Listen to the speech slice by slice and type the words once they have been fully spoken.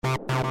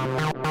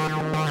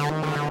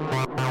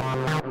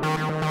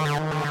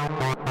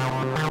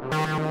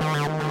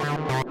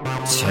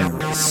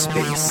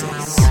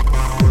TerraSpaces.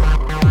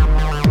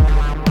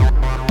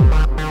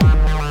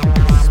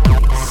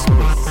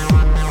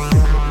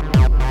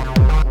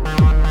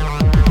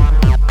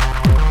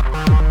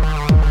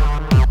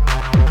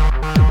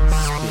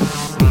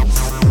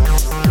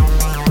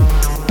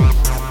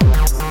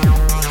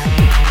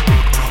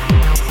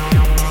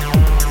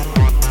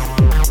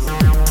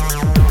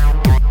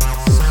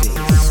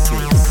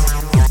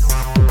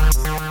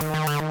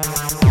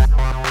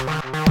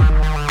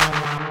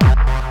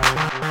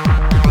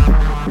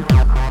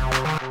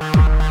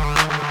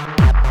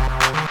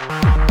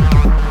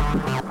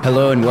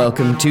 Hello and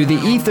welcome to The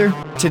Ether.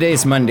 Today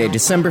is Monday,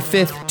 December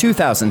 5th,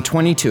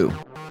 2022.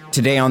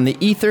 Today on The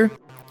Ether,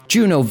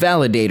 Juno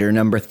Validator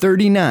number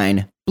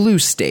 39,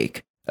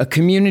 BlueStake, a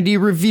community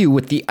review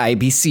with the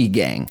IBC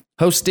gang,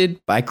 hosted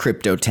by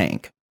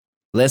CryptoTank.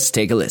 Let's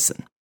take a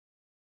listen.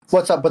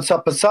 What's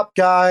up,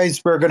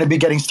 guys? We're going to be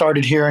getting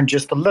started here in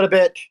just a little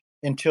bit.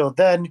 Until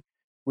then,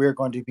 we're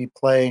going to be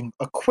playing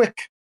a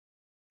quick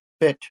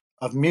bit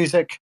of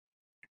music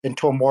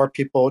until more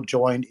people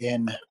join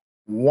in.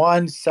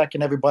 1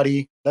 second,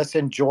 everybody. Let's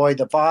enjoy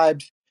the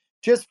vibes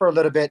just for a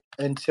little bit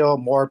until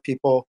more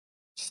people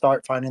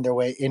start finding their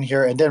way in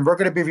here. And then we're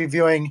going to be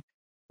reviewing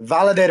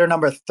Validator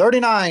number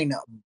 39,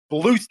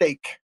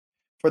 BlueStake,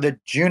 for the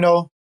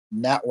Juno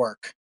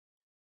network.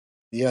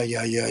 Yeah.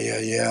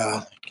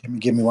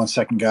 Give me 1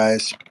 second,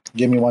 guys.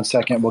 Give me 1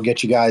 second. We'll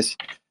get you guys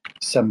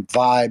some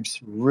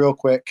vibes real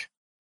quick.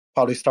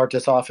 Probably start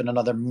this off in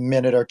another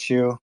minute or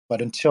two.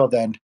 But until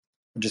then,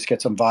 we'll just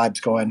get some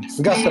vibes going.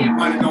 We got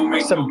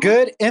some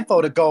good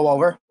info to go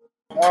over.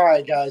 All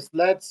right, guys,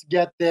 let's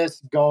get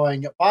this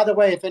going. By the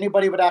way, if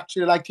anybody would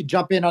actually like to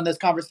jump in on this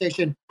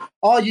conversation,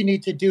 all you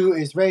need to do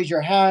is raise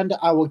your hand.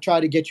 I will try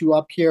to get you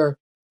up here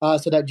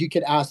so that you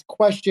can ask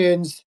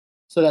questions,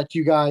 so that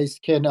you guys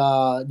can,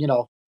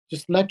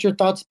 just let your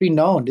thoughts be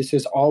known. This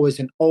is always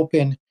an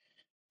open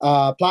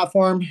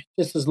platform.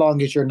 Just as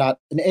long as you're not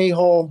an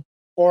a-hole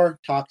or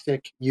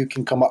toxic, you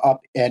can come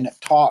up and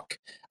talk.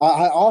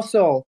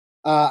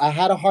 I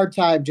had a hard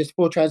time, just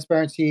full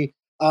transparency,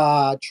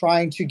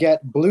 trying to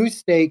get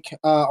BlueStake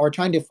or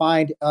trying to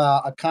find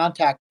a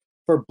contact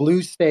for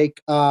BlueStake.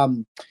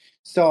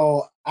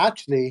 So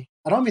actually,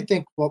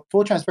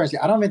 full transparency,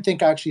 I don't even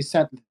think I actually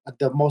sent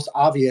the most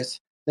obvious.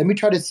 Let me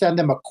try to send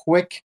them a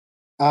quick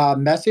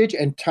message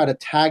and try to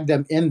tag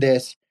them in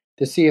this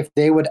to see if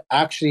they would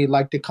actually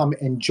like to come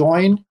and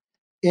join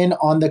in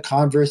on the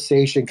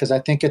conversation, because I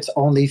think it's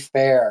only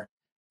fair.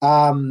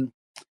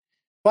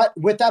 But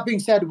with that being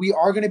said, we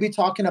are going to be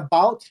talking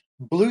about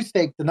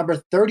BlueStake, the number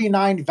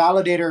 39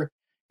 validator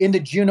in the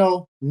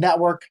Juno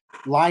network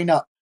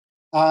lineup.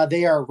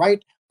 They are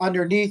right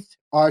underneath,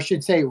 or I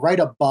should say right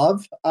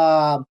above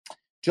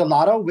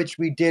Gelato, which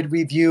we did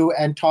review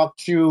and talk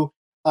to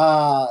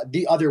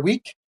the other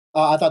week.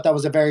 I thought that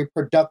was a very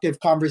productive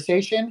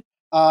conversation.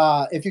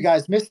 If you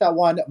guys missed that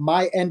one,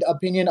 my end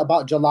opinion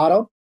about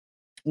Gelato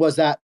was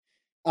that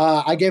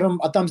I gave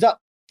him a thumbs up.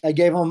 I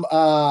gave him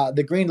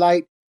the green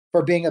light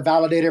for being a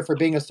validator, for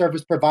being a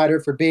service provider,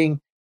 for being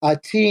a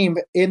team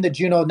in the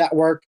Juno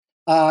network,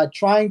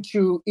 trying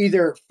to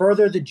either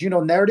further the Juno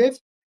narrative,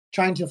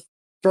 trying to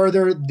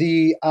further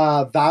the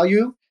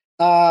value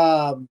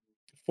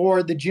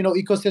for the Juno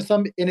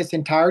ecosystem in its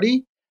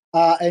entirety.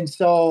 And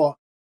so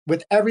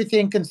with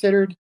everything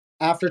considered,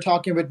 after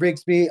talking with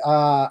Rigsby,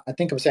 I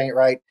think I'm saying it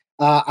right,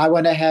 I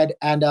went ahead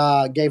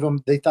and gave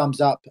him the thumbs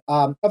up.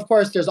 Of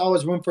course, there's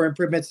always room for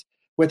improvements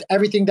with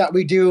everything that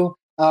we do.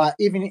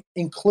 Even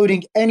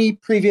including any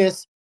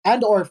previous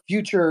and or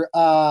future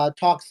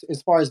talks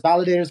as far as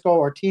validators go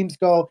or teams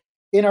go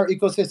in our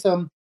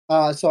ecosystem.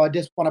 So I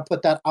just want to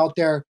put that out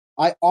there.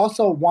 I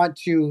also want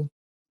to, let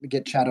me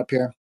get chat up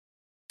here.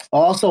 I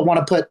also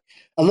want to put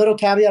a little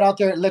caveat out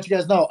there and let you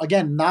guys know,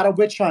 again, not a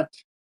witch hunt,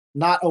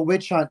 not a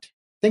witch hunt.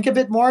 Think of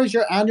it more as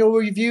your annual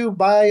review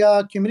by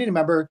a community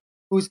member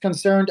who's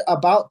concerned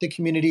about the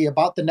community,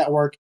 about the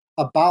network,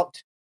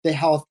 about the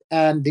health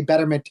and the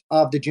betterment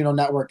of the Juno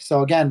network.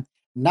 So again,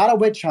 not a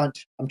witch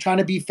hunt. I'm trying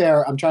to be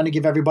fair. I'm trying to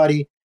give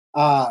everybody,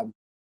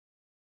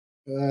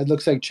 it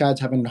looks like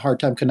Chad's having a hard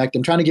time connecting.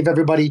 I'm trying to give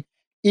everybody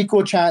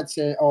equal chance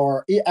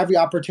or every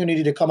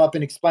opportunity to come up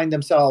and explain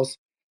themselves.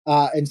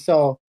 And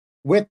so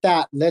with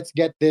that, let's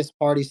get this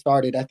party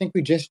started. I think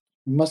we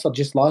must have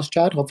just lost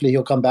Chad. Hopefully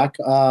he'll come back.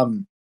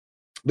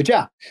 But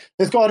yeah,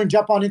 let's go ahead and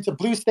jump on into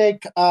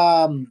BlueStake.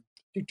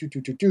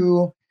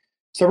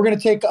 So we're going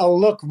to take a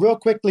look real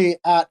quickly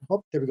at,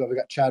 there we go. We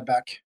got Chad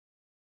back.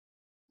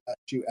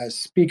 You as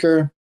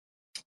speaker.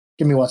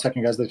 Give me 1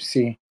 second, guys. Let's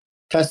see.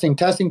 Testing,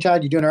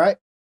 Chad. You doing all right?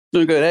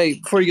 Doing good. Hey,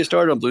 before you get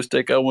started on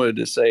BlueStake, I wanted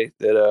to say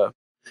that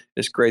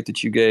it's great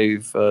that you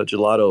gave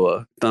Gelato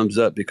a thumbs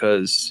up,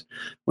 because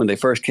when they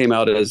first came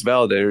out as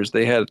validators,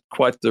 they had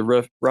quite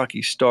the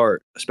rocky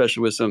start,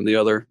 especially with some of the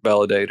other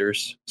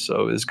validators.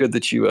 So it's good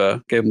that you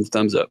gave them the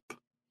thumbs up.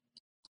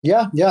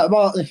 Yeah.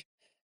 Well,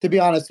 to be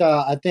honest,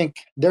 I think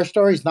their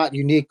story is not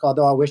unique,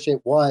 although I wish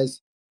it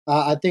was.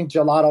 I think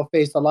Gelato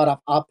faced a lot of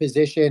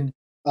opposition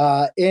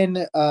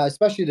in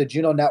especially the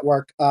Juno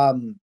network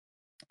in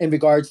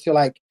regards to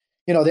like,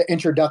 their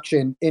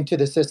introduction into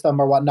the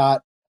system or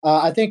whatnot.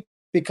 I think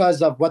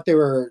because of what they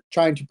were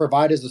trying to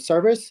provide as a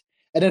service,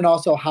 and then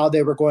also how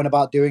they were going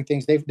about doing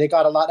things, they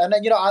got a lot. And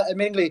then,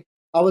 mainly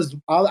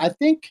I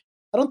think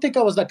I don't think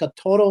I was like a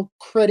total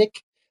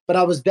critic, but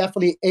I was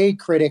definitely a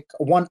critic,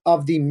 one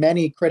of the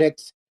many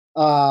critics.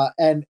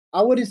 And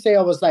I wouldn't say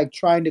I was like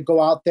trying to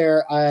go out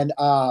there and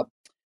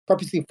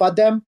purposely FUD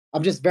them.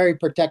 I'm just very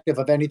protective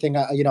of anything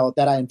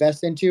that I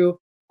invest into.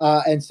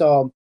 And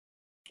so,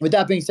 with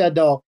that being said,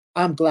 though,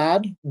 I'm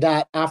glad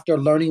that after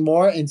learning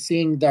more and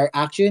seeing their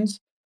actions,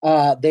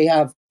 they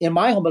have, in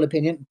my humble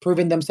opinion,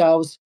 proven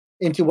themselves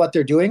into what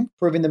they're doing,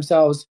 proven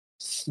themselves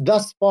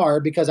thus far.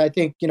 Because I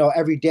think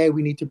every day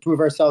we need to prove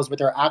ourselves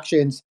with our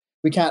actions.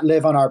 We can't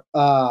live on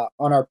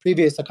our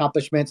previous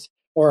accomplishments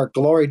or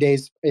glory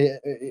days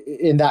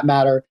in that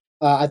matter.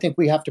 I think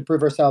we have to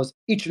prove ourselves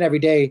each and every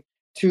day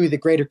to the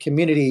greater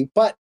community.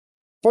 But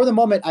for the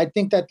moment, I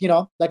think that,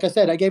 like I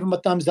said, I gave them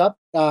a thumbs up.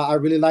 I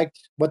really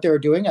liked what they were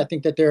doing. I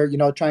think that they're,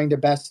 trying their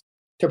best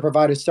to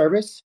provide a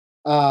service.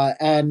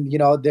 And,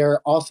 they're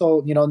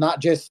also, they're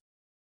not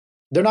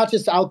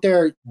just out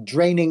there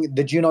draining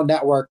the Juno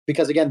network,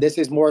 because again, this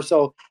is more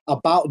so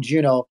about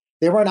Juno.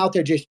 They weren't out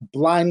there just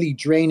blindly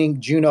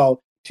draining Juno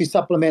to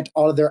supplement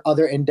all of their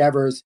other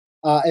endeavors.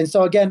 And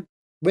so again,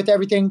 with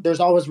everything, there's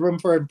always room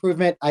for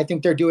improvement. I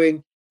think they're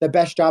doing the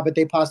best job that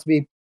they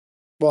possibly,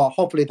 well,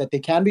 hopefully that they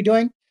can be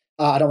doing.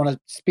 I don't want to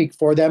speak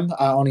for them.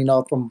 I only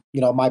know from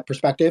my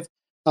perspective.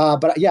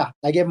 But yeah,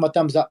 I gave them a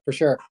thumbs up for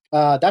sure.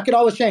 That could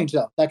always change,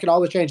 though. That could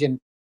always change, and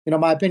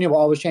my opinion will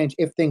always change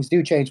if things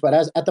do change. But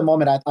at the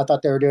moment, I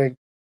thought they were doing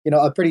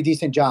a pretty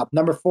decent job.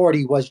 Number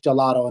 40 was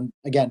Gelato, and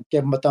again,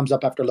 give them a thumbs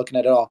up after looking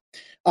at it all.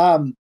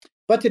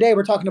 But today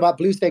we're talking about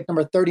BlueStake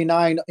number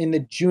 39 in the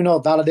Juno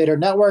Validator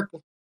network.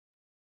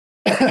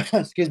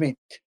 Excuse me.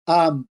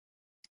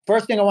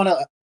 First thing I want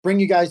to bring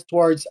you guys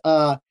towards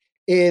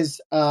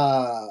is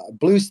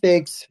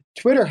BlueStake's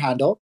Twitter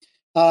handle.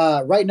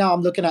 Right now,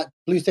 I'm looking at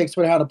BlueStake's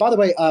Twitter handle. By the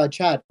way,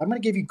 Chad, I'm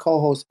going to give you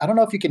co-host. I don't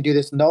know if you can do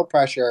this. No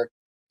pressure.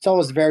 It's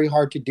always very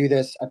hard to do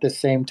this at the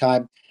same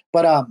time.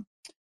 But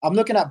I'm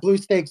looking at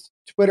BlueStake's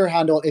Twitter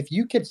handle. If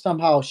you could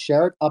somehow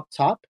share it up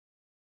top,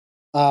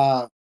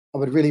 I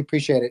would really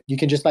appreciate it. You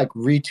can just like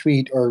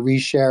retweet or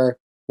reshare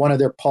one of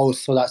their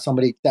posts so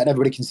that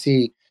everybody can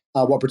see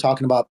what we're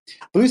talking about.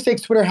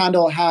 BlueStake's Twitter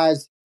handle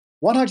has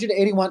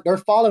 181. They're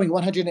following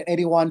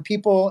 181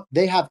 people.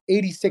 They have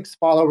 86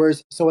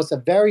 followers, so it's a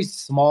very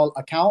small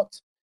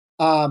account.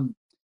 Right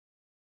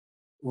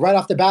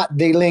off the bat,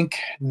 they link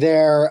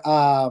their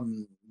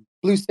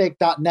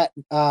BlueStake.net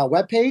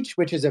webpage,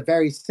 which is a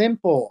very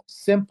simple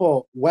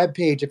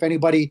webpage. If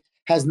anybody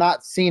has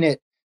not seen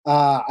it,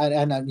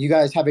 and you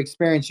guys have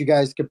experience, you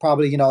guys could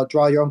probably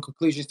draw your own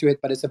conclusions to it.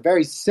 But it's a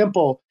very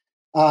simple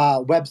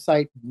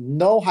website,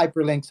 no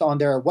hyperlinks on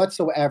there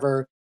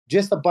whatsoever.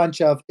 Just a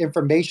bunch of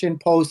information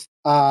posts.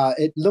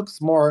 It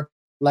looks more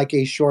like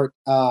a short,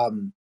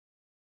 well,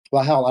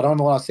 hell, I don't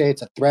even want to say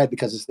it's a thread,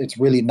 because it's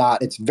really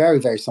not. It's very,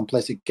 very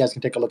simplistic. You guys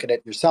can take a look at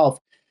it yourself.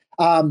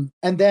 And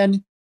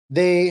then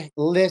they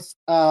list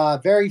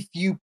very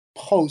few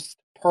posts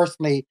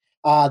personally.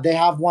 They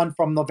have one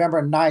from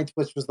November 9th,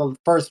 which was the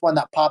first one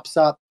that pops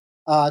up,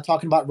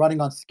 talking about running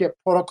on Skip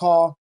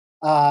protocol.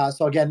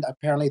 So again,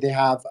 apparently they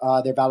have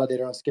their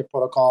validator on Skip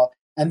protocol.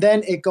 And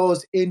then it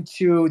goes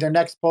into their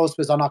next post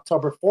was on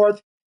October 4th.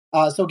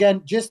 So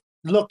again, just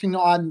looking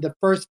on the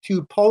first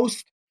two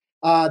posts,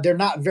 they're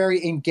not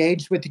very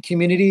engaged with the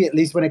community, at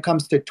least when it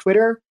comes to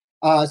Twitter.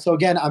 So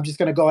again, I'm just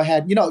going to go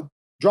ahead,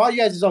 draw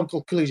you guys' own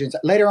conclusions.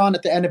 Later on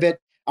at the end of it,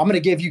 I'm going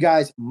to give you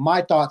guys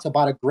my thoughts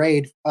about a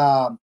grade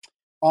on,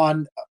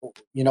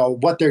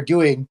 what they're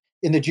doing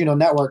in the Juno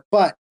network.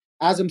 But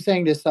as I'm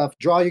saying this stuff,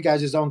 draw you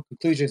guys' own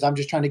conclusions. I'm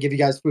just trying to give you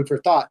guys food for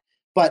thought.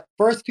 But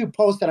first two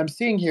posts that I'm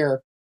seeing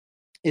here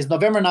is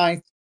November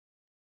 9th,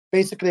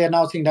 basically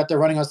announcing that they're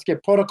running on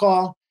Skip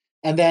protocol.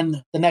 And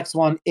then the next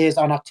one is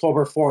on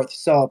October 4th.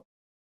 So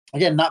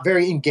again, not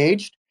very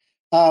engaged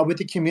with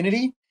the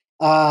community.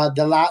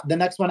 The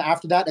next one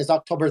after that is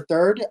October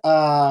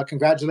 3rd,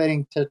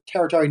 congratulating to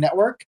Territory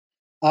Network.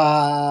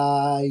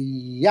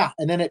 Yeah,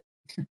 and then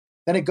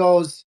it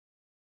goes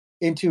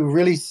into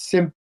really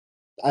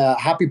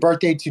happy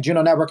birthday to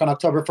Juno Network on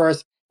October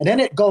 1st. And then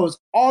it goes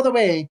all the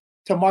way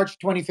to March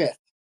 25th.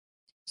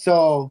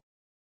 So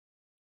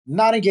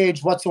not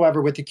engaged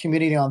whatsoever with the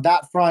community on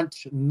that front.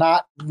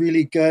 Not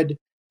really good,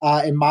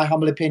 in my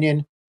humble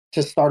opinion,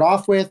 to start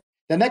off with.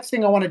 The next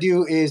thing I want to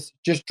do is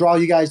just draw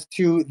you guys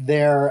to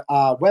their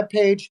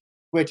webpage,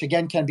 which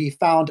again can be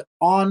found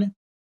on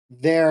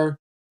their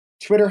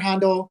Twitter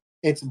handle.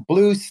 It's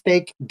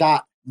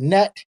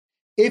bluestake.net.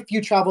 If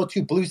you travel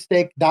to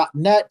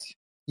bluestake.net,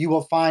 you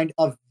will find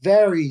a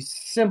very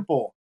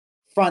simple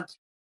front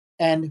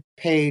end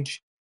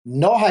page.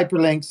 No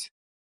hyperlinks,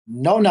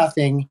 no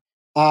nothing.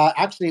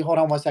 Actually, hold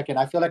on one second.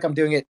 I feel like I'm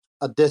doing it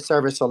a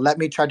disservice. So let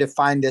me try to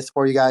find this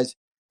for you guys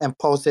and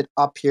post it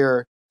up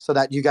here so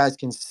that you guys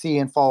can see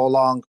and follow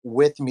along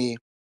with me.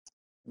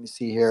 Let me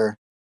see here.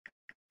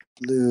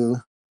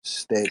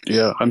 BlueStake.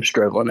 Yeah, I'm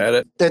struggling at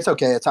it. It's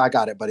okay. I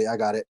got it, buddy. I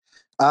got it.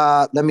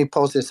 Let me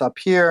post this up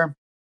here.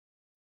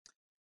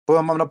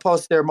 Boom. I'm going to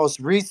post their most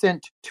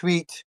recent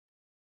tweet.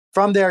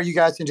 From there, you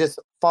guys can just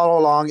follow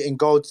along and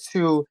go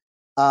to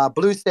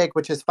BlueStake,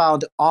 which is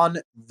found on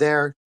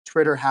their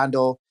Twitter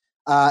handle.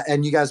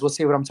 And you guys will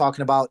see what I'm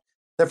talking about.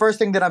 The first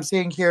thing that I'm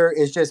seeing here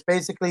is just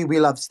basically,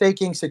 we love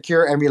staking,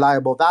 secure and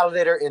reliable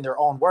validator in their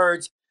own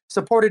words.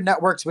 Supported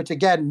networks, which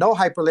again, no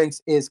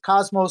hyperlinks, is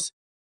Cosmos,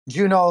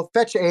 Juno,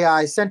 Fetch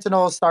AI,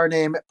 Sentinel,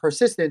 Starname,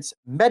 Persistence,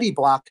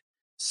 Mediblock,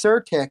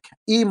 Certic,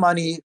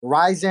 eMoney,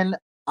 Ryzen,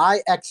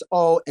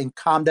 IXO, and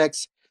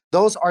Comdex.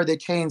 Those are the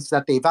chains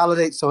that they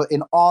validate. So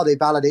in all, they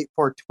validate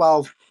for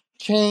 12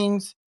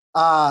 chains.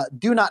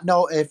 Do not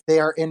know if they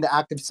are in the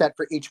active set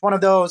for each one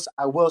of those.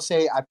 I will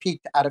say I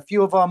peeked at a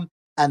few of them,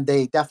 and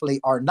they definitely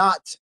are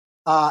not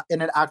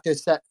in an active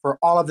set for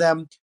all of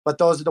them. But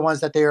those are the ones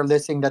that they are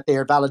listing that they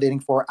are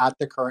validating for at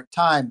the current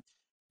time.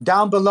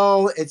 Down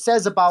below, it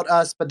says about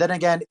us, but then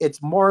again,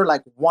 it's more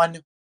like one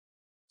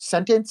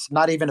sentence,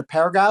 not even a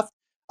paragraph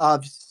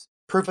of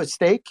proof of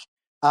stake.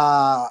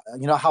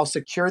 How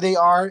secure they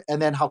are,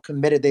 and then how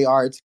committed they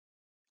are.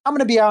 I'm going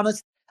to be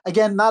honest,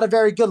 again, not a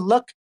very good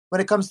look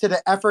when it comes to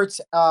the efforts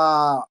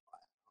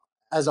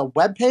as a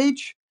web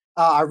page.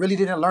 I really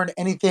didn't learn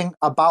anything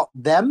about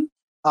them,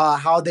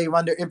 how they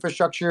run their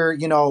infrastructure.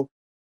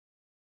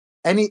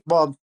 I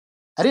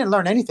didn't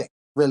learn anything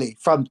really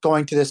from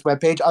going to this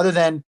web page, other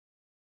than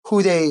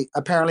who they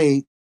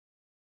apparently,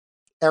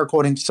 air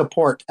quoting,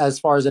 support as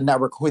far as a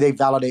network, who they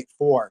validate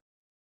for.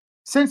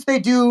 Since they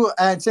do,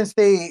 and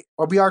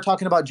we are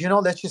talking about Juno,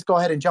 let's just go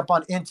ahead and jump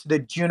on into the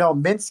Juno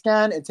mint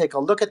scan and take a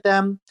look at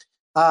them.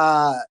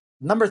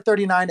 Number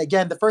 39,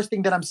 again, the first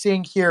thing that I'm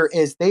seeing here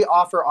is they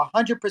offer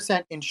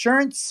 100%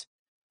 insurance.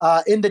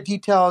 In the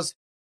details,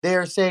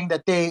 they're saying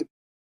that they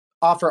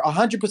offer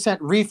 100%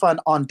 refund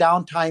on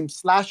downtime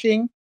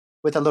slashing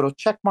with a little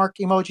check mark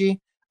emoji.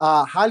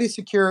 Highly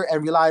secure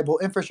and reliable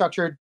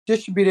infrastructure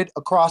distributed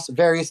across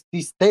various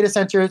data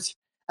centers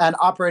and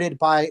operated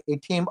by a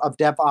team of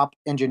DevOps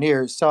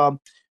engineers. So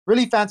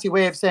really fancy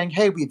way of saying,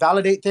 hey, we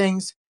validate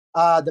things.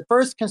 The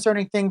first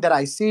concerning thing that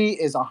I see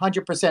is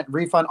 100%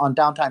 refund on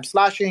downtime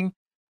slashing.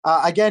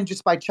 Again,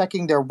 just by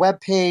checking their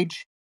webpage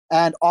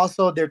and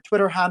also their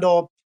Twitter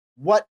handle.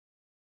 What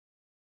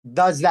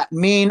does that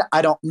mean?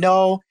 I don't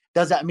know.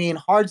 Does that mean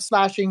hard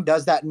slashing?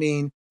 Does that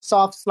mean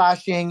soft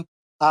slashing?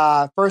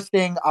 First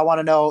thing I want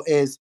to know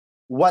is,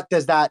 what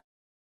does that,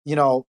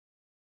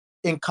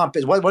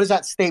 encompass? What does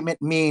that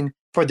statement mean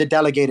for the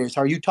delegators?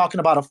 Are you talking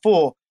about a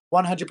full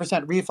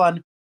 100%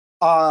 refund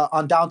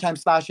on downtime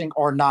slashing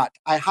or not?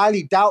 I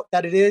highly doubt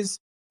that it is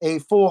a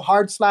full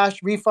hard slash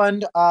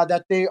refund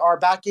that they are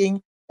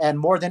backing. And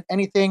more than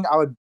anything, I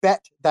would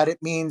bet that it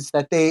means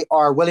that they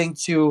are willing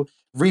to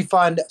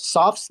refund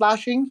soft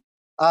slashing.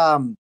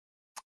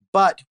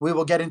 But we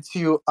will get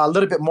into a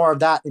little bit more of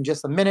that in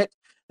just a minute.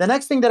 The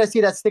next thing that I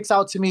see that sticks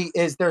out to me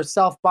is their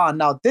self-bond.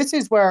 Now, this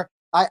is where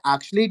I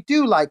actually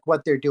do like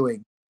what they're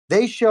doing.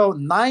 They show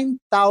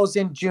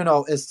 9,000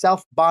 Juno is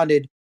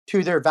self-bonded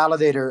to their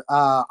validator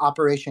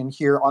operation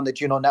here on the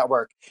Juno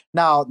network.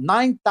 Now,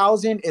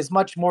 9,000 is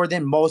much more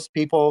than most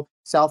people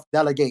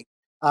self-delegate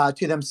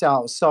to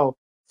themselves. So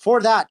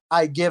for that,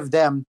 I give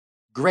them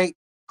great,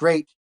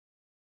 I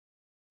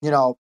don't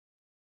know.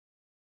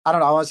 I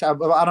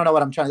don't know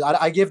what I'm trying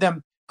to. I give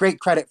them great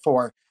credit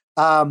for.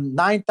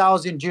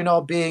 9,000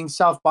 Juno being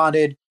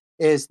self-bonded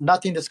is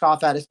nothing to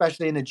scoff at,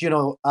 especially in the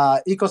Juno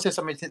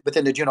ecosystem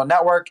within the Juno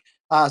network.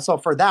 So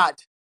for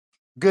that,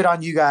 good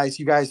on you guys.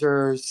 You guys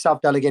are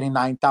self-delegating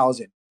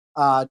 9,000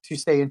 to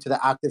stay into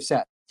the active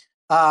set.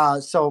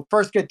 So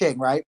first good thing,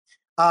 right?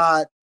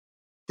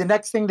 The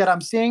next thing that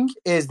I'm seeing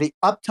is the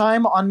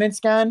uptime on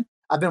MintScan.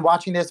 I've been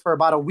watching this for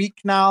about a week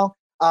now.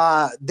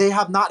 They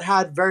have not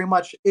had very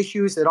much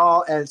issues at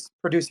all as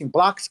producing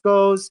blocks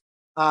goes.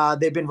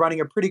 They've been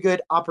running a pretty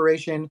good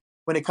operation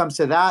when it comes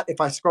to that. If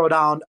I scroll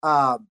down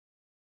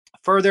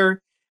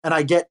further and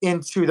I get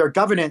into their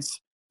governance,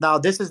 now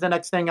this is the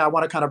next thing I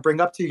want to kind of bring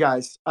up to you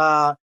guys.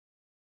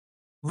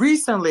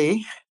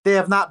 Recently, they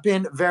have not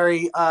been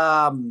very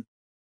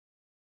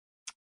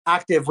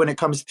active when it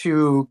comes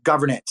to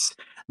governance.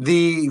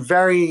 The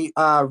very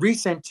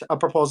recent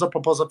proposal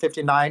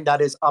 59,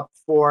 that is up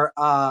for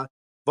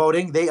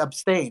voting, they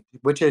abstained,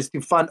 which is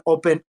to fund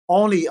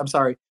only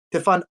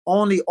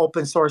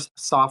open source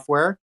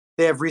software.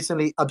 They have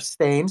recently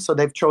abstained, so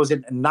they've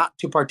chosen not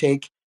to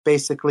partake,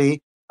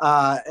 basically,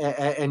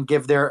 and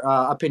give their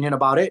opinion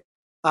about it.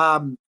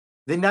 The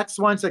next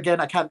ones,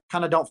 again, I kind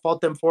of don't fault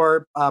them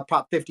for.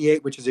 Prop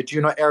 58, which is a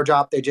Juno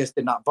airdrop, they just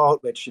did not vote,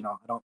 which I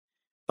don't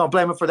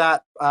blame them for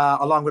that.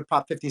 Along with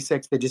Prop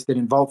 56, they just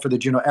didn't vote for the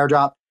Juno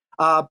airdrop.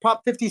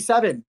 Prop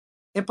 57,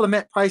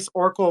 implement price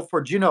oracle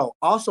for Juno,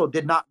 also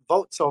did not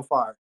vote so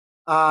far.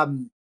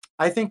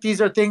 I think these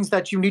are things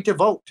that you need to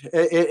vote,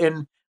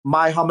 in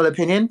my humble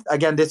opinion.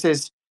 Again, this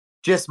is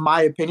just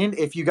my opinion.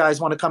 If you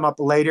guys want to come up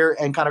later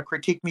and kind of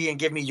critique me and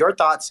give me your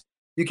thoughts,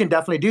 you can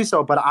definitely do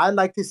so. But I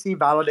like to see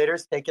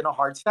validators taking a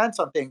hard stance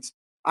on things.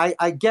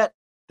 I get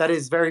that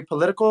is very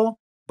political,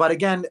 but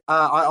again,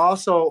 I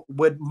also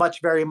would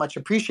very much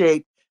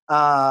appreciate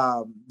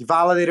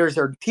validators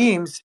or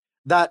teams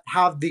that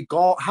have the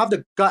goal, have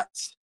the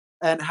guts,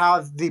 and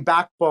have the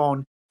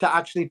backbone to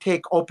actually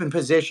take open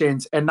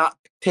positions and not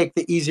take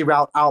the easy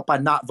route out by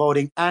not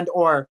voting and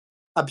or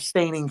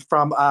abstaining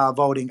from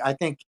voting. I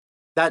think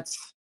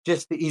that's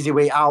just the easy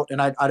way out,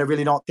 and I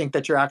really don't think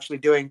that you're actually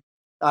doing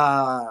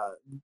uh,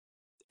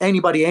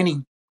 anybody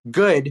any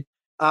good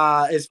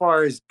as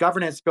far as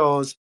governance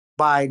goes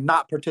by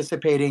not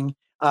participating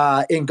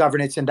in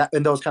governance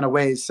in those kind of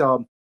ways.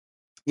 So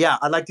yeah,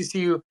 I'd like to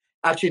see you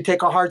actually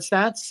take a hard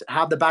stance,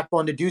 have the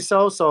backbone to do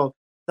so. So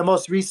the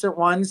most recent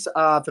ones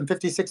from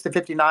 56 to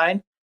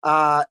 59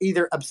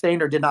 either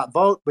abstained or did not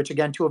vote, which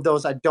again, two of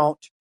those I don't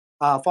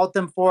fault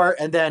them for.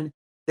 And then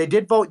they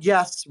did vote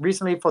yes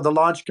recently for the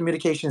launch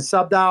communication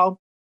sub-DAO.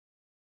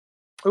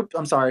 Oops,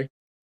 I'm sorry.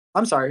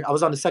 I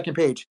was on the second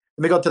page.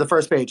 Let me go to the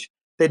first page.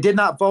 They did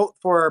not vote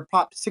for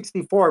Prop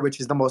 64, which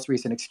is the most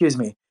recent. Excuse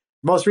me.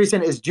 Most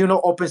recent is Juno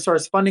open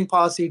source funding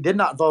policy. Did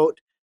not vote.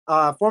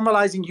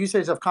 Formalizing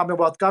usage of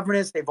Commonwealth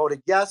governance. They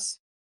voted yes.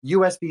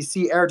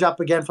 USDC airdrop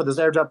again for those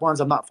airdrop ones.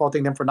 I'm not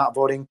faulting them for not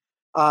voting.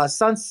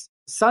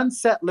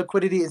 Sunset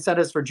liquidity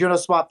incentives for Juno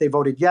swap. They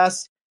voted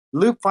yes.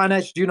 Loop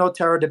Finance Juno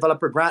Terra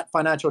developer grant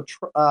financial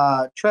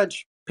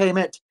trench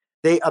payment.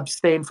 They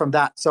abstained from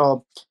that.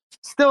 So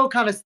still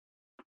kind of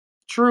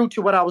true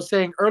to what I was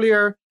saying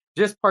earlier,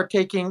 just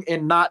partaking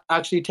in not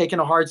actually taking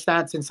a hard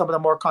stance in some of the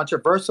more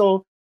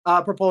controversial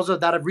proposals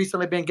that have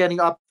recently been getting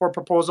up for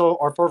proposal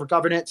or for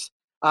governance.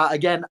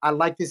 Again, I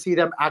like to see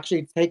them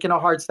actually taking a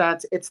hard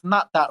stance. It's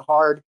not that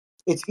hard.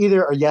 It's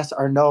either a yes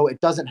or no. It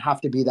doesn't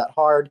have to be that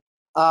hard.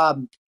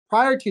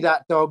 Prior to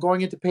that, though,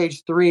 going into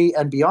page 3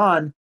 and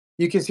beyond,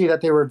 you can see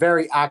that they were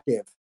very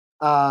active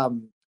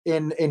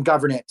in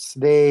governance.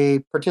 They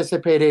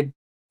participated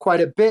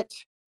quite a bit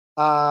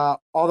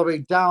all the way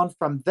down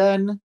from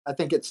then. I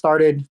think it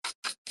started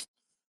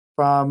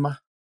from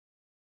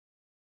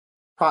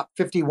Prop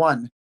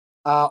 51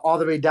 all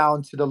the way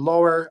down to the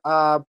lower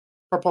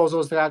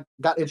proposals that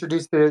got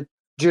introduced to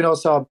Juno.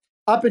 So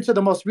up into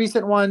the most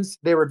recent ones,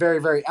 they were very,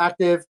 very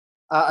active.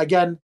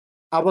 Again,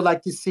 I would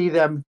like to see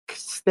them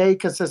stay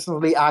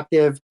consistently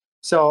active.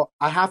 So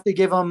I have to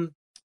give them,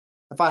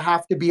 if I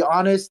have to be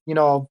honest,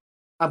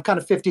 I'm kind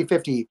of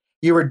 50-50.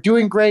 You were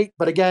doing great,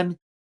 but again,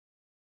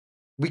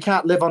 we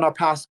can't live on our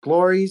past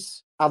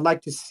glories. I'd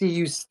like to see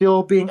you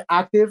still being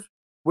active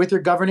with your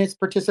governance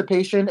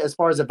participation as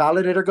far as a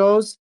validator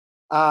goes.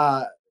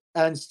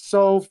 And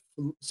so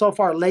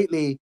far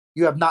lately,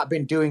 you have not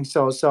been doing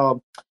so.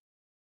 So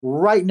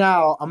right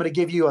now, I'm going to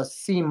give you a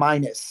C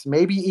minus,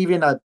 maybe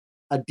even a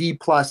D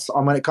plus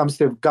on when it comes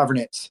to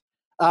governance.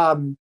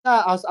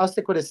 I'll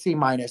stick with a C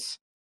minus,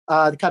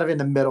 kind of in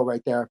the middle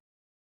right there.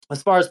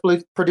 As far as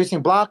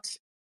producing blocks,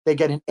 they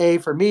get an A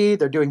for me.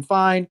 They're doing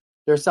fine.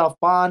 Their self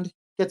bond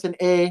gets an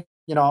A.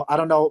 I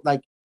don't know,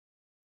 like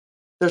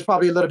there's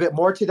probably a little bit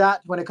more to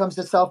that when it comes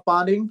to self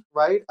bonding,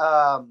 right?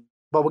 But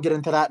we'll get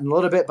into that in a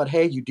little bit. But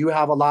hey, you do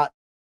have a lot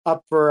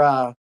up for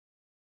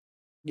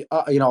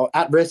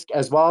at risk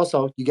as well,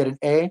 so you get an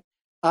A.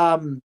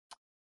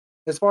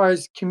 As far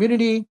as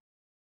community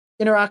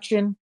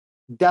interaction,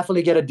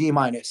 definitely get a D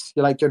minus.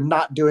 You're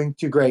not doing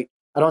too great.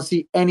 I don't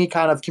see any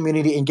kind of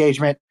community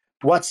engagement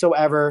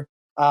whatsoever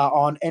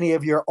on any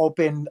of your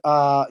open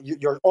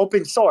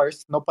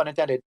source, no pun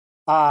intended,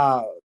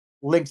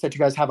 links that you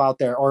guys have out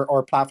there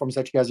or platforms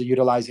that you guys are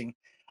utilizing.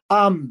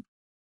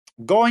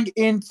 Going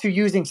into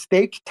using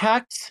stake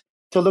tax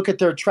to look at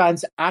their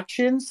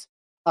transactions,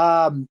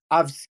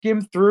 I've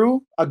skimmed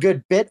through a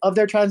good bit of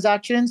their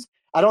transactions.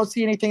 I don't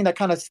see anything that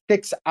kind of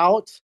sticks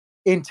out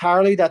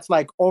entirely that's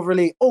like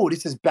overly, oh,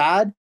 this is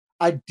bad.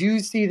 I do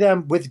see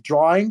them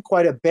withdrawing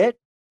quite a bit,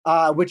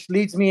 which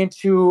leads me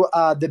into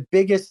the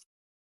biggest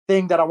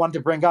thing that I wanted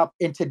to bring up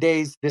in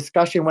today's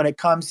discussion when it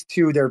comes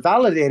to their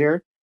validator.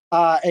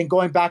 And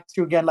going back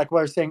to, again, like what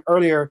I was saying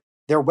earlier,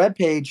 their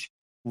webpage,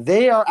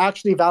 they are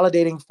actually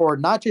validating for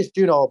not just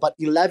Juno, but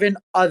 11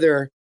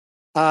 other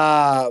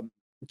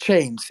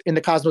chains in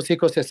the Cosmos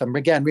ecosystem.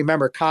 Again,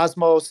 remember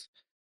Cosmos,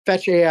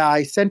 Fetch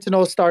AI,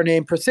 Sentinel,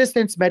 Starname,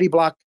 Persistence,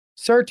 Mediblock,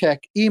 Certec,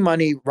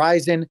 eMoney,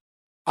 Ryzen,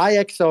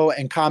 IXO,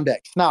 and Comdex.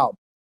 Now,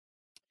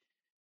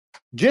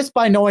 just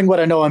by knowing what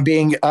I know and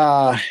being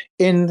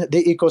in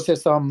the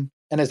ecosystem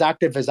and as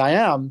active as I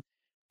am,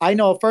 I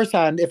know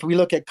firsthand, if we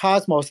look at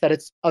Cosmos, that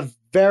it's a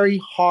very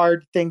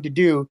hard thing to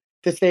do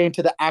to stay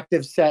into the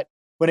active set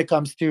when it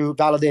comes to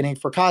validating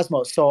for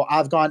Cosmos. So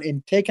I've gone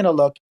and taken a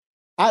look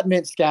at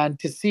MintScan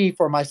to see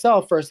for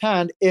myself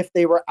firsthand if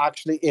they were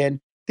actually in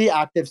the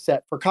active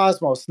set for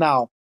Cosmos.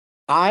 Now,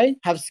 I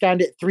have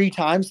scanned it 3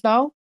 times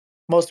now,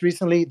 most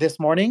recently this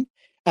morning,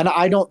 and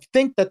I don't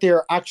think that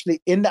they're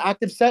actually in the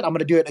active set. I'm going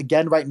to do it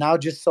again right now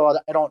just so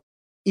that I don't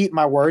eat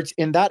my words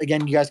in that.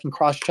 Again, you guys can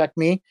cross-check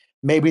me.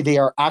 Maybe they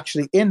are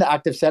actually in the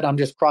active set. I'm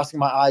just crossing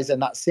my eyes and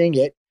not seeing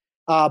it.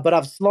 but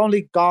I've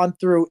slowly gone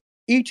through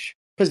each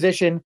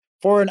position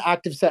for an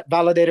active set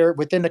validator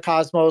within the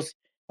Cosmos.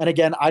 And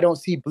again, I don't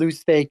see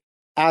BlueStake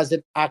as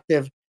an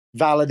active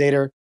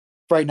validator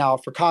right now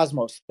for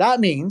Cosmos. That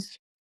means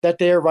that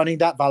they are running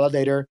that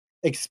validator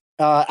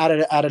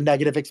at a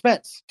negative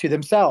expense to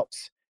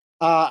themselves.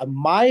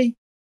 My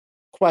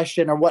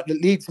question, or what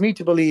leads me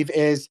to believe,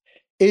 is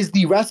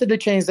the rest of the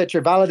chains that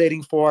you're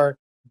validating for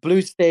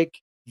BlueStake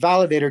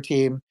validator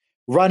team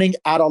running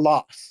at a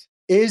loss?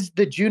 Is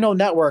the Juno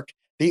network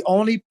the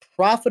only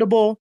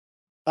profitable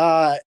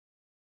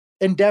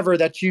endeavor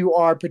that you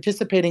are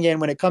participating in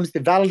when it comes to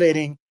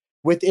validating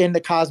within the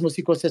Cosmos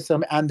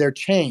ecosystem and their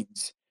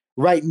chains?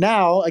 Right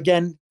now,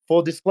 again,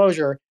 full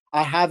disclosure,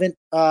 I haven't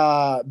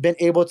been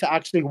able to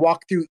actually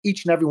walk through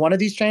each and every one of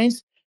these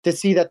chains to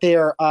see that they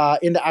are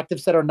in the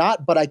active set or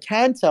not. But I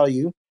can tell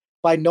you,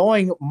 by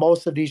knowing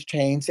most of these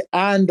chains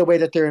and the way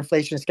that their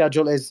inflation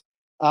schedule is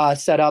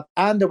set up,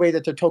 and the way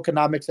that their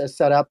tokenomics is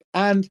set up,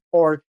 and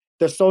or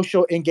the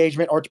social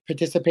engagement or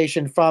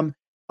participation from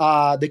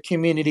the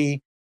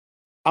community,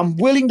 I'm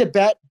willing to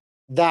bet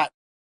that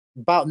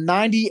about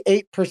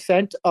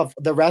 98% of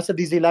the rest of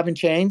these 11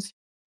 chains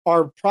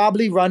are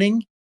probably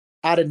running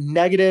at a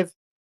negative.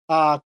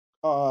 You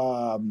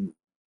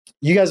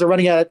guys are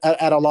running at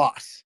a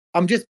loss.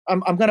 I'm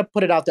going to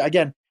put it out there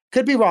again.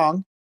 Could be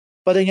wrong,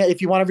 but then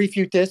if you want to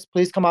refute this,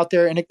 please come out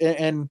there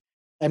and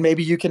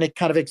maybe you can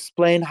kind of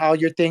explain how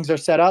your things are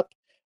set up.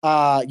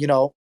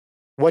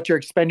 What your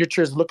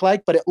expenditures look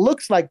like. But it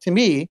looks like to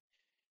me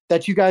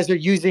that you guys are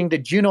using the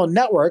Juno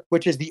network,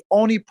 which is the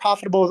only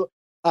profitable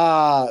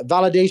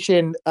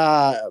validation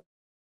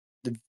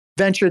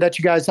venture that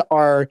you guys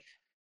are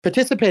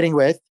participating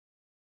with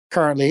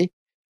currently.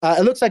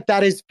 It looks like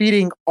that is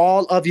feeding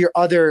all of your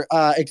other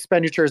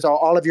expenditures or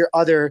all of your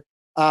other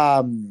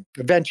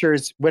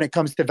ventures when it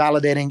comes to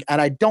validating.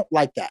 And I don't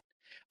like that.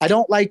 I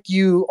don't like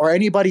you or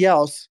anybody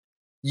else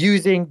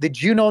using the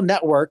Juno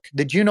network,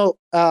 the Juno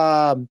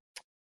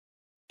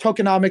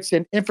tokenomics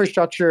and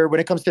infrastructure when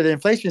it comes to the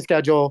inflation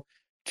schedule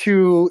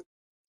to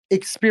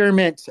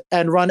experiment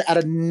and run at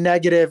a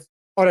negative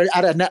or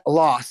at a net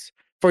loss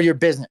for your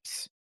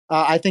business.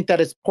 I think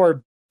that is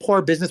poor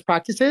business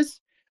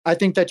practices. I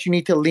think that you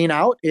need to lean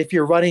out if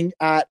you're running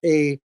at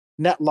a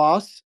net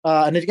loss.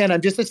 And again,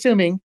 I'm just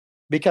assuming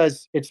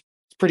because it's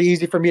pretty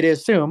easy for me to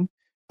assume.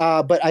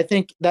 But I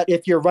think that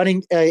if you're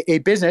running a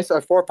business, a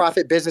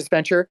for-profit business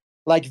venture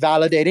like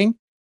validating,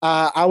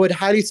 I would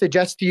highly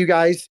suggest to you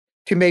guys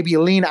to maybe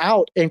lean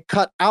out and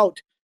cut out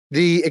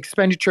the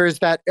expenditures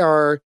that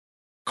are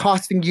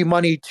costing you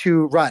money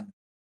to run.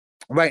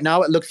 Right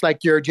now, it looks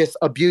like you're just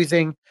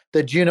abusing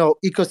the Juno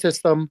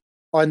ecosystem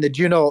or the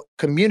Juno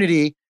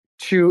community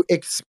to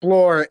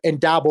explore and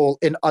dabble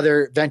in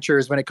other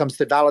ventures when it comes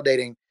to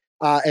validating.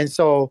 And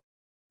so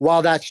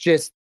while that's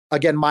just,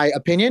 again, my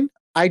opinion,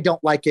 I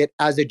don't like it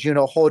as a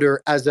Juno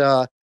holder, as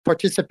a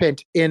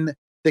participant in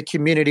the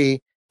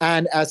community,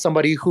 and as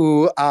somebody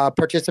who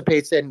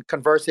participates and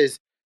converses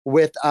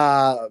with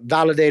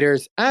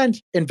validators and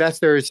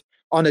investors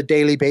on a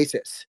daily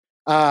basis.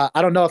 I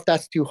don't know if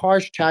that's too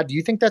harsh. Chad, do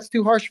you think that's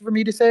too harsh for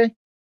me to say?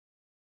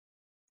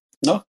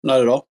 No,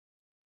 not at all.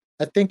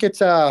 I think it's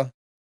fair.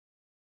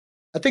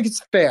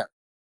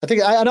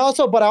 I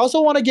also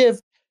want to give,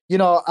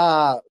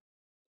 I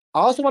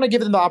also want to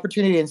give them the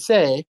opportunity and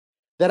say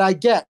that I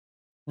get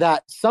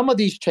that some of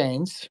these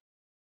chains,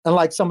 and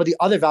like some of the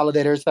other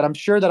validators that I'm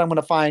sure that I'm going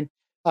to find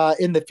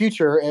in the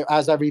future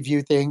as I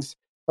review things,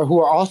 or who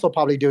are also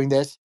probably doing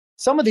this,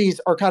 some of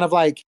these are kind of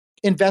like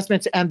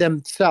investments in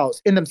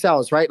themselves,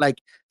 right?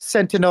 Like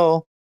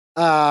Sentinel,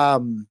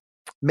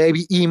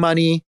 maybe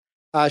eMoney,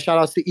 shout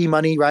outs to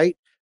eMoney, right?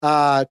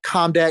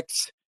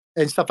 Comdex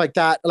and stuff like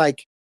that.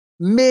 Like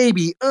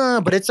maybe,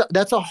 but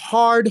that's a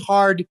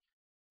hard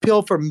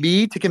pill for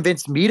me to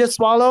convince me to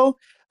swallow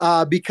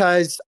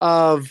because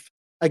of,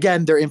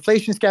 again, their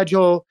inflation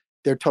schedule,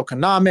 their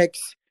tokenomics,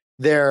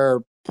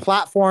 their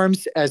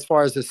platforms as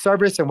far as the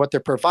service and what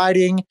they're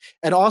providing,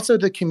 and also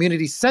the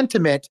community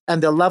sentiment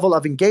and the level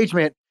of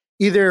engagement,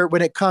 either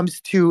when it comes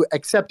to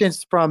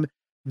acceptance from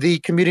the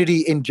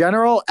community in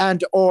general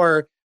and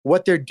or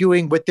what they're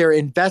doing with their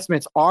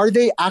investments. Are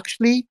they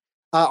actually,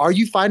 are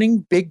you finding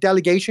big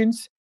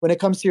delegations when it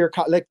comes to your,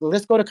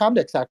 let's go to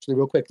Comdex actually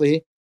real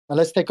quickly, and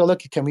let's take a look.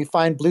 Can we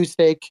find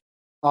BlueStake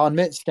on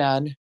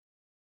MintScan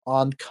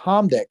on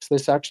Comdex?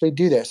 Let's actually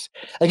do this.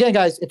 Again,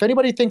 guys, if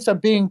anybody thinks I'm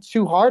being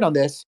too hard on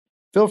this,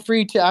 feel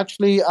free to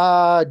actually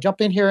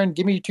jump in here and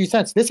give me your 2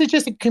 cents. This is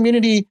just a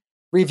community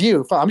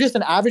review. I'm just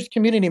an average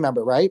community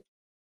member, right?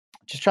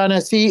 Just trying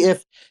to see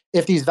if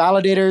these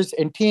validators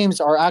and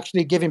teams are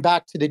actually giving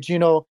back to the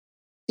Juno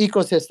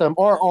ecosystem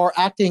or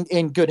acting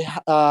in good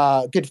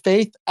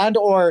faith and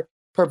or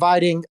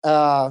providing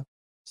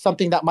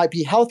something that might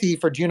be healthy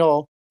for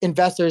Juno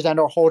investors and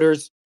or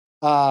holders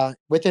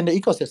within the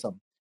ecosystem,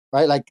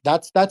 right? Like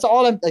that's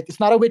all.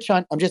 It's not a witch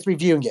hunt. I'm just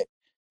reviewing it.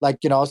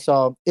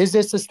 So is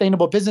this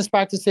sustainable business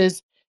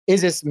practices?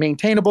 Is this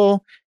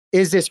maintainable?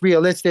 Is this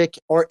realistic?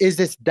 Or is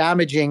this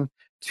damaging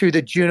to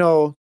the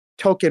Juno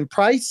token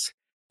price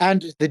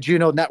and the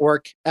Juno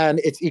network and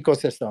its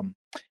ecosystem.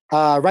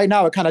 Right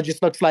now, it kind of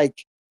just looks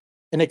like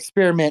an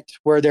experiment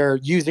where they're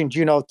using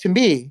Juno. To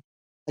me,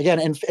 again,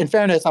 in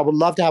fairness, I would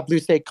love to have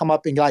BlueStake come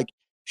up and like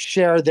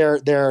share their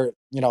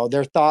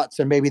thoughts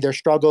and maybe their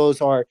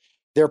struggles or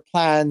their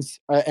plans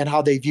and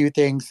how they view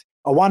things.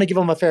 I want to give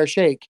them a fair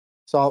shake.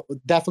 So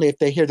definitely, if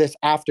they hear this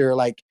after,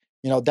 like,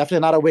 definitely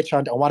not a witch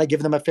hunt. I want to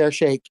give them a fair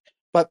shake.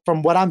 But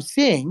from what I'm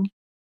seeing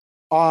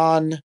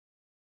on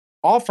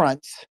all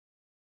fronts,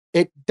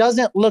 it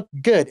doesn't look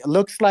good. It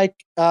looks like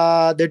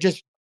they're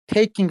just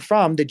taking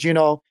from the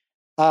Juno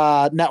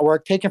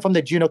network, taking from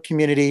the Juno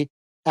community,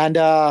 and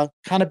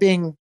kind of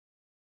being,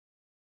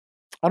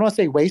 I don't want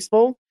to say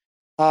wasteful,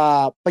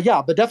 but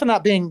definitely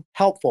not being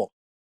helpful.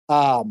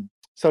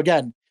 So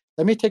again,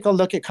 let me take a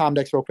look at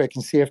Comdex real quick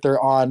and see if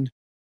they're on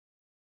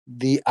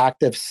the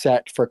active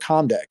set for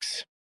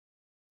Comdex.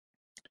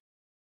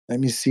 Let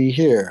me see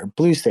here.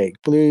 BlueStake.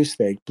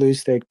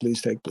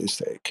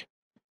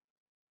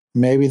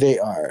 Maybe they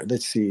are.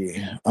 Let's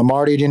see. I'm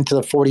already into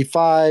the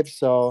 45,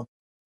 so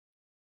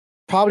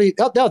probably.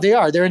 Oh, no, they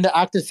are. They're in the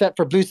active set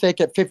for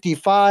BlueStake at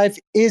 55.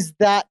 Is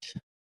that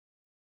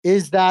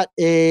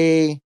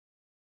a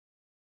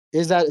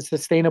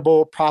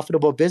sustainable,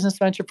 profitable business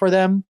venture for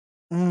them?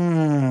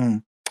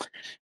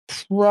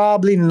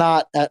 Probably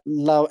not at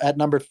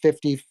number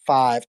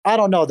 55. I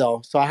don't know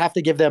though, so I have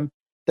to give them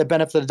the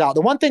benefit of the doubt.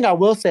 The one thing I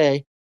will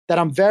say that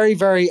I'm very,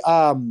 very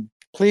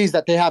pleased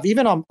that they have,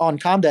 even on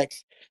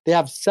Comdex, they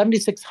have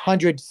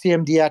 7,600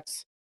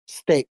 CMDX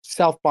stake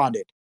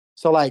self-bonded.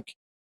 So like,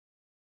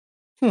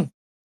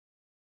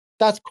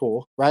 that's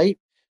cool, right?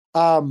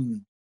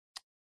 Again,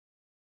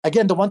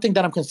 the one thing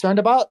that I'm concerned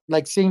about,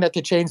 like seeing that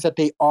the chains that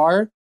they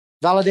are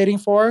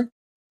validating for,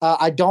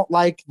 I don't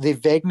like the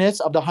vagueness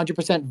of the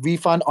 100%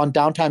 refund on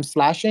downtime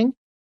slashing.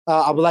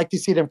 I would like to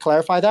see them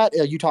clarify that.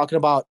 Are you talking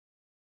about,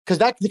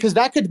 because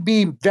that could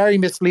be very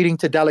misleading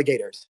to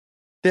delegators,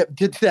 to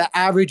the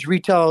average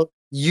retail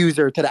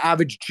user, to the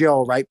average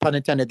Joe, right? Pun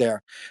intended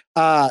there.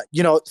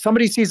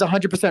 Somebody sees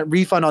 100%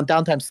 refund on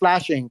downtime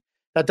slashing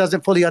that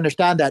doesn't fully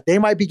understand that. They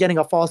might be getting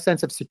a false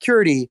sense of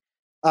security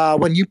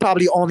when you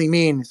probably only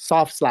mean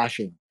soft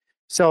slashing.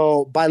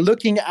 So by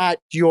looking at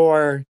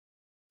your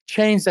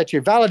chains that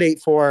you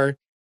validate for,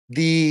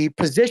 the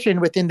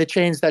position within the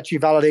chains that you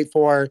validate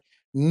for,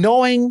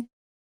 knowing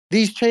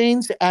these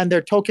chains and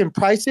their token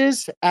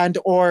prices and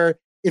or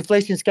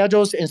inflation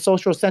schedules and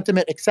social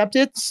sentiment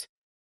acceptance,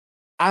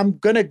 I'm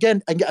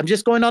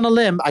just going on a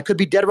limb. I could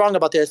be dead wrong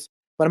about this,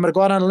 but I'm going to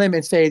go out on a limb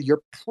and say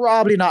you're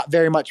probably not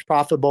very much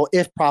profitable,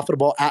 if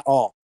profitable at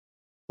all.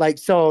 Like,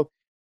 so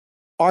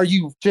are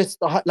you just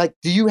like,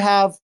 do you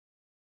have,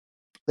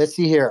 let's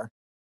see here.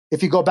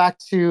 If you go back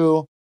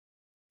to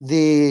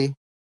their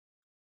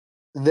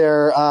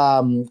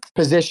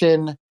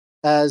position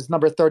as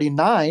number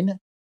 39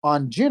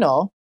 on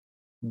Juno,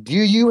 do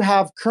you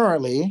have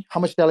currently, how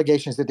much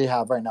delegations did they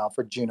have right now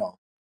for Juno?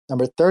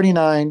 Number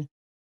 39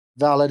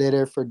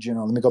 validator for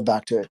Juno. Let me go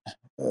back to it.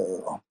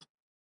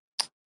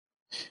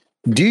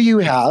 Do you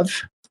have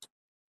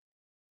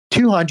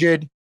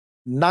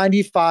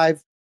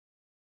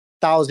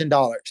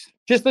 $295,000?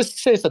 Just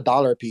let's say it's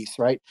 $1 a piece,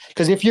 right?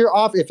 Because if you're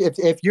off,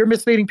 if you're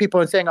misleading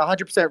people and saying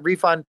 100%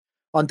 refund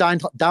on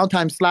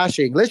downtime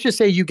slashing, let's just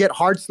say you get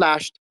hard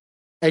slashed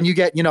and you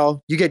get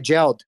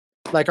jailed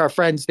like our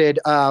friends did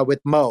with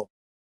Mo,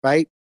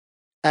 right?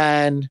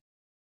 And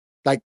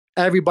like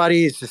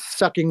everybody is just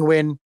sucking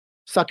wind,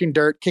 sucking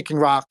dirt, kicking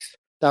rocks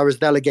that was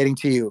delegating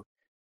to you.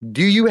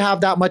 Do you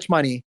have that much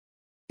money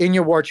in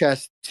your war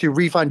chest to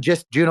refund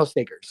just Juno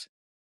stakers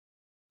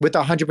with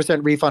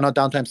 100% refund on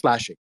downtime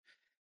slashing?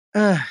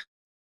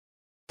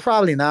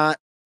 Probably not.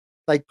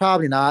 Like,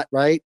 probably not,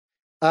 right?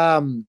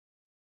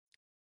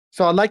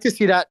 So I'd like to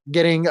see that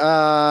getting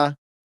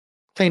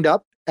cleaned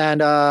up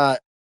and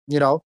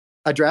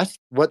addressed.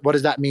 What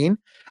does that mean?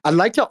 I'd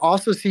like to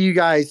also see you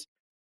guys,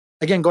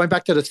 again, going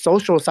back to the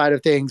social side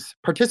of things,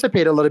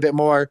 participate a little bit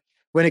more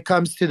when it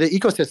comes to the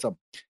ecosystem.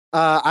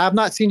 I have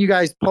not seen you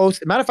guys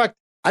post. Matter of fact,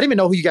 I didn't even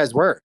know who you guys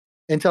were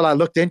until I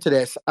looked into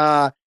this.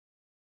 I'd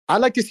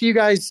like to see you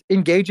guys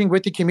engaging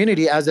with the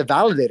community as a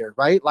validator,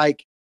 right?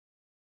 Like,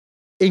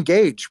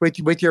 engage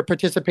with your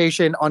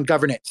participation on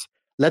governance.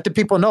 Let the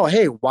people know,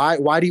 hey, why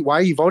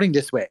are you voting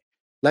this way?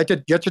 Let your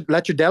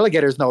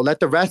delegators know. Let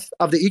the rest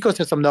of the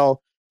ecosystem know,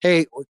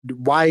 hey,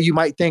 why you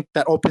might think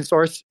that open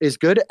source is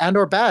good and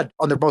or bad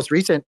on the most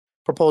recent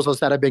proposals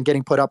that have been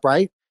getting put up,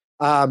 right?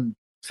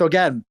 So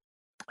again,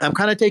 I'm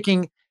kind of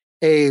taking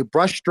a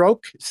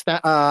brushstroke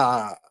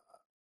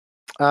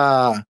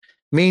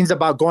means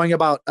about going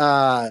about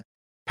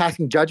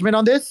passing judgment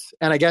on this,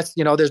 and I guess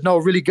there's no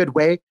really good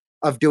way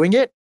of doing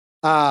it.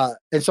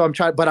 And so I'm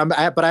trying, but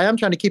I am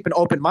trying to keep an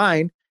open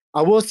mind.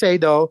 I will say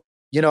though,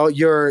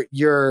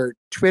 your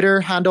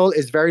Twitter handle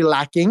is very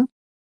lacking.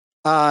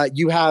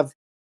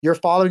 You're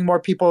following more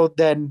people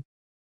than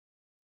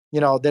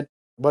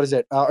what is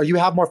it? Or you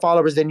have more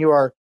followers than you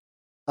are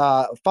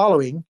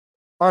following.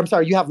 Or I'm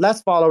sorry, you have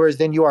less followers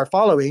than you are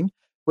following,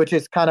 which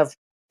is kind of,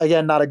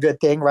 again, not a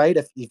good thing, right?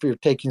 If you're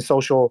taking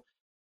social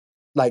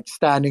like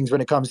standings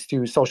when it comes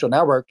to social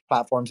network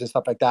platforms and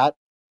stuff like that.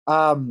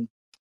 And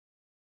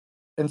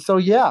so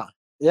yeah.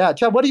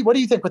 Chad, what do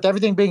you think? With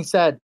everything being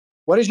said,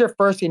 what is your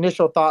first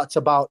initial thoughts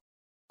about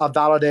a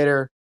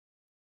validator?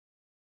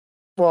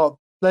 Well,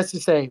 let's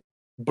just say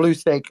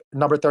BlueStake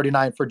number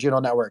 39 for Juno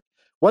Network.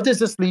 What does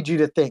this lead you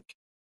to think?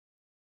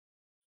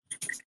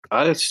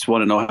 I just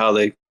want to know how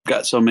they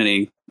got so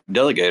many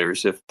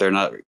delegators if they're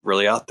not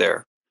really out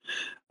there.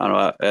 I don't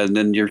know. And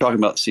then you're talking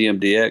about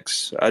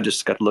CMDX. I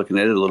just got looking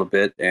at it a little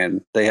bit,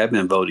 and they have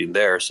been voting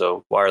there.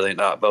 So why are they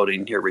not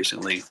voting here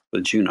recently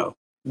with Juno?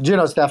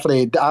 Juno's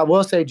definitely, I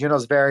will say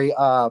Juno's very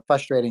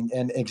frustrating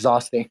and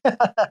exhausting.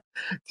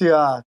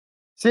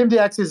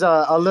 CMDX is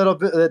a little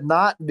bit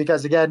not,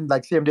 because again,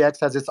 like CMDX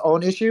has its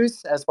own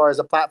issues as far as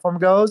the platform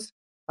goes.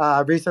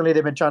 Recently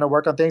they've been trying to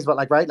work on things, but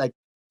like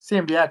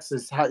CMDX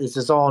is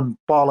its own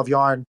ball of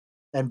yarn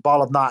and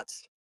ball of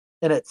knots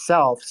in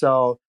itself.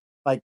 So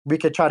like we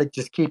could try to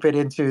just keep it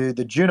into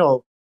the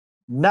Juno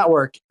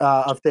network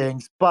of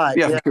things, but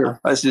yeah, for sure.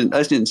 I just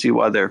didn't see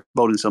why they're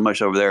voting so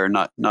much over there and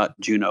not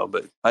Juno,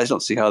 but I just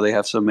don't see how they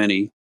have so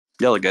many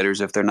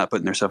delegators if they're not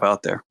putting their stuff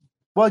out there.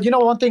 Well,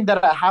 one thing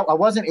that I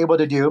wasn't able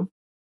to do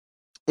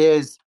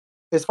is,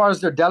 as far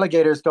as their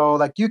delegators go,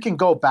 like you can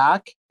go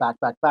back on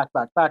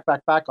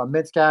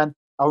MintScan.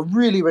 I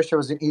really wish there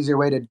was an easier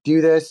way to do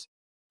this,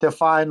 to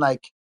find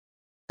like,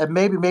 and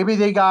maybe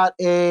they got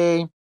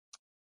maybe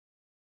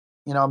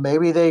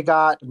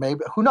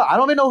who knows? I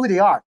don't even know who they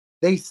are.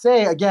 They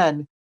say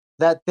again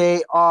that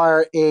they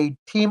are a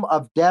team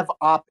of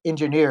DevOps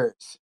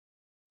engineers.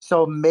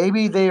 So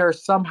maybe they are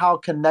somehow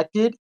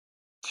connected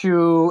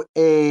to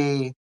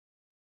a,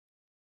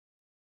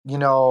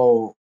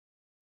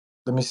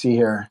 let me see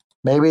here.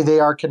 Maybe they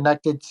are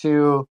connected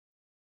to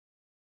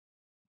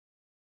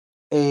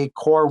a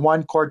Core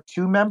 1, Core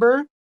 2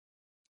 member.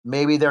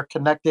 Maybe they're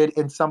connected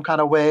in some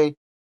kind of way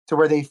to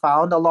where they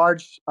found a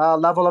large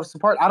level of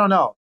support. I don't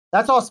know.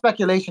 That's all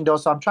speculation, though.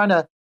 So I'm trying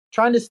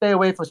to stay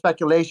away from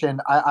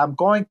speculation. I'm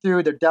going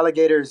through their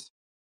delegators,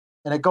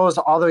 and it goes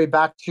all the way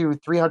back to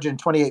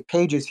 328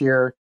 pages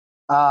here.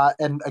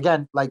 And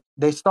again, like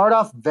they start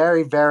off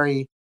very,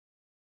 very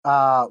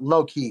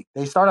low key.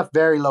 They start off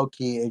very low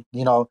key.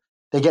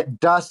 They get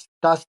dust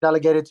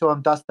delegated to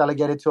them, dust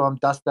delegated to them,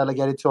 dust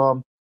delegated to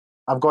them.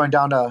 I'm going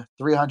down to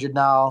 300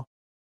 now,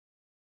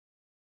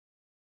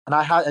 and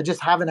I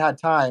just haven't had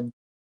time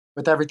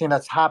with everything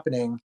that's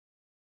happening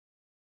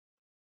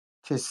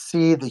to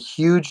see the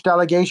huge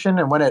delegation.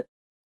 And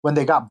when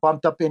they got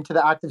bumped up into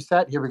the active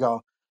set, here we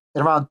go.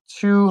 At around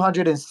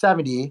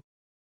 270,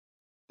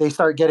 they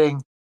start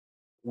getting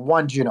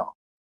one Juno,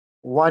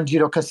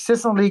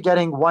 consistently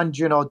getting one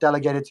Juno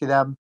delegated to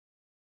them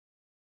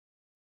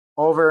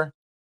over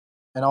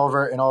and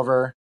over and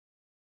over.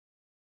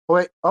 Oh,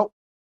 wait,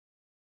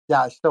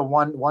 yeah, it's still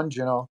one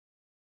Juno.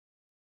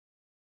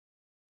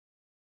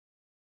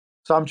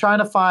 So I'm trying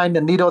to find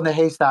the needle in the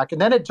haystack,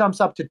 and then it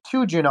jumps up to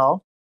 2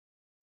 Juno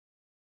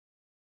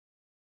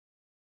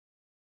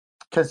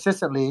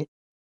consistently.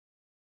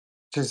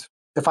 Just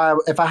if I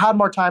had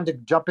more time to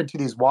jump into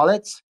these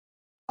wallets,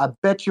 I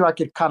bet you I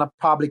could kind of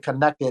probably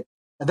connect it.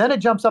 And then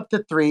it jumps up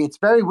to 3. It's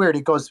very weird.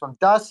 It goes from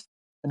dust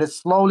and it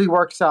slowly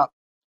works up.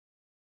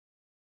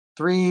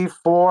 3,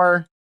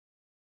 4,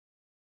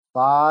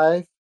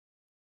 5.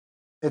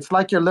 It's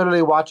like you're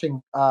literally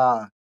watching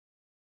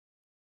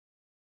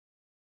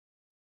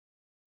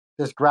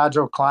this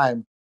gradual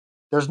climb.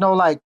 There's no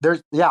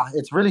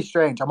it's really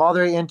strange. I'm all the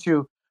way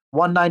into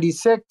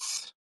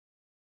 196,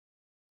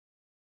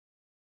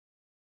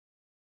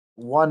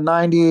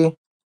 190, and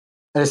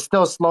it's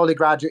still slowly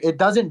gradual. It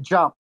doesn't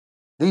jump.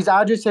 These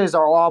addresses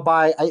are all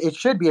by, it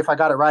should be, if I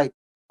got it right,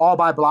 all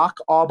by block,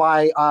 all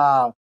by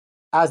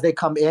as they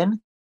come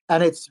in.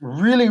 And it's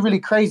really, really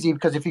crazy,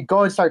 because if you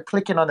go and start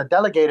clicking on the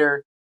delegator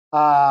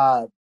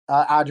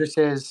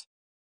addresses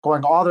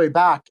going all the way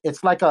back,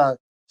 it's like a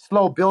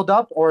slow build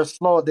up or a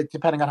slow,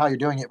 depending on how you're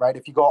doing it, right?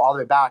 If you go all the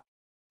way back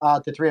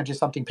to 300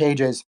 something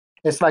pages,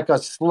 it's like a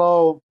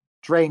slow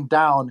drain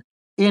down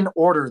in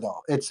order,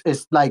 though.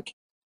 It's like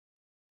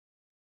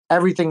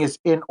everything is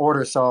in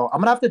order. So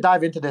I'm gonna have to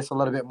dive into this a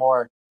little bit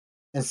more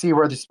and see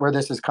where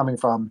this is coming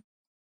from.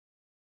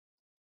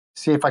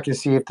 See if I can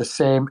see if the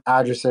same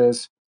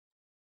addresses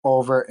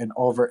over and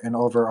over and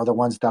over are the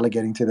ones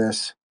delegating to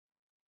this.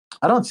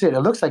 I don't see it. It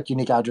looks like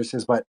unique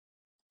addresses, but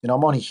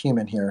I'm only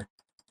human here.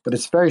 But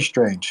it's very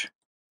strange.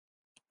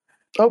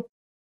 Oh,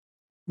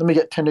 let me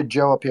get Tinder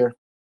Joe up here.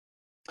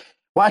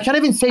 Well, I can't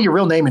even say your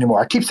real name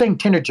anymore. I keep saying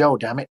Tinder Joe,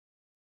 damn it.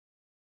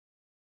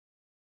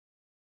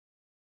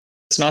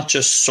 It's not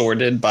just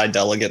sorted by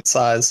delegate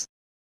size.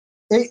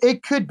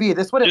 It could be.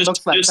 That's what it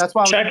looks like. That's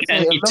why check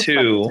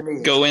NE2,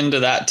 like go into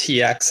that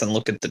TX and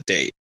look at the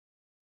date.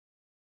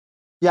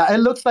 Yeah, it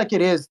looks like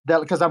it is,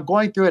 because I'm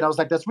going through it. I was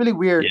like, that's really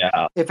weird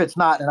if it's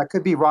not, and I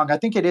could be wrong. I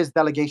think it is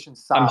delegation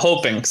size. I'm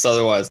hoping, because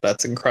otherwise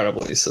that's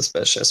incredibly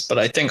suspicious. But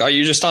I think, are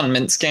you just on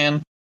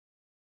MintScan?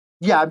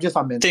 Yeah, I'm just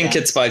on MintScan. I think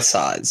it's by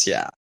size,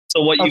 yeah.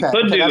 So what you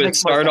could do that is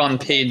makes more start sense. on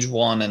page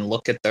 1 and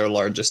look at their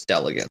largest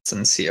delegates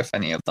and see if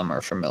any of them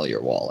are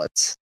familiar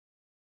wallets.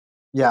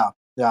 Yeah.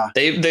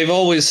 They've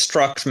always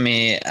struck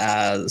me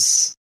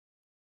as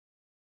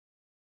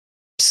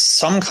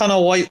some kind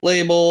of white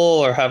label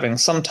or having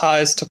some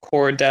ties to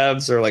core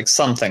devs or like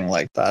something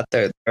like that.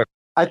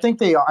 I think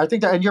they are. I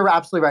think that, and you're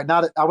absolutely right.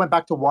 Now that I went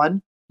back to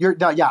one,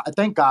 yeah.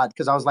 Thank God,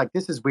 because I was like,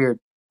 this is weird.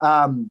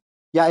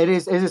 Yeah, it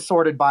is. It is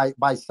sorted by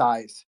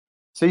size,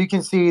 so you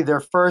can see their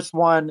first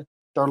one,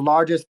 their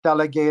largest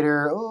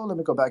delegator. Oh, let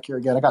me go back here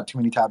again. I got too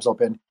many tabs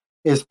open.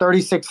 Is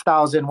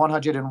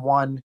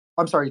 36,101.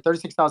 I'm sorry,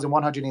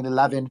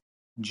 36,111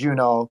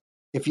 Juno.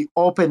 If you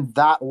open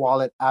that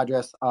wallet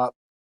address up,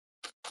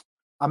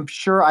 I'm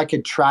sure I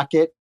could track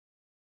it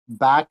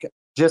back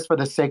just for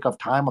the sake of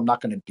time. I'm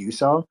not going to do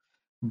so,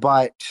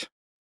 but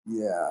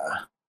yeah.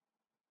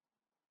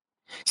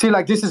 See,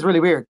 like this is really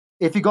weird.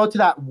 If you go to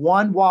that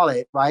one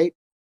wallet, right,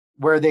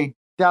 where they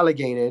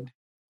delegated,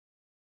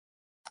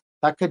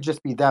 that could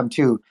just be them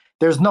too.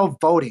 There's no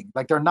voting.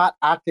 Like they're not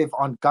active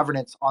on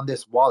governance on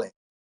this wallet,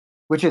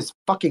 which is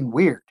fucking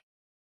weird.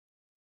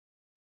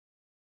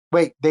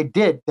 Wait, they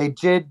did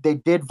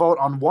vote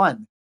on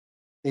one.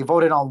 They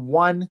voted on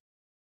one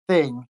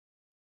thing,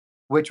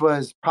 which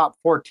was Prop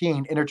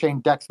 14,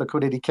 Interchain Dex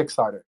Liquidity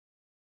Kickstarter.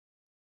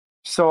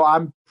 So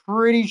I'm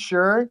pretty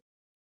sure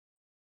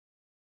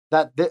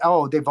that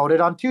they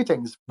voted on two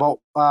things. Vote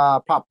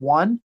Prop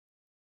 1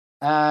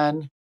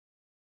 and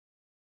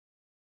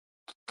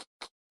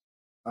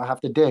I have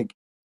to dig.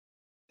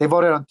 They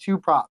voted on two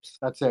props.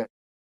 That's it.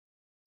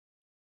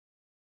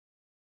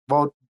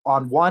 Vote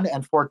on 1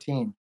 and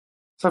 14.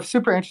 So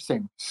super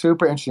interesting.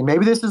 Super interesting.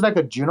 Maybe this is like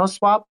a Juno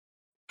swap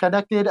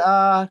connected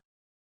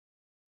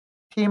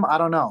team. I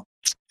don't know.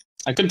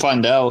 I could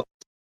find out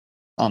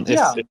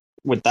if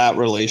with that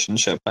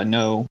relationship. I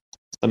know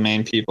the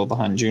main people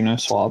behind Juno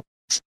Swap.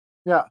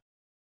 Yeah.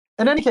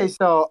 In any case,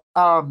 though,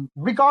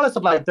 regardless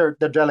of like their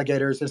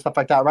delegators and stuff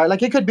like that, right?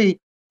 Like it could be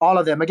all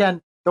of them.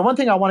 Again, the one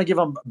thing I want to give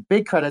them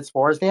big credits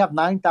for is they have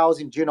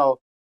 9,000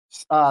 Juno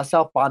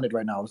self-bonded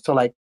right now. So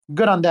like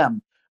good on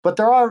them. But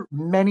there are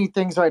many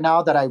things right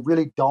now that I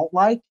really don't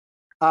like.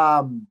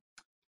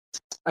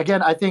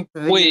 Again, I think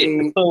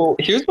so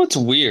here's what's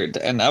weird,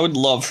 and I would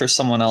love for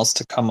someone else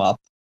to come up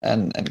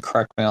and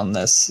correct me on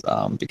this,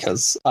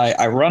 because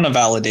I run a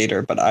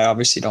validator, but I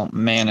obviously don't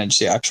manage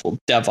the actual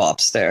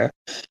DevOps there.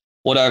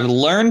 What I've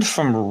learned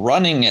from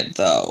running it,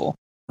 though,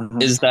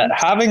 is that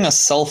having a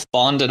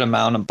self-bonded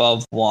amount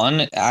above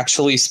 1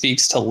 actually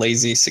speaks to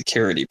lazy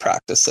security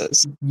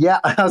practices. Yeah,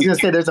 I was going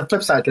to say there's a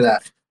flip side to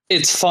that.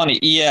 It's funny,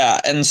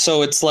 yeah. And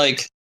so it's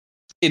like,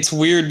 it's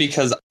weird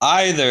because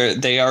either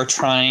they are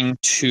trying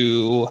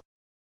to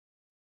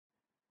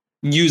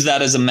use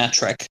that as a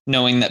metric,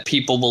 knowing that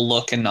people will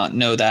look and not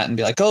know that and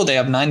be like, oh, they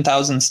have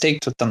 9,000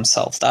 staked with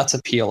themselves. That's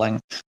appealing.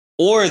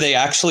 Or they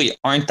actually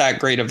aren't that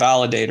great of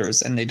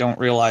validators and they don't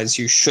realize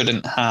you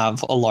shouldn't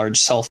have a large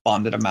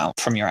self-bonded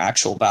amount from your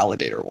actual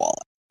validator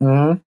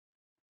wallet.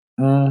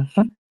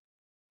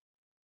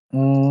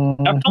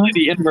 Definitely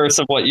the inverse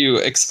of what you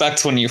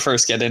expect when you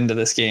first get into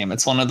this game.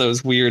 It's one of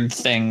those weird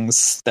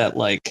things that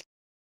like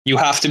you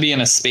have to be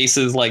in a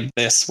spaces like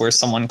this where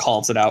someone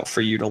calls it out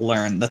for you to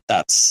learn that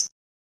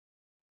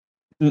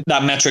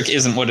metric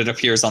isn't what it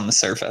appears on the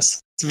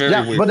surface. It's very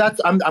weird. But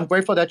I'm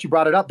grateful that you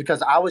brought it up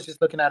because I was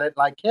just looking at it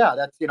like, yeah,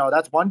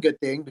 that's one good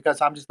thing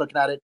because I'm just looking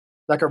at it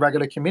like a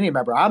regular community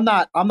member. I'm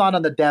not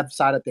on the dev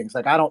side of things.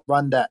 Like I don't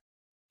run that.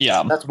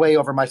 Yeah. That's way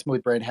over my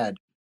smooth brain head.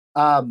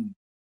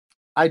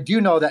 I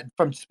do know that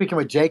from speaking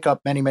with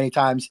Jacob many, many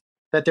times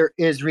that there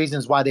is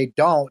reasons why they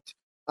don't.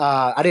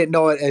 I didn't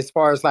know it as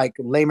far as like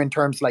layman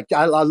terms. Like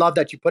I love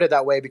that you put it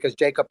that way because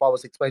Jacob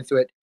always explains to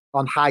it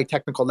on high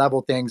technical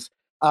level things.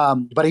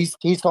 But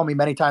he's told me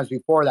many times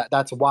before that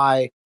that's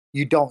why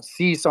you don't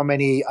see so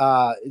many,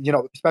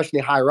 especially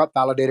higher up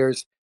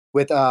validators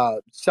with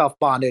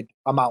self-bonded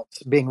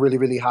amounts being really,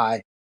 really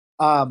high.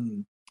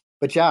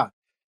 But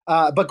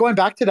going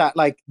back to that,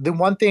 like the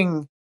one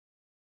thing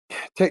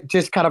to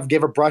just kind of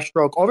give a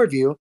brushstroke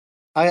overview,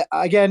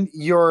 again,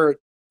 your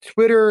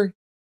Twitter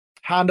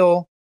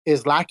handle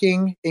is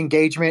lacking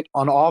engagement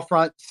on all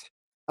fronts.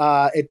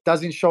 It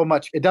doesn't show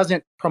much. It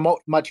doesn't promote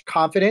much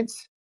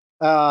confidence.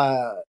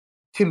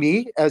 To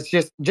me, as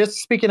just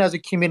speaking as a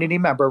community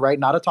member, right?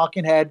 Not a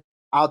talking head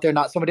out there,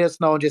 not somebody that's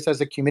known, just as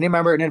a community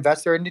member, an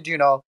investor in the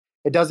Juno.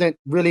 It doesn't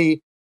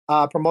really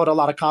promote a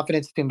lot of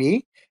confidence to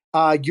me.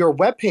 Your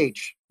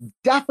webpage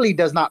definitely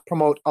does not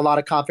promote a lot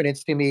of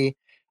confidence to me.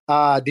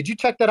 Did you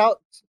check that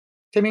out,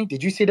 Timmy?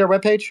 Did you see their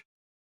webpage?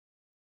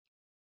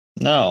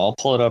 No, I'll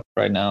pull it up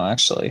right now,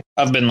 actually.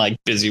 I've been like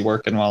busy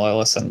working while I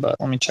listen, but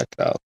let me check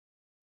it out.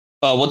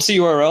 What's the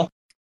URL?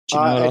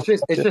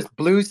 It's just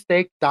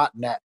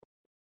BlueStake.net.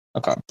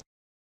 Okay.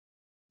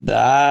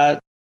 That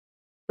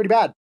pretty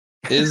bad.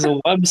 Is a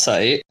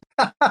website.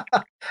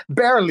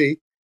 Barely.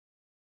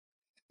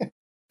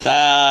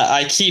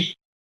 I keep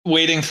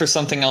waiting for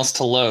something else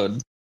to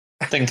load,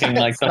 thinking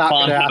like the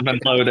font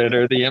hasn't loaded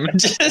or the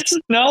images.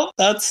 No,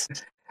 that's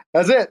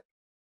it.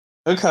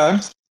 Okay.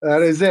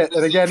 That is it.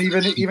 And again,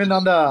 even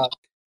on the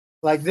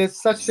like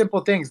this, such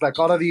simple things like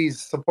all of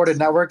these supported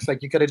networks,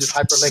 like you could have just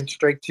hyperlinked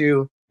straight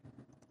to,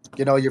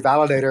 your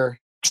validator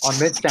on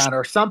Midscan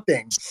or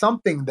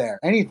something there,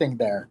 anything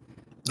there. I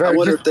Very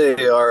wonder just, if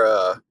they are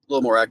a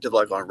little more active,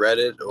 like on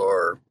Reddit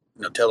or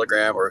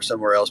Telegram or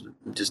somewhere else.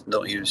 But just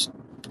don't use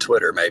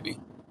Twitter, maybe.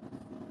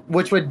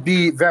 which would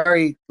be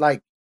very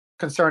like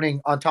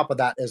concerning on top of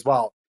that as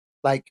well.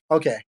 Like,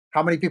 okay,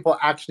 how many people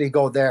actually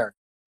go there?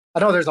 I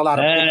know there's a lot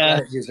of big Eh,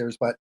 Reddit users,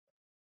 but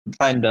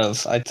kind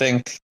of. I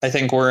think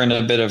we're in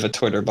a bit of a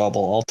Twitter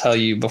bubble. I'll tell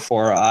you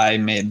before I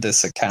made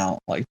this account,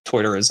 like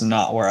Twitter is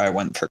not where I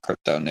went for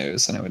crypto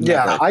news, and it would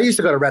yeah, never. I used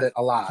to go to Reddit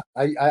a lot.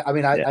 I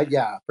mean, Yeah.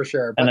 yeah, for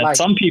sure. And But then like,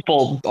 some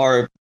people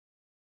are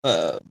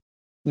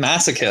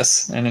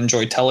masochists and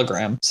enjoy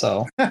Telegram,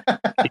 so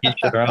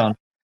each their own.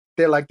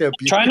 they like the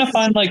abuse. Trying to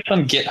find like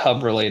some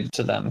GitHub related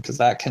to them because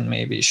that can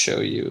maybe show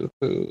you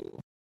who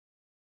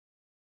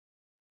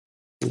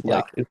Yeah.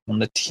 like is on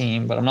the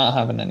team, but I'm not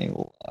having any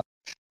luck.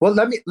 Well,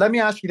 let me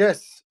ask you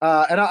this,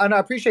 and I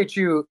appreciate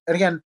you. And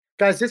again,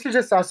 guys, this is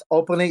just us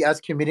openly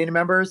as community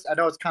members. I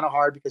know it's kind of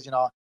hard because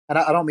and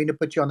I don't mean to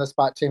put you on the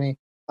spot, Timmy.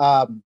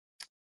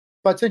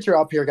 But since you're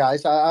up here,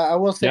 guys, I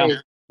will say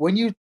when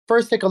you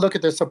first take a look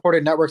at the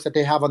supported networks that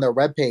they have on their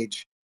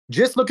webpage,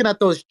 just looking at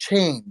those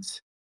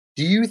chains,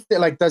 do you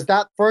like does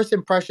that first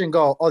impression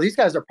go, oh, these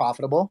guys are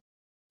profitable?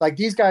 Like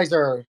these guys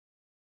are,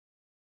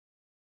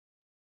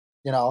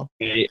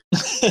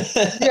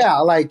 yeah,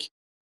 like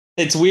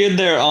It's weird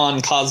they're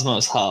on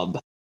Cosmos Hub,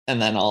 and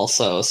then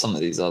also some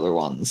of these other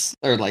ones,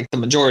 or like the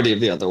majority of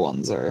the other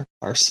ones are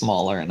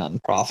smaller and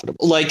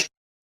unprofitable. Like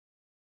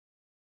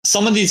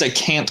some of these I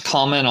can't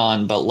comment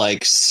on, but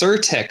like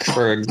Certic,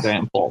 for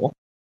example.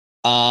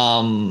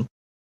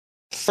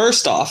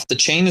 First off, the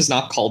chain is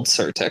not called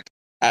Certic.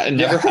 It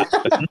never has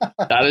been.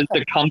 That is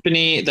the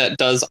company that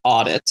does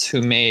audits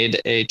who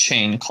made a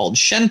chain called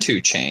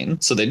Shentu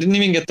Chain. So they didn't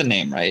even get the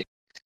name right.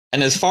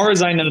 And as far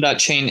as I know, that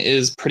chain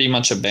is pretty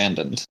much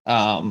abandoned.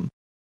 So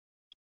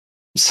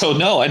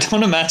no, I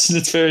don't imagine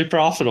it's very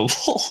profitable.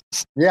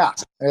 yeah.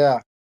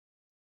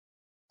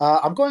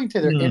 I'm going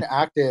to their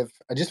inactive.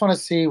 I just want to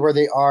see where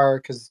they are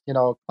because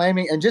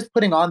claiming and just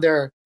putting on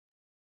their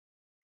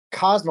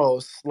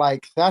Cosmos,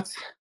 like that's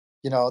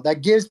that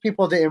gives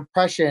people the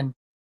impression.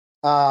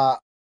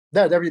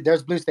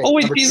 There's BlueStake. Oh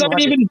wait, these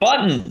aren't even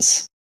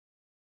buttons.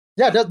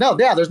 Yeah,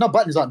 there's no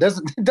buttons on. It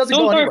doesn't go anywhere.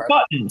 Those aren't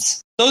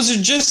buttons. Those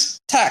are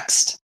just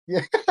text.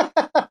 Yeah.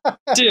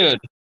 Dude,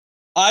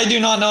 I do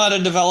not know how to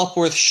develop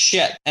worth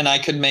shit, and I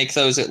could make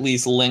those at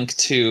least link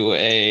to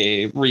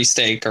a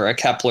Restake or a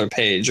Kepler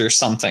page or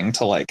something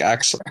to like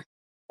actually.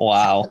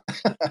 Wow.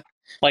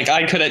 Like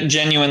I could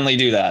genuinely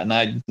do that, and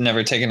I'd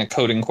never taken a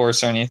coding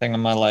course or anything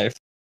in my life.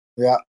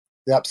 Yeah.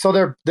 So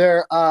their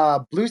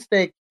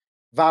BlueStake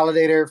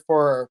validator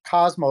for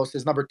Cosmos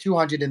is number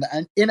 200 in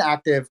the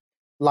inactive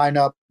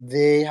lineup.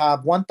 They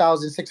have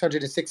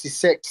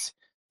 1,666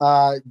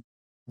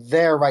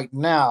 there right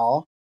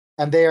now,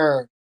 and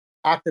they're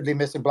actively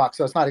missing blocks.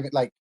 So it's not even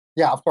like,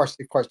 yeah, of course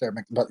they're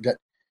missing, but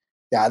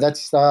yeah,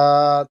 that's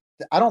I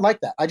don't like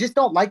that. I just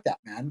don't like that,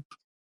 man.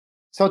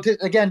 So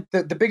again,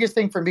 the biggest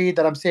thing for me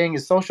that I'm seeing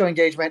is social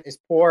engagement is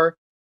poor.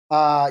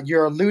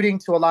 You're alluding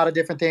to a lot of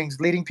different things,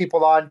 leading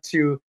people on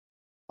to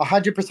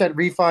 100%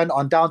 refund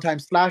on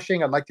downtime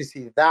slashing. I'd like to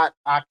see that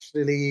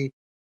actually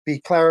be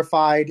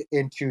clarified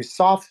into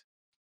soft.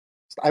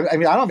 I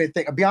mean, I don't even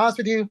think, I'll be honest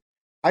with you,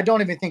 I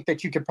don't even think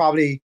that you could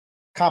probably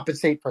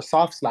compensate for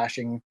soft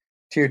slashing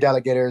to your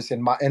delegators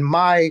in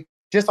my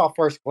just off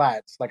first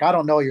glance. Like I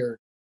don't know your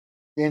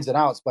ins and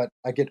outs, but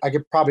I could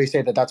probably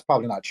say that that's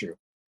probably not true.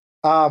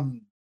 Oops,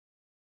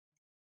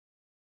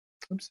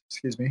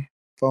 excuse me.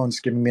 Phone's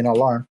giving me an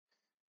alarm.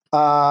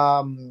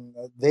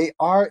 They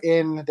are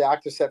in the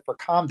active set for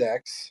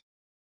Comdex.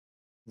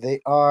 They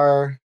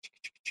are.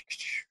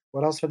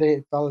 What else are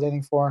they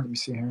validating for? Let me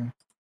see here.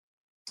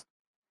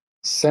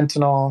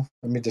 Sentinel.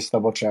 Let me just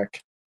double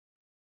check.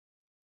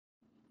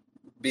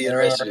 Be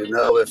interested to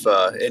know if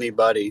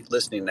anybody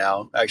listening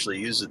now actually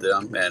uses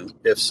them, and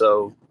if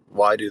so,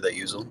 why do they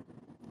use them?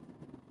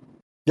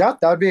 Yeah,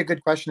 that would be a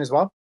good question as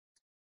well.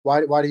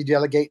 Why do you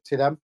delegate to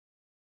them?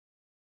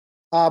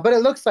 But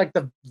it looks like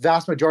the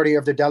vast majority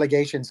of the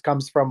delegations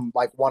comes from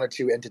like one or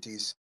two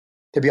entities,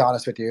 to be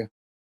honest with you.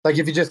 Like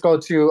if you just go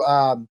to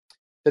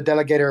the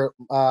delegator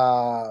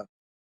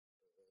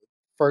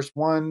first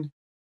one,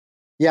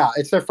 yeah,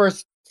 it's their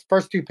first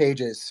 2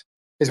 pages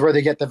is where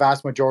they get the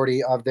vast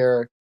majority of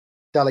their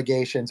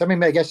delegations. I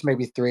mean, I guess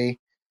maybe 3.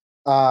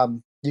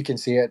 You can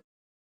see it.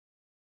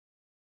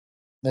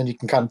 Then you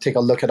can kind of take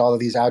a look at all of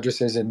these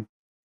addresses and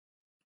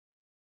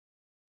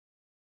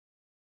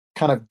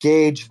kind of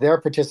gauge their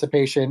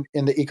participation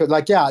in the eco.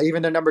 Like, yeah,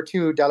 even the number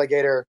 2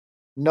 delegator,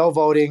 no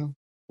voting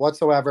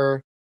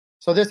whatsoever.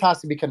 So this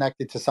has to be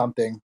connected to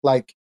something.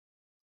 Like,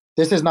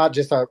 this is not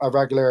just a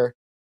regular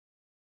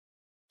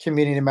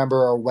community member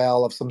or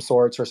well of some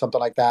sorts or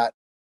something like that.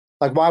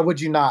 Like, why would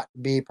you not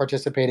be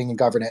participating in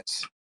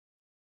governance?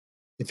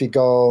 If you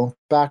go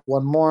back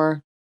one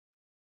more,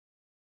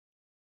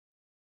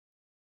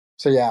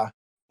 So yeah.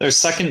 Their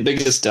second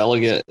biggest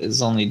delegate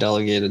is only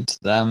delegated to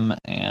them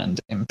and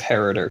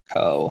Imperator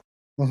Co.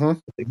 Mm-hmm.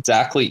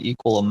 Exactly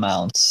equal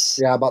amounts.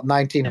 Yeah, about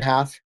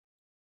 19.5.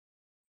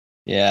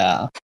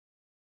 Yeah.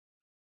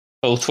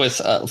 Both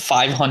with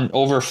 500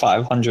 over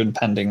 500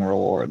 pending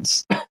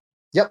rewards.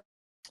 Yep.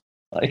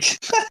 Like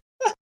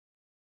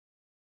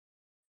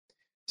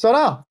So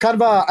no,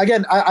 kind of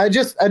again,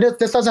 this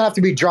doesn't have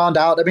to be drawn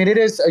out. I mean, it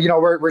is,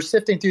 we're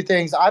sifting through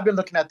things. I've been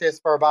looking at this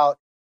for about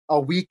a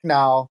week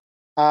now,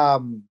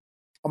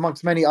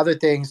 amongst many other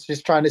things,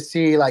 just trying to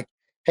see like,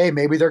 hey,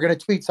 maybe they're going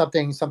to tweet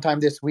something sometime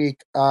this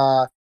week.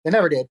 They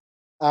never did.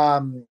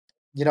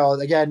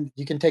 Again,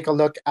 you can take a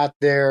look at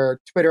their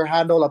Twitter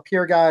handle up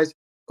here, guys.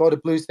 Go to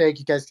BlueStake.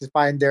 You guys can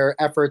find their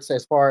efforts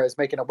as far as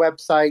making a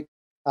website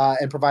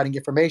and providing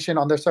information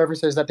on their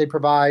services that they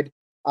provide.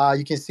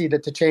 You can see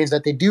that the chains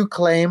that they do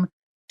claim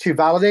to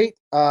validate,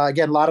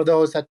 again, a lot of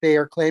those that they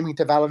are claiming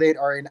to validate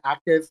are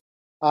inactive,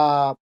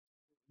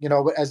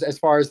 as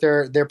far as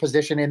their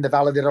position in the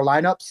validator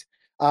lineups.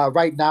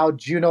 Right now,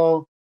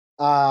 Juno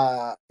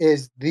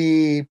is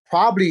the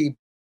probably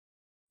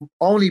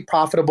only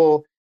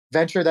profitable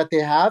venture that they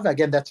have.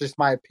 Again, that's just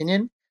my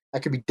opinion. I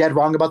could be dead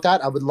wrong about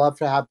that. I would love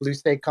to have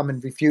BlueStake come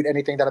and refute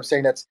anything that I'm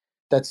saying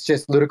that's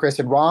just ludicrous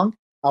and wrong.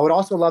 I would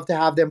also love to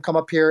have them come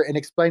up here and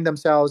explain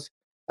themselves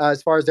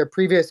as far as their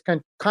previous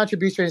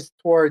contributions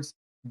towards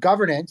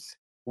governance,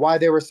 why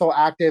they were so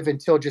active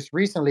until just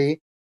recently.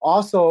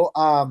 Also,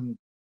 I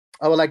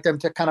would like them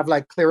to kind of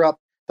like clear up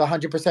the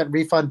 100%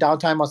 refund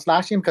downtime on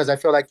slashing, because I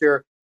feel like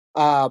you're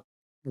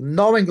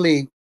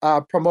knowingly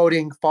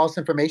promoting false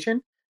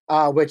information,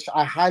 which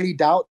I highly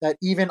doubt that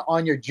even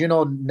on your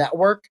Juno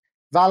network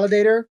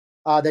validator,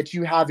 that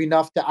you have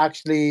enough to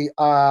actually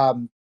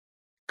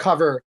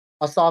cover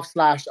a soft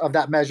slash of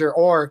that measure,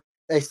 or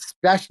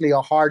especially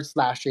a hard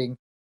slashing.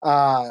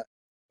 But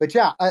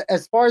yeah,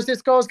 as far as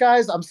this goes,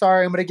 guys, I'm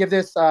sorry, I'm gonna give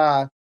this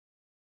a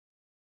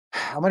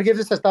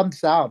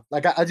thumbs down.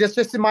 Like I just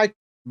in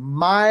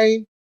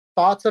my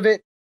thoughts of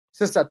it, it's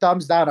just a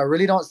thumbs down. I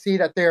really don't see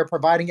that they're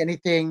providing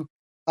anything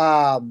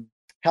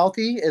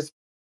healthy as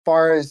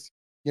far as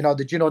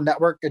the Juno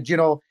network, the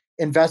Juno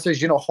investors,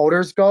 Juno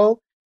holders go.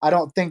 I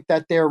don't think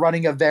that they're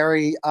running a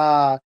very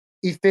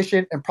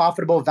efficient and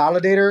profitable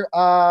validator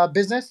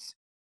business.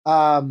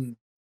 And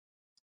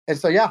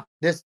so yeah,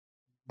 that's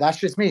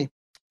just me.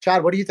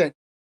 Chad, what do you think?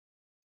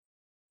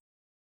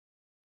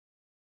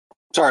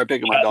 Sorry, I'm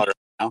picking my daughter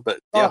now, but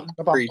yeah,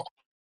 agreed.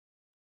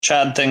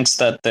 Chad thinks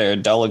that their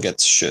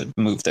delegates should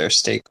move their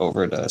stake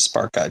over to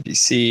Spark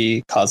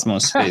IBC,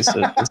 Cosmos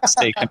Spaces,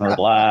 Stake and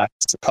Relax,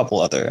 a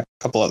couple other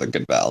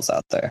good vals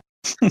out there.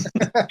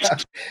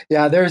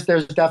 Yeah, there's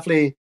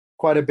definitely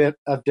quite a bit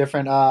of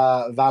different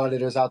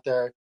validators out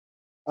there.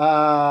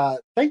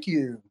 Thank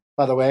you,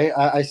 by the way.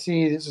 I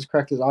see this is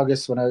correct as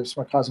August when I was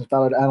my Cosmos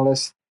Validator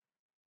analyst.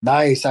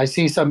 Nice. I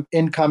see some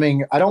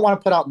incoming. I don't want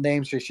to put out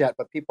names just yet,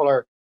 but people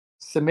are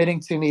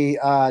submitting to me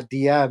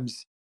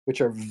DMs,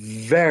 which are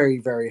very,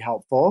 very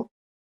helpful.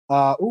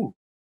 Ooh.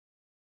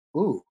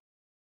 Hold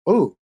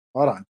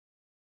on.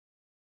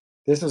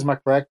 This is my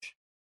correct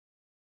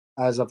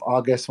as of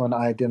August when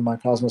I did my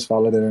Cosmos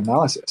Validator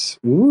analysis.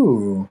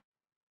 Ooh.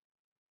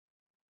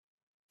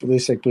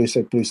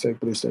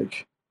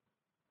 BlueStake.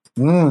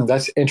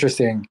 That's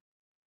interesting.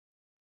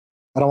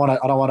 I don't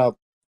want to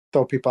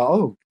throw people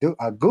out.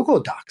 Oh, Google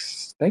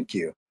Docs. Thank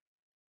you.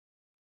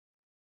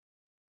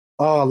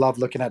 Oh, I love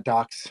looking at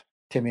docs,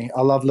 Timmy.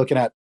 I love looking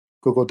at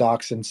Google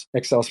Docs and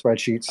Excel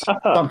spreadsheets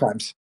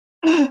sometimes.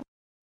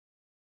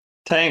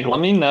 Tank,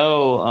 let me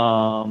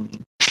know.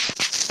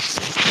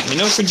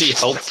 If it'd be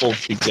helpful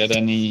to get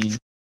any.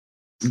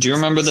 Do you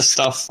remember the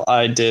stuff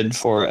I did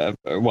for?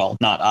 Well,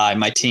 not I.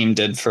 My team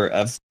did for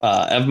Ev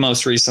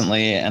most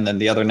recently, and then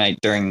the other night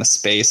during the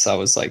space, I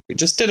was like, we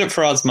just did it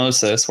for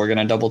Osmosis. We're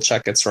gonna double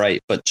check it's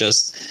right, but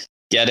just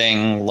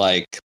getting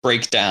like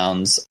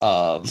breakdowns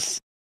of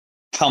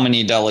how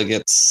many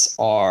delegates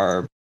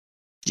are,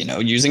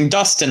 using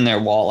dust in their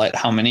wallet,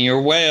 how many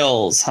are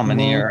whales, how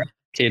many are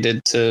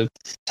allocated to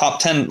top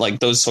 10, like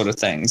those sort of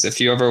things.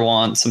 If you ever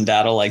want some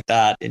data like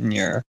that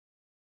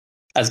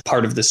as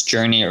part of this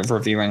journey of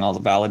reviewing all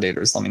the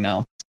validators, let me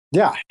know.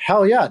 Yeah,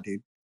 hell yeah,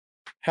 dude.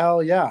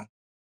 Hell yeah.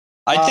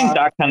 I think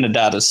that kind of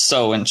data is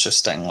so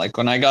interesting. Like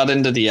when I got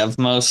into the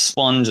Evmos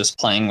one, just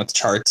playing with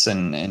charts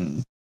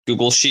and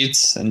Google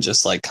Sheets and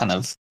just like kind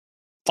of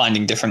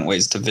finding different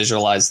ways to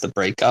visualize the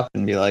breakup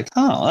and be like,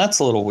 oh, that's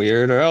a little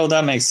weird, or oh,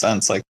 that makes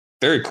sense. Like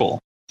very cool.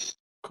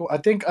 Cool. I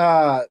think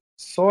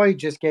Soy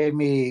just gave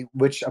me,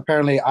 which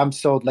apparently I'm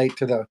so late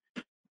to the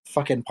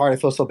fucking part. I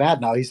feel so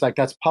bad now. He's like,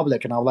 that's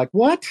public. And I'm like,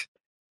 what?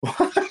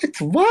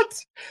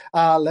 What?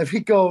 Let me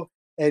go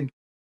and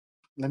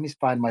let me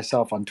find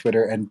myself on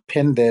Twitter and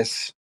pin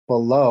this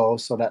below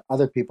so that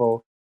other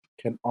people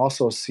can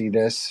also see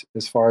this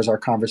as far as our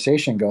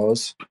conversation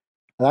goes.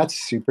 That's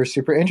super,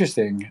 super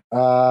interesting.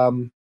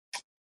 Profile,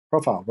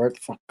 where the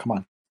fuck? Come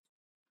on.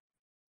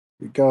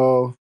 Here we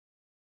go.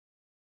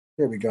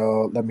 Here we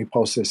go. Let me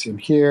post this in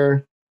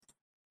here.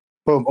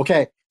 Boom.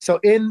 Okay. So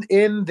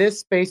in this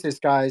spaces,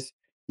 guys,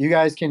 you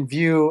guys can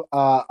view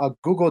a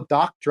Google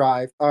Doc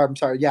drive, or I'm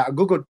sorry, yeah, a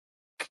Google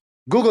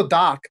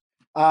Doc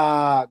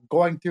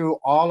going through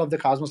all of the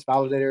Cosmos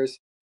validators.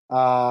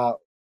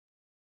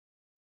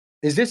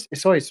 Is this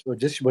sorry?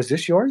 Was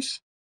this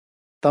yours?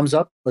 Thumbs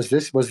up. Was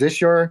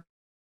this your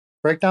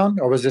breakdown,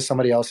 or was this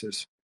somebody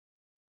else's?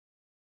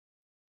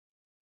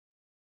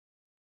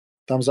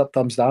 Thumbs up,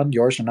 thumbs down,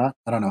 yours or not?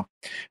 I don't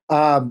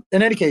know.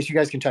 In any case, you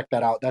guys can check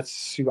that out.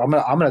 I'm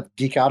gonna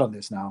geek out on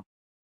this now.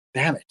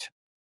 Damn it,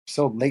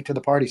 so late to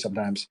the party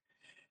sometimes.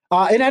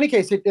 In any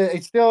case, I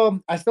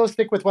still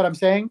stick with what I'm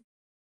saying.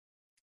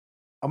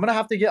 I'm gonna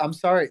have to get. I'm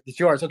sorry, it's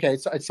yours. Okay,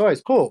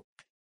 it's cool.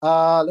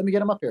 Let me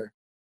get him up here.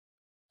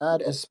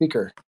 Add as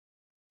speaker.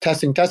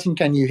 Testing.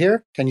 Can you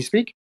hear? Can you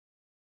speak?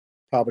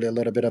 Probably a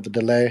little bit of a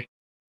delay.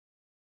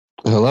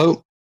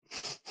 Hello.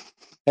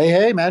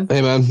 Hey, man.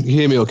 Hey, man. You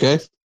hear me okay?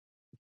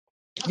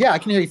 Yeah, I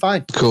can hear you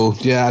fine. Cool.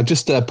 Yeah, I'll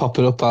just pop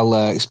it up.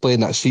 I'll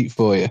explain that sheet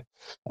for you.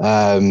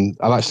 I've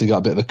actually got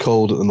a bit of a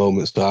cold at the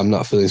moment, so I'm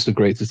not feeling so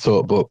great to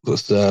talk, but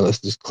let's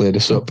just clear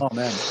this up. Oh,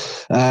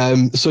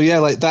 man. So yeah,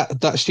 like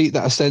that sheet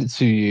that I sent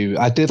to you,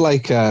 I did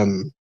like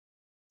an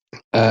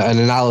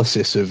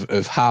analysis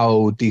of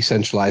how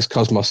decentralized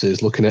Cosmos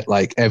is, looking at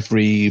like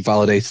every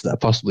validator that I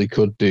possibly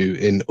could do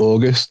in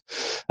August.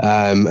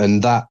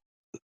 And that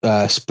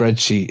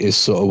spreadsheet is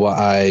sort of what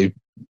I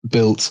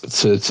built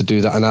to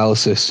do that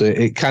analysis. So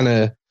it kind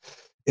of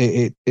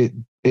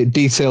it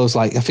details,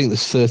 like, I think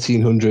there's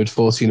 1,400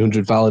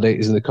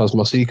 validators in the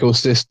Cosmos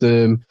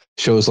ecosystem,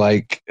 shows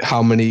like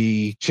how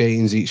many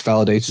chains each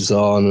validator's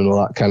on and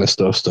all that kind of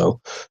stuff. So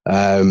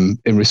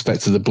in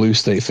respect to the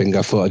BlueStake thing,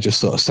 I thought I'd just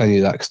sort of send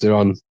you that because they're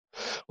on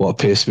what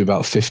appears to be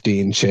about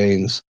 15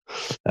 chains.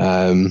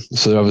 So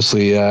they're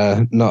obviously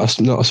not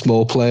a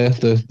small player.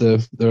 They're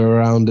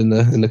around in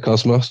the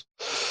Cosmos.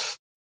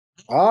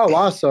 Oh,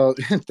 wow. So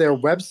their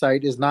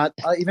website is not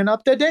even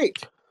up to date.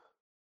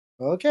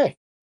 Okay.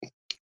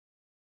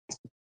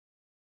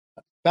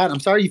 Bad.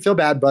 I'm sorry you feel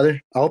bad,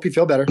 brother. I hope you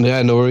feel better.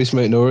 Yeah, no worries,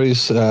 mate. No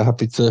worries.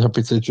 Happy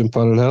to jump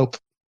on and help.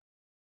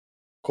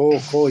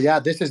 Cool. Yeah,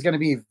 this is going to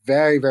be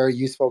very, very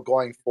useful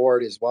going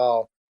forward as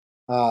well.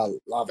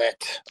 Love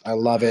it. I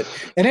love it.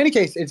 In any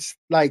case, it's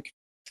like,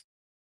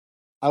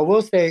 I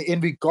will say,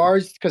 in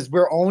regards, because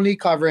we're only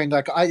covering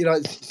like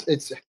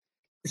it's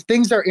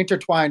things are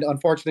intertwined.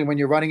 Unfortunately, when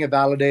you're running a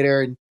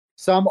validator, and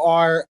some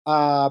are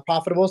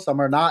profitable, some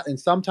are not, and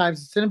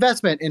sometimes it's an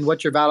investment in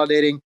what you're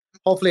validating.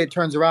 Hopefully it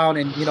turns around,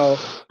 and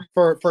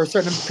for a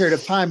certain period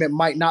of time, it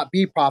might not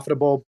be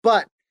profitable,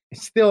 but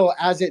still,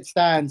 as it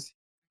stands,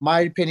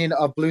 my opinion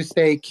of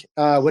BlueStake,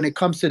 when it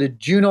comes to the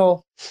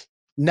Juno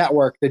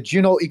network, the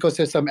Juno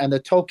ecosystem, and the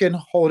token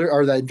holder,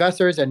 or the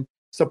investors and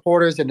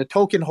supporters and the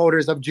token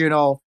holders of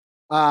Juno,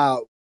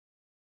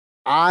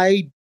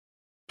 I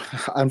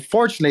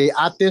unfortunately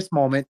at this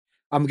moment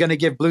I'm going to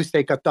give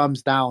BlueStake a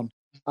thumbs down.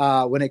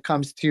 When it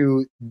comes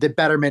to the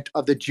betterment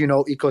of the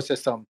Juno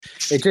ecosystem.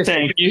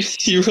 Thank you.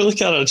 You really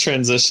got to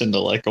transition to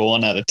like a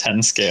 1 out of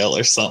 10 scale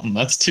or something.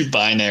 That's too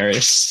binary.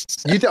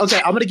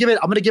 Okay, I'm gonna give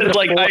it.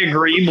 Like, I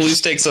agree,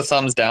 BlueStake's a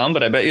thumbs down,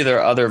 but I bet you there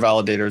are other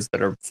validators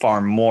that are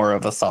far more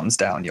of a thumbs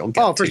down. You'll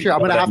get. Oh, for sure. I'm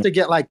gonna have to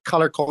get like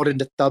color coded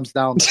into thumbs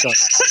down.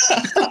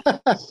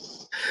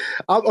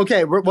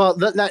 Okay, well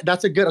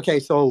that's a good. Okay,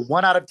 so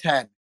 1 out of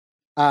 10.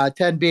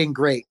 10 being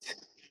great.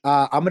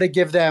 I'm gonna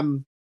give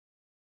them.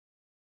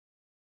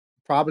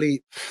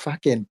 Probably.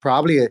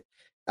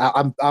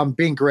 I'm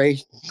being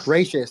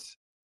gracious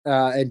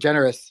and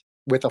generous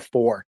with a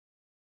 4.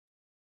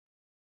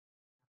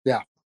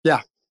 Yeah.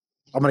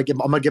 I'm gonna give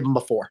them a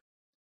 4.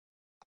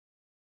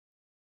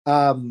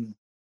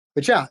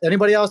 But yeah,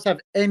 anybody else have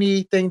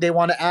anything they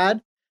want to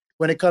add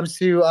when it comes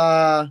to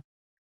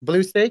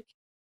BlueStake?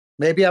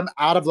 Maybe I'm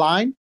out of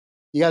line.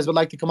 You guys would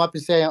like to come up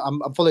and say I'm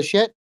full of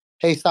shit.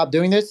 Hey, stop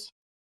doing this.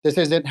 This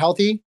isn't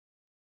healthy.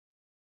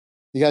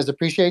 You guys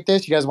appreciate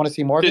this? You guys want to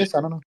see more of this?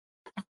 I don't know.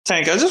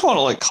 Tank, I just want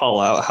to like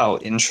call out how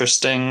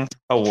interesting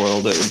a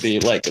world it would be.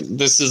 Like,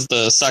 this is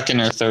the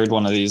second or third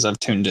one of these I've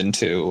tuned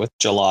into with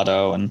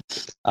Gelato, and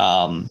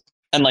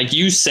like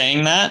you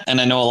saying that, and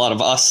I know a lot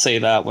of us say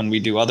that when we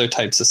do other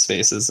types of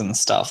spaces and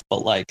stuff,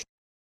 but like,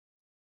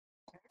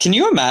 can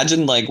you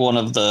imagine like one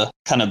of the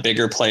kind of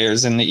bigger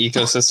players in the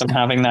ecosystem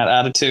having that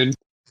attitude?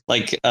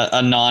 Like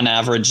a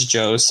non-average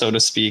Joe, so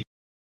to speak.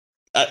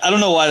 I don't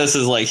know why this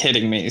is like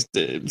hitting me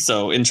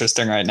so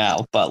interesting right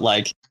now, but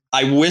like,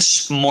 I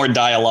wish more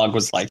dialogue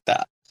was like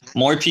that.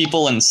 More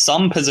people in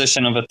some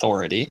position of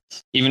authority,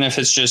 even if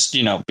it's just,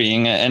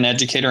 being an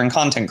educator and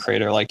content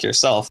creator like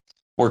yourself,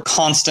 we're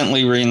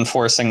constantly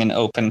reinforcing and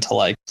open to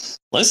like,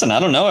 listen, I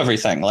don't know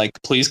everything. Like,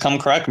 please come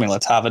correct me.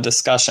 Let's have a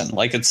discussion.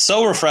 Like, it's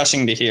so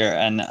refreshing to hear.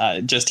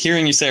 And just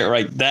hearing you say it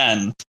right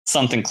then,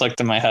 something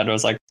clicked in my head. I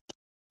was like,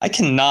 I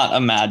cannot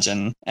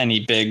imagine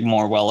any big,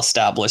 more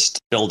well-established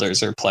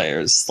builders or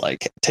players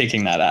like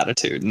taking that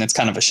attitude. And it's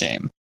kind of a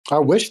shame. I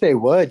wish they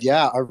would.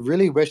 Yeah, I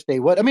really wish they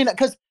would. I mean,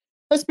 because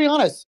let's be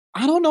honest,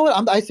 I don't know.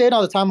 I say it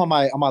all the time on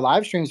my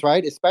live streams,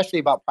 right? Especially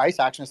about price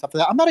action and stuff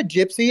like that. I'm not a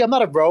gypsy. I'm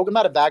not a rogue. I'm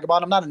not a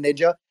vagabond. I'm not a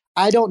ninja.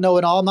 I don't know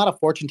it all. I'm not a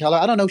fortune teller.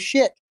 I don't know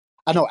shit.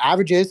 I know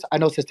averages, I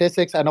know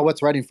statistics, I know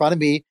what's right in front of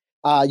me.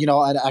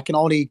 And I can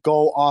only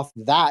go off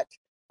that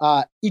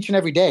each and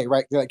every day,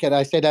 right? Like, can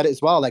I say that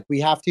as well? Like we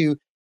have to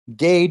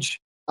gauge,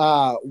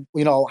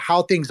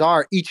 how things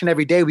are each and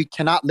every day. We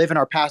cannot live in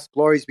our past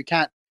glories. We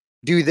can't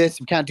do this.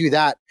 We can't do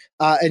that.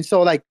 And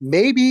so like,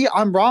 maybe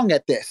I'm wrong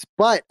at this,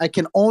 but I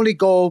can only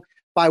go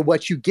by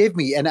what you give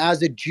me. And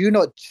as a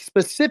Juno,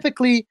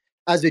 specifically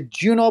as a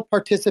Juno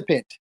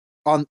participant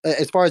on,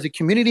 as far as a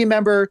community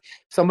member,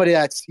 somebody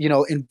that's,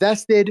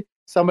 invested,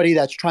 somebody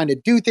that's trying to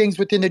do things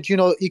within the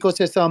Juno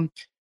ecosystem,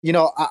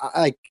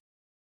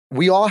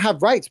 we all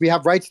have rights. We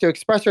have rights to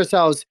express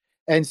ourselves.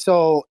 And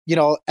so,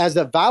 as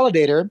a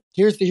validator,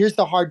 here's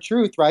the hard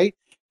truth, right?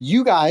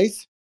 You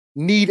guys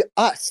need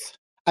us.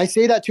 I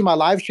say that to my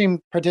live stream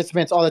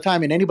participants all the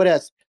time, and anybody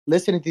that's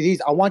listening to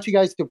these, I want you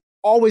guys to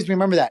always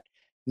remember that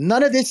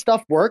none of this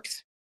stuff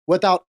works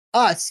without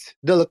us,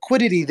 the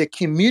liquidity, the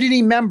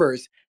community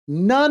members.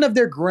 None of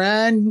their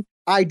grand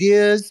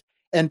ideas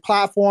and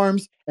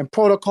platforms and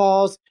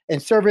protocols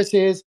and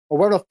services or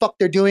whatever the fuck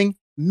they're doing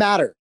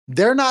matter.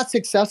 They're not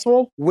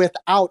successful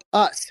without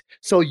us.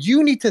 So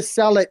you need to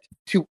sell it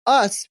to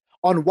us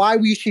on why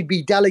we should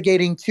be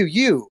delegating to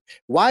you.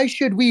 Why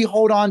should we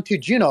hold on to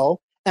Juno?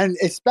 And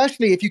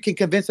especially if you can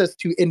convince us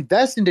to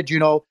invest into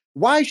Juno,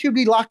 why should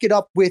we lock it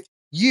up with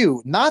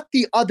you? Not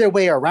the other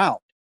way around,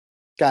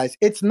 guys.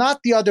 It's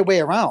not the other way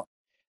around.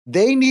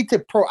 They need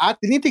to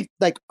they need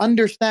to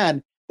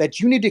understand that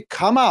you need to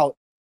come out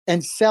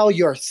and sell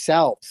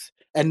yourselves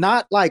and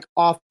not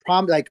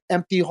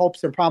empty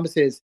hopes and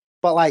promises,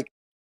 but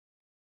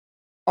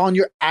on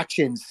your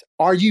actions.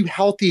 Are you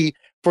healthy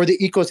for the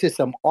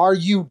ecosystem? Are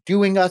you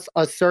doing us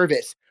a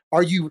service?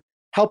 Are you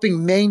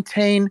helping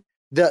maintain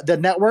the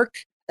network?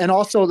 And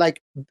also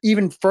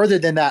even further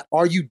than that,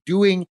 are you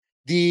doing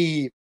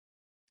the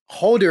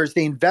holders,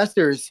 the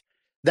investors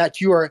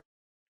that you are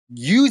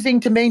using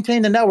to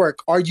maintain the network?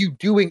 Are you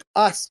doing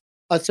us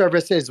a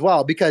service as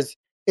well? Because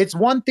it's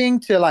one thing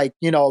to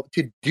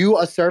to do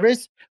a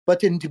service, but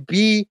then to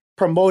be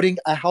promoting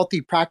a healthy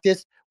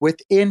practice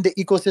within the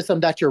ecosystem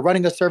that you're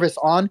running a service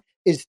on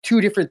is two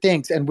different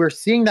things. And we're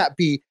seeing that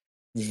be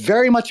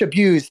very much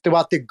abused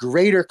throughout the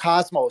greater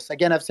cosmos.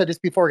 Again, I've said this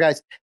before,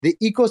 guys, the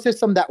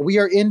ecosystem that we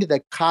are in,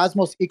 the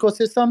cosmos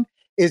ecosystem,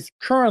 is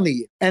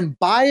currently, and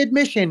by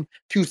admission,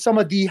 to some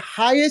of the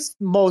highest,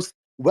 most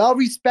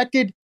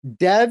well-respected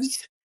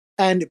devs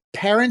and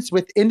parents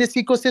within this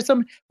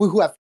ecosystem who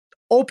have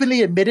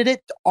openly admitted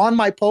it on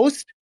my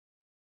post,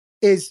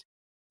 is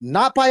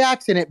not by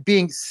accident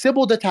being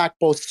sybil attacked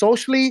both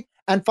socially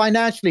and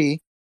financially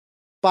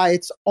by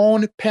its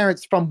own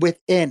parents from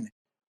within.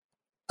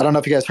 I don't know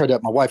if you guys heard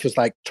that. My wife was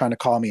trying to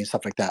call me and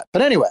stuff like that.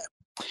 But anyway,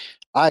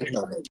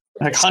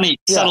 honey,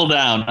 settle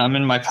down. I'm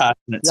in my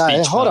passionate speech.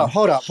 Hey,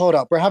 hold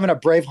up. We're having a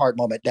Braveheart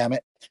moment, damn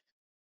it.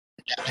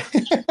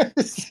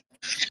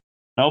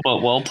 No,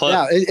 but well put.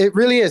 Yeah, it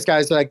really is,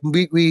 guys.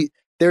 We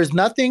there's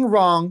nothing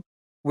wrong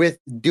with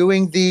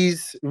doing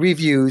these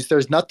reviews.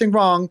 There's nothing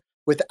wrong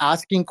with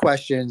asking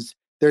questions.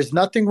 There's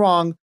nothing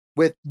wrong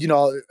with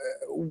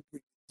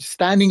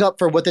standing up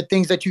for what the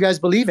things that you guys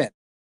believe in.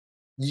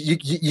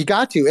 You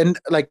got to. And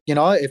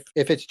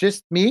if it's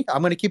just me,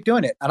 I'm going to keep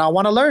doing it. And I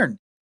want to learn.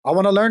 I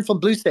want to learn from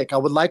BlueStake. I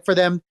would like for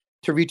them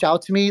to reach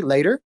out to me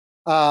later,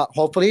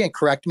 hopefully, and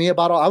correct me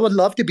about all. I would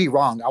love to be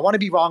wrong. I want to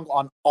be wrong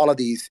on all of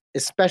these,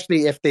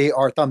 especially if they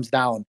are thumbs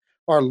down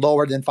or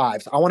lower than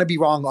 5s. I want to be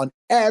wrong on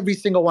every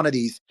single one of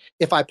these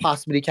if I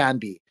possibly can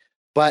be.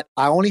 But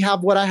I only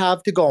have what I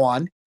have to go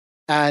on.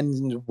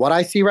 And what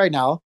I see right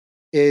now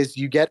is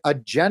you get a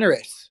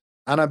generous,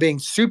 and I'm being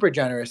super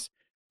generous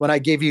when I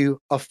give you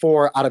a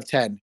 4 out of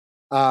 10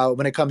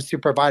 when it comes to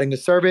providing a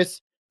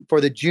service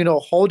for the Juno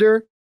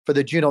holder, for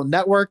the Juno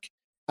network,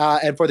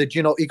 and for the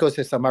Juno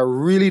ecosystem. I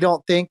really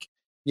don't think,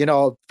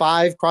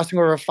 5, crossing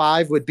over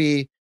 5 would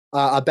be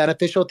a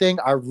beneficial thing.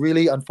 I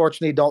really,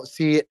 unfortunately, don't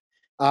see it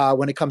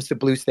when it comes to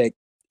BlueStake.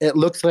 It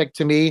looks like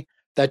to me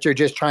that you're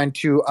just trying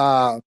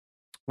to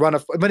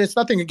but it's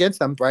nothing against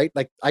them, right?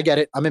 I get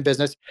it. I'm in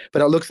business,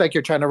 but it looks like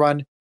you're trying to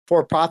run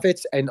for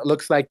profits, and it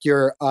looks like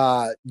you're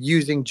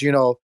using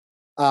Juno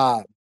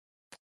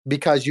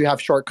because you have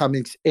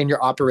shortcomings in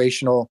your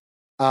operational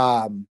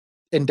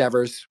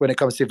endeavors when it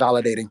comes to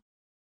validating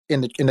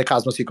in the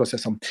Cosmos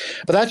ecosystem.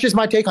 But that's just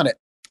my take on it.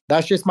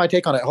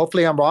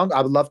 Hopefully I'm wrong.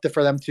 I would love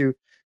for them to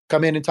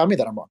come in and tell me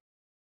that I'm wrong.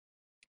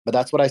 But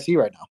that's what I see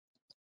right now.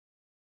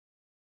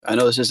 I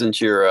know this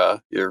isn't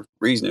your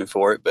reasoning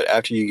for it, but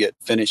after you get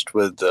finished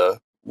with the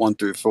 1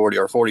 through 40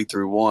 or 40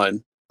 through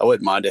 1, I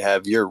wouldn't mind to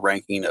have your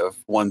ranking of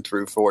 1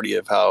 through 40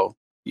 of how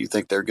you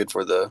think they're good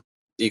for the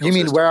ecosystem. You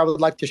mean where I would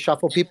like to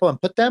shuffle people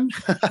and put them?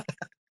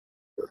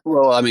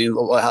 Well, I mean,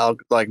 how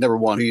number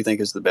 1, who you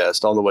think is the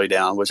best, all the way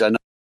down, which I know.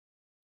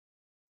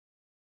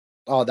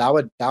 Oh, that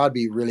would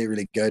be really,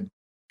 really good.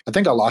 I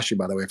think I lost you,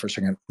 by the way, for a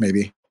second,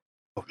 maybe.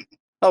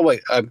 Oh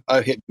wait,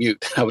 I hit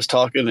mute. I was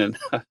talking, and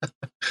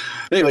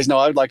anyways, no,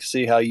 I'd like to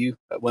see how you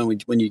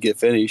when you get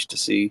finished to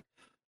see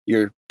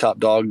your top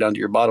dog down to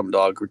your bottom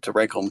dog, or to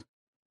rank them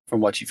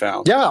from what you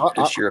found. Yeah,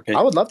 just your opinion.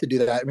 I would love to do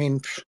that. I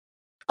mean,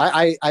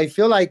 I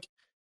feel like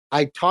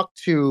I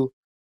talked to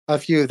a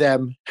few of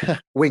them,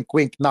 wink,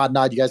 wink, nod,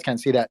 nod. You guys can't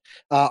see that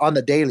on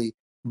the daily.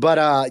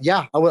 But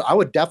yeah, I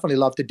would definitely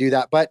love to do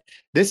that. But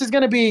this is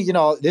going to be,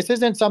 this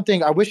isn't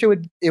something. I wish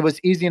it was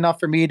easy enough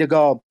for me to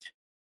go,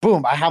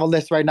 boom, I have a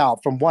list right now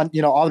from one,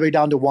 all the way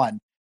down to one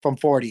from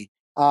 40.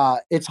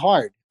 It's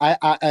hard.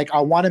 I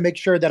want to make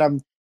sure that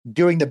I'm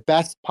doing the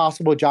best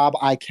possible job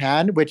I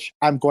can, which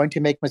I'm going to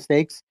make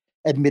mistakes,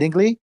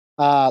 admittingly.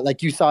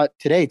 Like you saw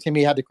today,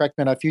 Timmy had to correct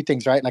me on a few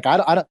things, right? Like I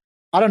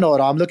don't know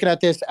it all. I'm looking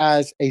at this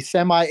as a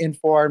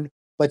semi-informed,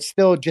 but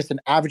still just an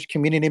average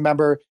community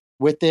member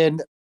within.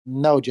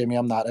 No, Jimmy,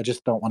 I'm not. I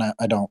just don't want to.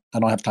 I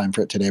don't have time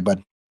for it today,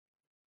 bud.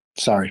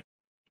 Sorry.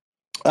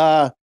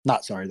 Not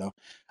sorry though.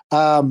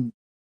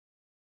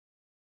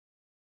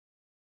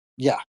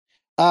 Yeah.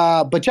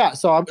 But yeah,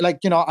 so I'm like,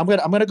 I'm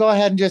gonna go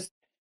ahead and just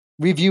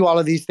review all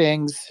of these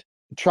things,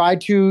 try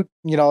to,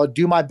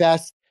 do my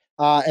best,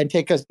 and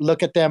take a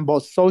look at them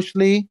both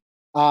socially,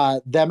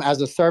 them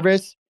as a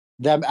service,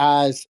 them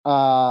as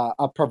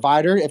a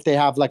provider, if they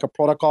have like a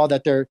protocol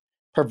that they're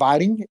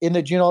providing in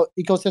the Juno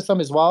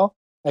ecosystem as well.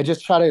 I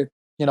just try to,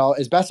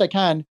 as best I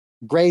can,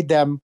 grade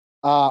them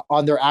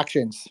on their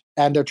actions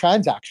and their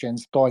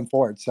transactions going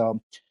forward.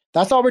 So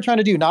that's all we're trying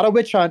to do. Not a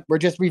witch hunt. We're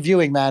just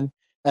reviewing, man.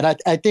 And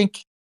I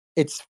think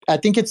it's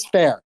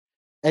fair.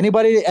 Any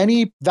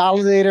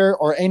validator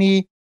or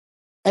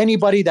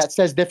anybody that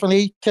says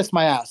differently, kiss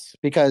my ass,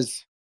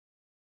 because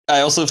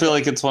I also feel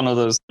like it's one of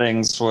those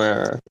things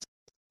where,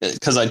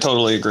 because I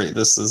totally agree,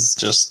 this is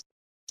just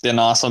an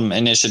awesome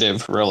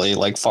initiative, really,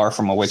 like far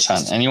from a witch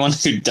hunt. Anyone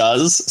who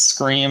does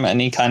scream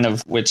any kind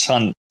of witch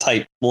hunt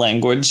type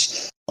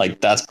language, like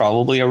that's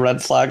probably a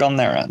red flag on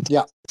their end.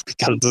 Yeah,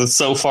 because it's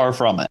so far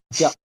from it.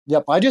 Yeah,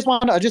 yep. I just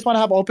want to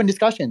have open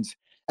discussions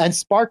and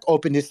spark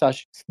open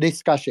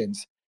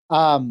discussions.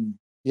 I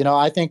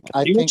think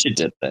what you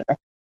did there.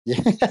 Yeah.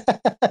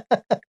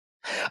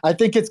 I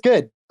think it's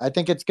good. But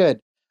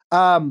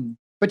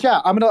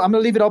yeah, I'm gonna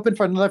leave it open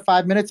for another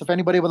 5 minutes. If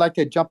anybody would like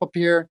to jump up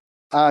here,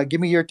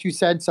 give me your 2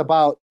 cents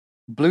about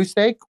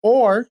BlueStake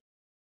or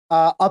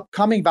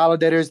upcoming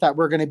validators that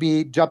we're going to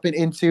be jumping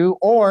into,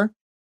 or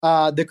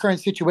the current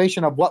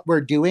situation of what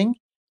we're doing,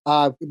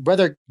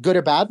 whether good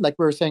or bad, like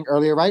we were saying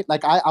earlier, right?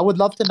 Like I would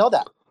love to know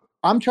that.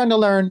 I'm trying to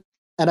learn,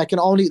 and I can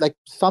only, like,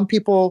 some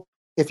people,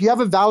 if you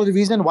have a valid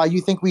reason why you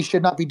think we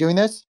should not be doing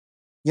this,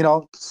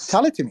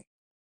 tell it to me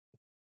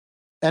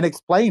and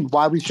explain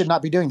why we should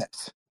not be doing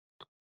this.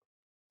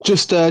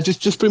 Just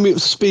bring me up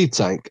to speed,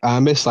 Tank. I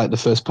missed like the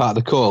first part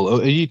of the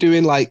call. Are you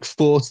doing like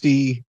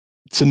 40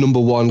 to number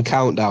 1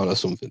 countdown or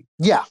something?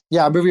 Yeah.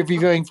 I'm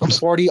reviewing from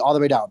 40 all the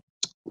way down.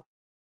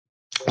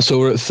 So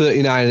we're at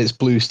 39 and it's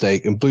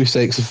BlueStake, and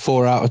BlueStake's a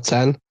 4 out of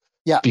 10.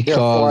 Yeah, because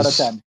 4 out of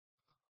 10.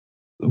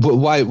 But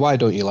why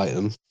don't you like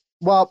them?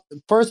 Well,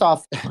 first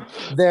off,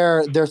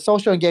 their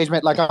social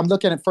engagement, like I'm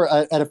looking at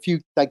a few,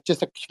 like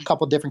just a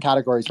couple different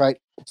categories, right?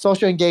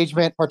 Social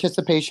engagement,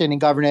 participation in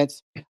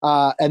governance,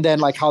 and then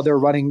like how they're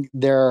running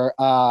their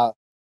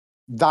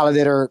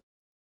validator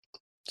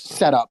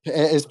setup.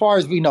 As far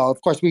as we know,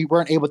 of course, we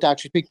weren't able to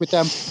actually speak with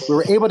them. We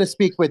were able to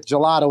speak with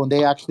Gelato, and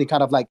they actually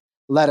kind of like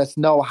let us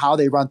know how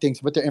they run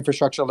things, what their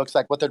infrastructure looks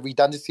like, what their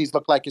redundancies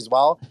look like as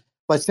well.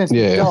 But since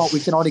we don't, we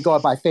can only go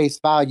by face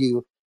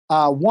value.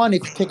 One,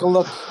 if you take a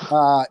look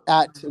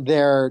at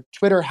their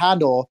Twitter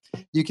handle,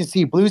 you can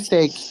see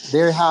BlueStake,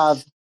 they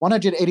have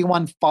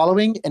 181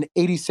 following and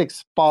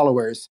 86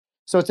 followers.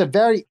 So it's a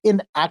very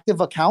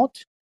inactive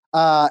account.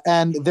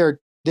 And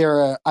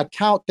their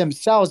account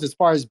themselves, as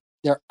far as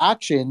their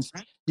actions,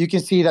 you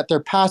can see that their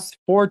past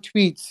 4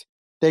 tweets,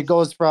 that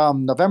goes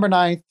from November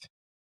 9th,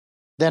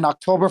 then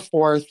October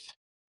 4th,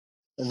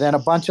 then a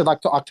bunch of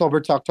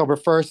October to October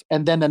 1st.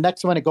 And then the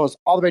next one, it goes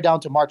all the way down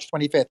to March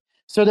 25th.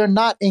 So they're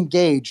not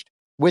engaged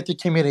with the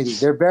community.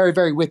 They're very,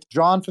 very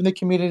withdrawn from the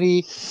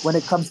community. When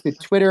it comes to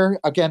Twitter,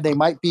 again, they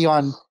might be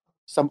on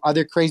some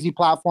other crazy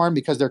platform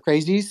because they're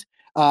crazies.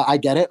 I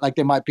get it. Like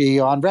they might be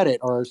on Reddit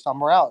or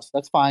somewhere else.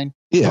 That's fine.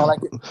 Yeah. So,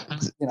 like,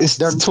 it's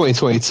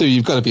 2022.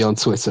 You've got to be on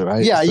Twitter,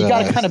 right? Yeah, you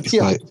got to kind of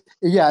be on.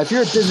 Yeah, if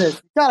you're a business,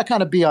 you got to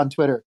kind of be on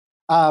Twitter.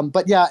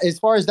 But yeah, as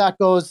far as that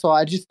goes, so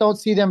I just don't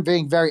see them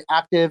being very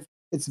active.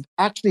 It's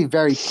actually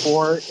very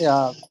poor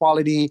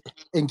quality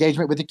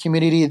engagement with the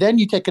community. Then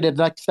you take it a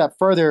next step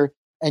further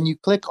and you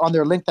click on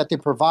their link that they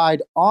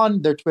provide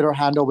on their Twitter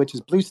handle, which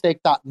is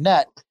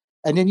bluestake.net.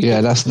 And then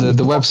that's the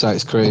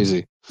website's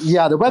crazy.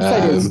 Yeah, the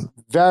website is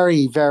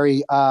very,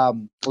 very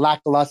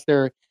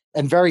lackluster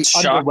and very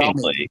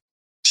underwhelming.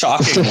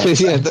 Shockingly.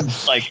 Yeah,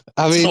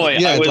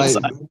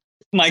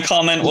 my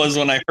comment was,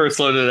 when I first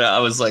loaded it, I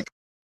was like,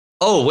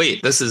 oh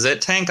wait, this is it,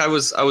 Tank? I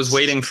was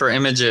waiting for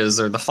images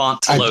or the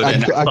font to load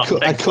in.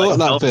 I caught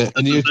that bit,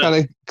 and you're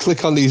trying to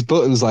click on these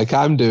buttons like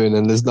I'm doing,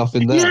 and there's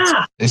nothing there.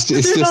 Yeah, it's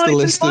just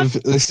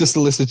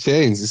a list of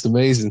chains. It's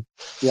amazing.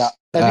 Yeah,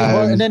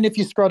 and then if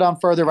you scroll down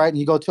further, right, and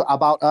you go to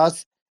About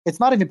Us, it's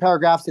not even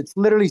paragraphs; it's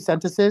literally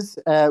sentences,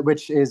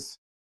 which is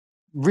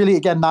really,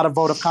 again, not a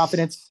vote of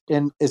confidence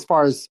in as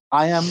far as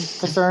I am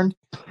concerned.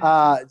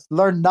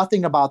 learn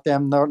nothing about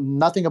them, learn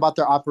nothing about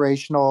their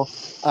operational,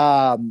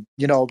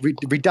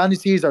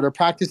 redundancies or their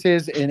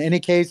practices in any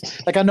case.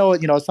 Like I know,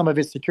 some of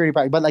it's security,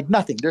 but like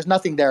nothing. There's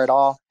nothing there at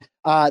all.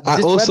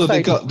 This also,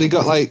 website, they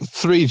got like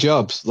 3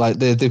 jobs. Like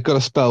they've got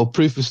to spell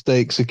proof of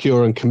stake,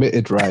 secure, and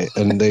committed right,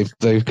 and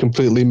they've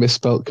completely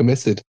misspelled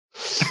committed.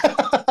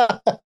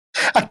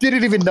 I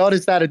didn't even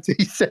notice that until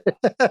you said it.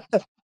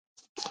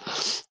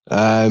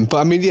 But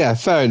I mean, yeah,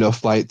 fair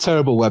enough. Like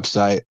terrible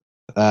website,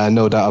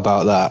 no doubt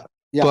about that.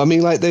 Yeah. But I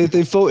mean, like they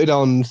voted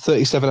on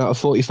 37 out of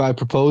 45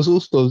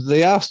 proposals, so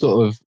they are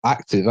sort of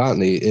active, aren't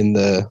they? In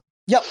the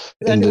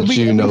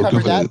Juno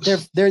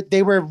governance.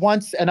 They were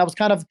once, and I was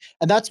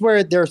and that's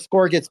where their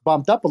score gets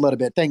bumped up a little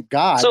bit. Thank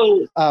God.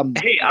 So,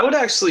 hey, I would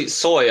actually,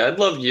 Soy, I'd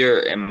love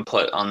your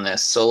input on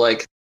this. So,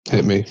 like,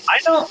 hit me.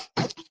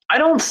 I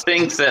don't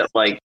think that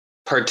like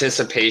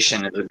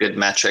participation is a good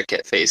metric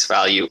at face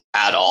value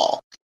at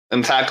all.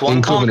 In fact,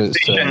 one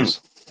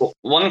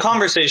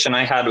conversation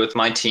I had with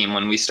my team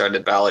when we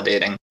started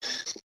validating,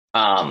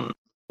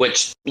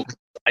 which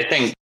I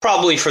think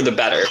probably for the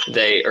better,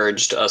 they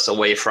urged us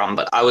away from.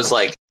 But I was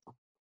like,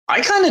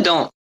 I kind of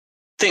don't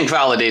think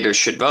validators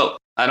should vote.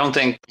 I don't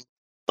think,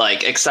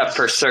 like, except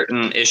for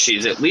certain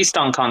issues, at least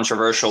on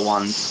controversial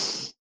ones.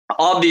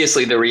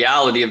 Obviously, the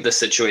reality of the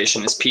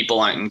situation is people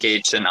aren't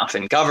engaged enough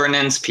in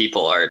governance.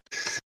 People are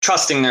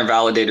trusting their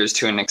validators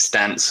to an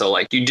extent. So,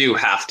 like, you do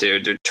have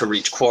to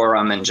reach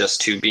quorum and just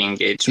to be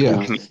engaged with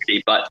the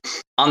community. But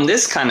on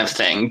this kind of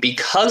thing,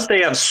 because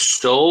they have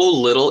so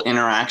little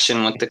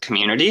interaction with the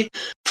community,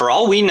 for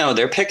all we know,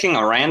 they're picking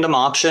a random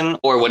option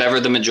or whatever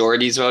the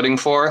majority is voting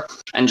for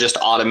and just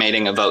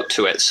automating a vote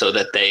to it so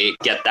that they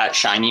get that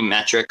shiny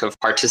metric of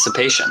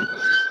participation.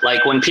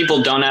 Like when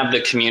people don't have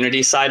the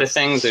community side of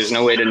things, there's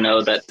no way to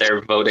know that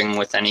they're voting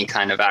with any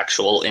kind of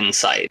actual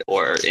insight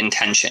or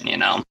intention,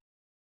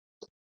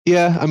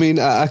 Yeah, I mean,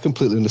 I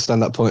completely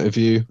understand that point of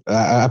view.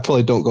 I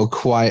probably don't go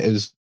quite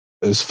as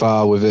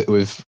far with it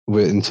with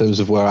in terms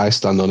of where I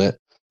stand on it.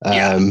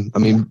 I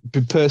mean,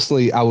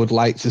 personally, I would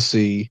like to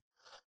see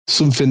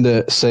something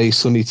that, say,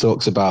 Sonny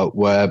talks about,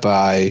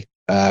 whereby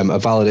a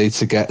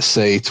validator gets,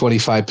 say,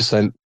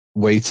 25%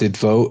 weighted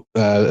vote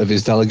of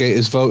his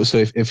delegator's vote.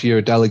 So if you're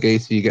a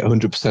delegator, you get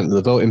 100% of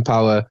the voting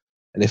power.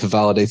 And if a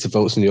validator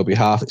votes on your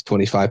behalf, it's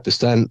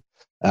 25%.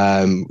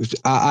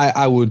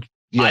 I would...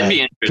 Yeah, I'd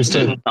be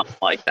interested in something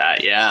like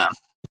that, yeah.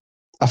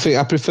 I think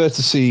I prefer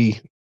to see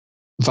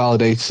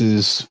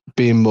validators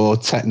being more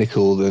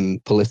technical than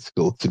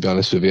political, to be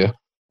honest with you.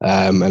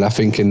 And I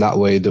think in that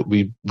way that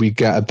we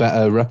get a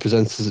better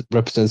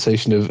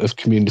representation of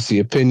community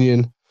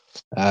opinion.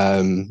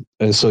 And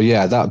so,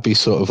 yeah, that'd be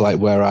sort of like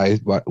where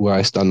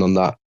I stand on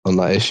that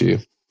issue.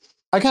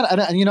 I kind of,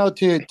 and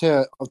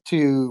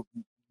to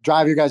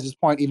drive your guys'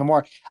 point even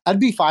more, I'd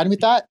be fine with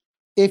that.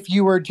 If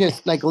you were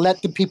just like,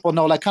 let the people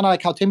know, like kind of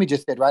like how Timmy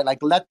just did, right? Like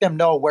let them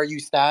know where you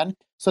stand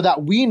so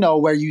that we know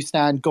where you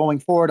stand going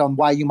forward on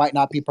why you might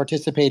not be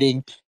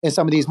participating in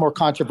some of these more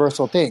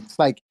controversial things.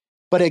 Like,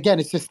 but again,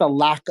 it's just a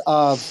lack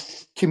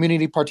of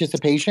community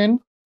participation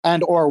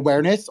and or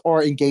awareness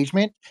or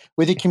engagement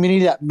with the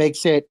community that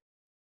makes it.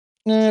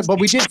 But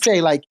we did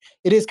say like,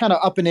 it is kind of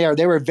up in the air.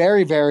 They were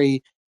very,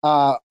 very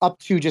up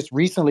to just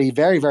recently,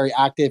 very, very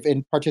active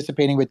in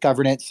participating with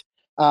governance.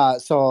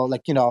 So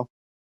like,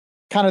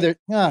 kind of their,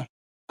 I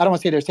don't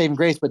want to say their saving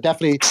grace, but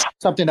definitely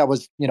something that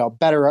was,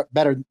 better.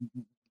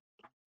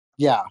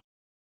 Yeah.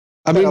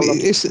 I mean,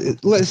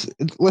 let's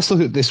look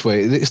at it this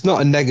way. It's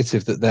not a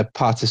negative that they're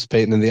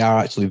participating and they are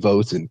actually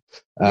voting.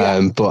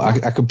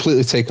 But I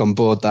completely take on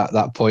board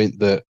that point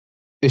that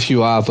if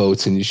you are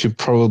voting, you should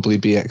probably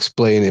be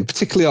explaining,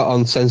 particularly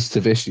on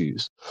sensitive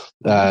issues,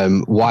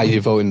 why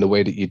you're voting the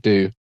way that you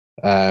do.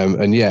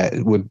 And yeah,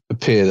 it would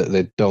appear that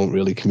they don't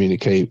really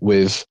communicate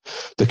with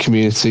the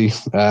community.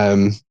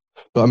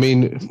 But I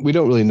mean, we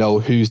don't really know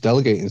who's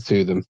delegating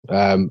to them.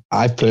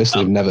 I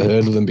personally have never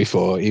heard of them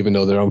before, even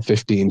though they're on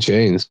 15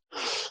 chains.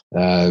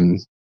 So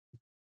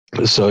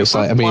it's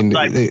like, I mean,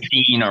 I've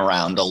seen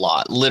around a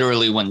lot,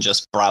 literally when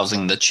just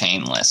browsing the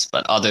chain list.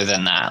 But other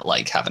than that,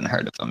 like, haven't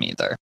heard of them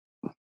either.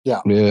 Yeah.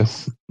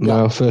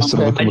 No, first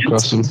time I come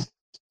across them.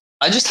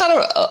 I just had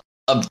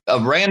a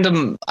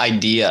random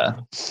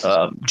idea,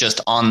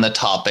 just on the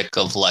topic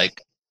of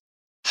like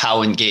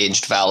how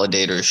engaged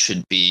validators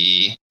should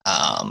be.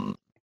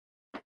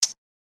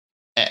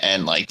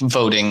 And like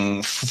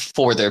voting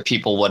for their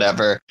people,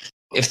 whatever.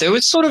 If there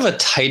was sort of a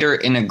tighter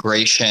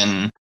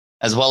integration,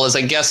 as well as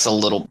I guess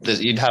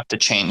you'd have to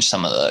change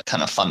some of the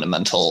kind of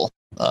fundamental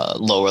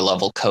lower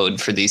level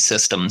code for these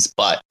systems.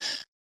 But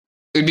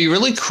it'd be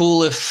really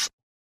cool if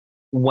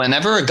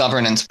whenever a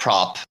governance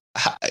prop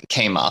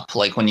came up,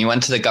 like when you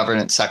went to the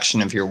governance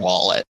section of your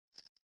wallet,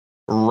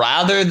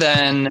 rather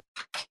than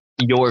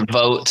your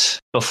vote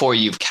before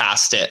you've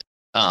cast it,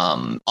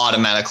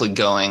 automatically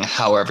going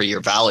however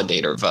your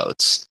validator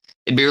votes.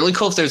 It'd be really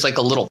cool if there's like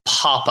a little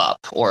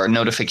pop-up or a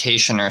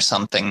notification or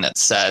something that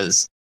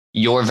says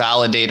your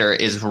validator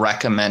is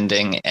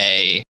recommending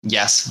a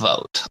yes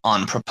vote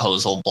on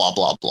proposal blah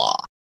blah blah.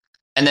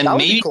 And then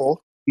maybe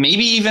cool.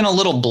 maybe even a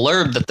little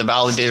blurb that the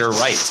validator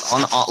writes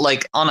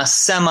on a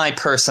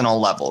semi-personal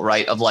level,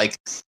 right? Of like,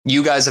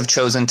 you guys have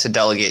chosen to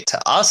delegate to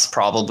us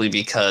probably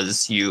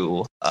because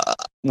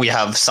we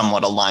have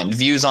somewhat aligned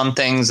views on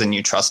things and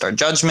you trust our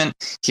judgment.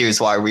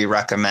 Here's why we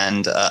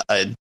recommend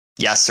a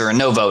yes or a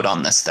no vote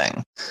on this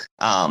thing.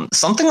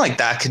 Something like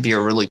that could be a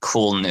really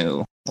cool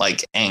new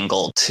like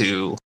angle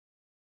to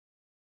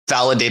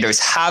validators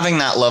having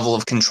that level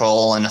of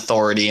control and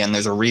authority, and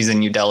there's a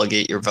reason you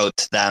delegate your vote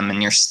to them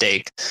and your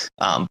stake,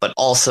 but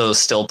also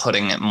still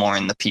putting it more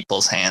in the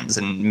people's hands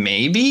and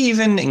maybe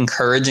even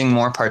encouraging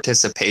more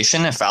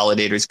participation if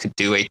validators could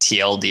do a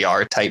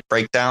TLDR type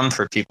breakdown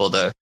for people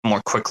to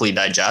more quickly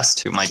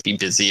digest who might be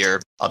busy or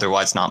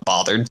otherwise not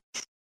bothered.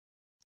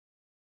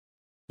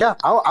 Yeah,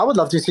 I would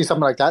love to see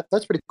something like that.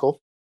 That's pretty cool.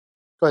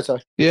 Go ahead,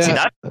 sorry. Yeah, see,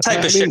 that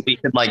type of shit we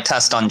could like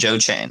test on Joe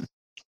Chain.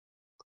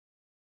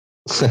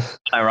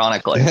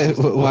 Ironically.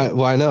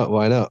 Why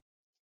not?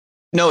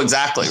 No,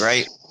 exactly,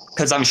 right?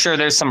 Because I'm sure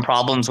there's some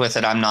problems with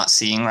it I'm not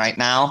seeing right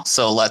now.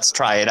 So let's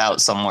try it out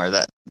somewhere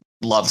that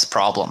loves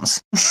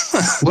problems.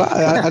 Well,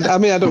 I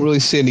mean, I don't really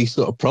see any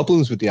sort of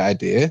problems with the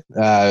idea.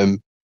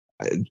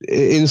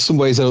 In some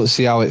ways, I don't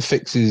see how it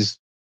fixes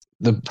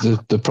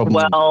the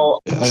problem.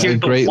 Well, here's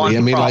greatly.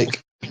 I mean, problem.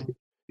 like,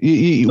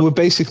 we're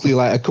basically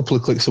like a couple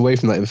of clicks away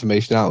from that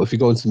information out. If you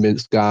go into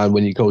Mintscan,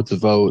 when you go to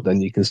vote,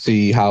 then you can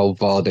see how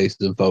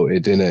validators have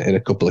voted in a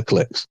couple of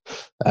clicks.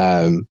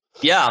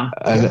 Yeah,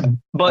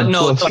 but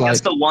no, so I guess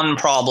the one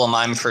problem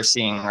I'm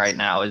foreseeing right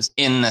now is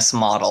in this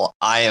model,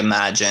 I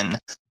imagine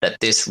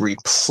that this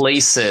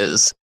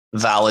replaces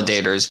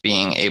validators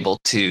being able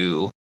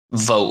to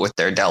vote with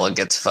their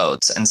delegates'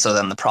 votes. And so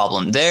then the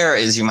problem there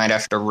is you might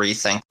have to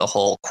rethink the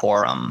whole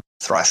quorum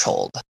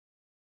threshold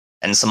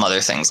and some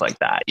other things like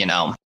that, you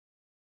know?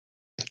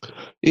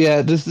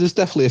 Yeah, there's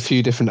definitely a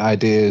few different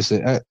ideas.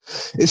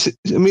 It's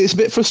a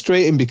bit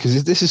frustrating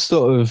because this is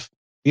sort of,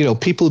 you know,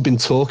 people have been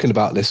talking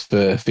about this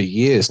for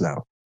years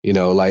now. You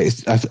know, like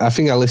I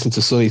think I listened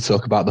to Sonny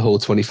talk about the whole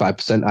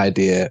 25%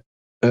 idea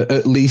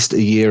at least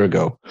a year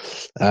ago,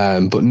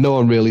 but no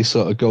one really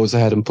sort of goes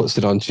ahead and puts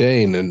it on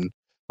chain, and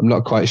I'm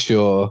not quite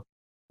sure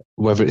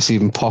whether it's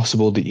even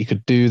possible that you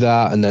could do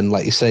that, and then,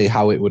 like you say,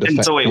 how it would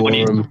affect. So wait,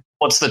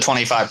 what's the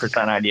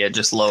 25% idea?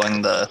 Just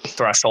lowering the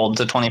threshold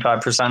to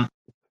 25%?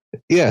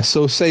 Yeah.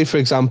 So, say for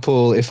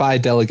example, if I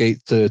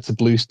delegate to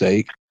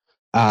BlueStake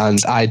and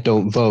I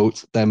don't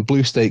vote, then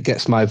BlueStake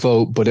gets my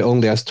vote, but it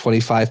only has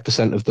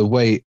 25% of the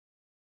weight,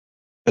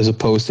 as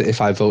opposed to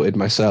if I voted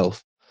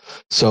myself.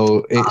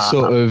 So it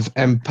sort of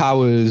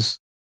empowers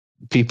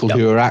people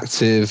who are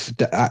active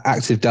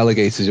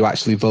delegators who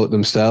actually vote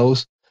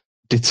themselves,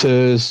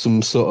 deters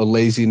some sort of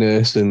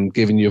laziness and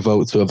giving your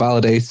vote to a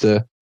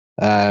validator.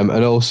 And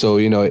also,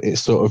 you know, it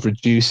sort of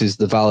reduces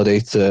the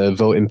validator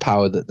voting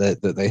power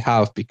that they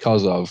have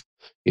because of,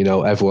 you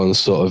know, everyone's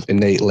sort of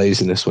innate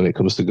laziness when it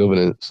comes to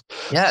governance.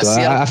 Yeah,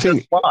 so I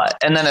think a lot.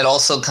 And then it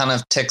also kind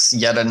of ticks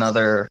yet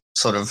another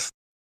sort of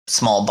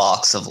small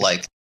box of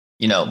like,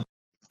 you know,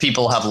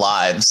 people have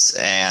lives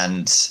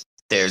and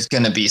there's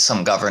going to be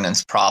some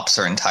governance props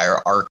or entire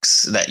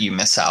arcs that you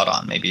miss out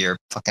on. Maybe you're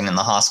fucking in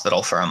the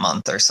hospital for a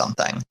month or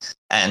something.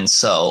 And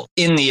so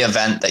in the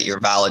event that your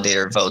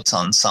validator votes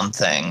on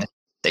something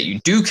that you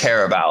do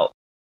care about,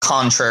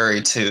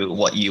 contrary to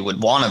what you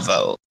would want to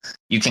vote,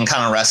 you can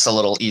kind of rest a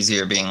little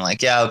easier being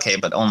like, yeah, okay,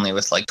 but only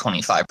with like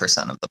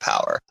 25% of the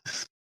power.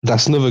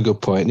 That's another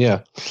good point.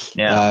 Yeah.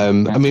 I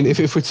mean, if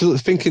we're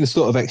thinking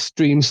sort of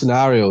extreme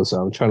scenarios,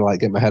 I'm trying to like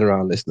get my head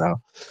around this now.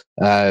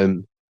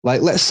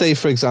 Like, let's say,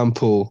 for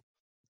example,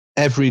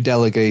 every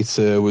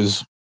delegator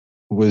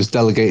was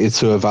delegated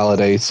to a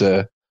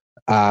validator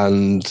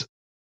and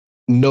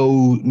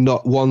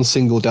not one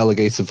single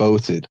delegator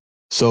voted.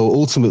 So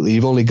ultimately,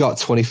 you've only got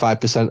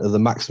 25% of the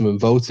maximum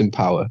voting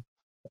power,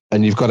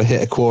 and you've got to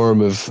hit a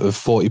quorum of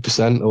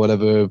 40% or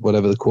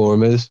whatever the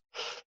quorum is.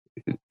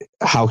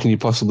 How can you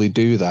possibly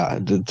do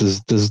that? Do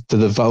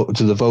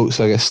the votes,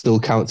 I guess, still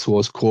count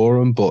towards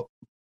quorum? But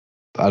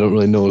I don't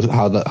really know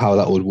how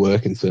that would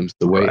work in terms of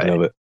the weighting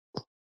of it.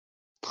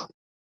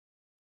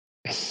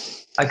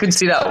 I could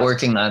see that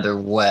working either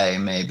way.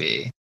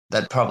 Maybe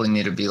that probably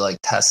need to be like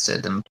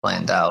tested and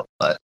planned out.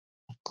 But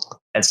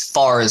as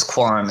far as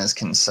quorum is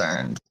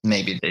concerned,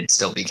 maybe they'd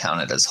still be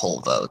counted as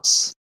whole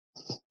votes.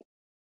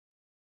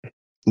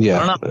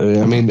 Yeah,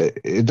 I mean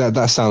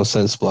that sounds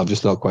sensible. I'm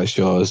just not quite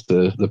sure as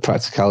the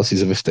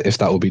practicalities of if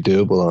that would be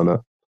doable or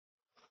not.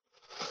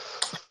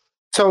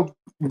 So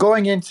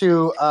going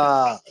into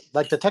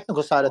like the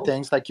technical side of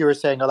things, like you were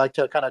saying, I like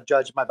to kind of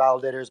judge my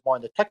validators more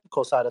on the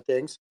technical side of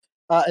things.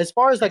 As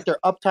far as like their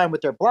uptime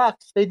with their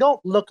blocks, they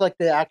don't look like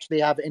they actually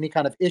have any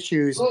kind of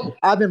issues.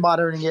 I've been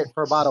monitoring it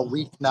for about a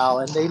week now,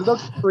 and they look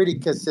pretty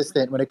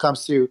consistent when it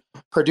comes to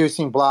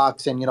producing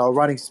blocks and, you know,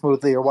 running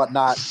smoothly or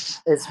whatnot.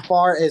 As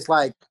far as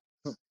like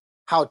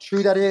how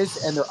true that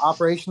is and their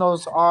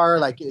operationals are,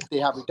 like if they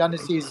have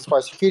redundancies as far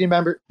as security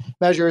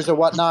measures or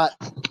whatnot,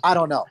 I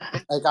don't know.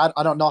 Like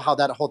I don't know how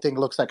that whole thing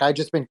looks like. I've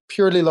just been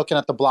purely looking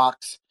at the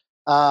blocks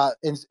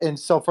And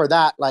so for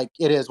that, like,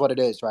 it is what it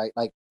is, right?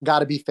 Like, got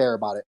to be fair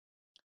about it.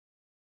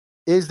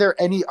 Is there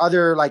any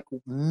other like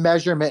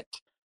measurement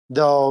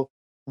though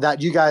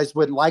that you guys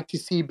would like to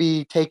see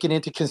be taken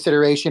into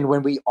consideration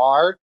when we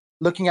are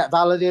looking at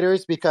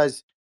validators?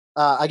 Because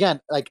again,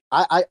 like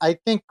I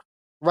think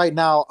right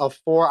now a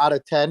 4 out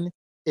of 10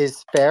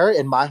 is fair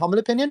in my humble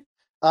opinion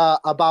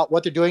about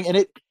what they're doing,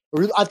 and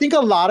I think a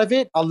lot of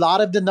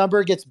the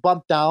number gets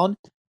bumped down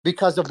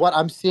because of what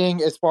I'm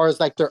seeing as far as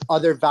like their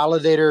other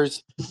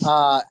validators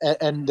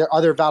and their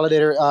other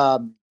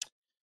validator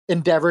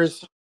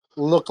endeavors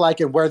look like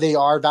and where they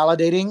are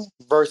validating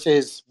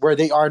versus where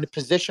they are in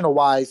positional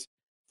wise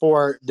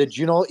for the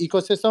Juno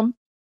ecosystem.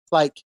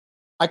 Like,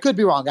 I could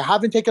be wrong. I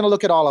haven't taken a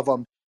look at all of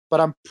them, but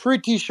I'm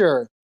pretty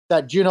sure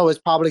that Juno is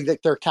probably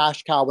their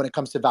cash cow when it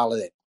comes to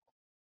validating.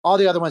 All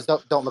the other ones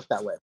don't look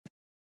that way.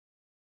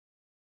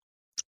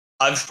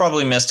 I've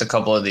probably missed a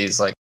couple of these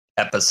like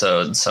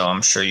episodes, so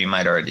I'm sure you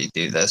might already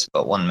do this,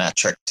 but one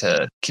metric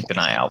to keep an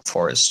eye out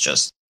for is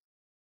just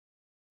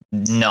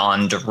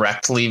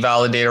non-directly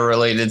validator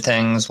related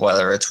things,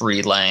 whether it's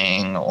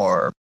relaying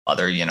or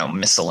other,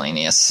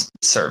 miscellaneous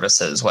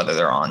services, whether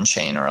they're on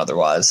chain or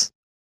otherwise.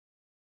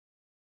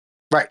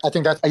 Right. I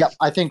think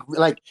I think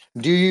like,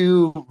 do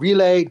you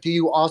relay? Do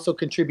you also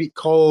contribute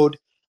code?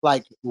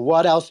 Like,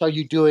 what else are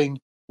you doing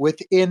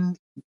within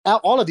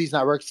all of these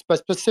networks, but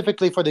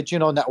specifically for the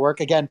Juno network?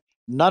 Again,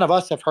 none of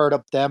us have heard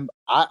of them.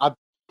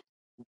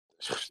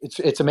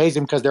 It's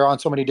amazing because they're on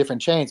so many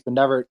different chains, but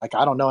never, like,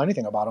 I don't know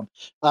anything about them.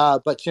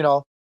 But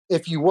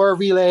if you were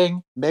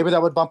relaying, maybe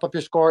that would bump up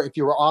your score. If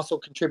you were also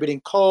contributing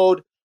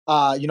code,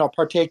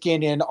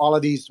 partaking in all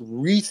of these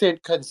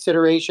recent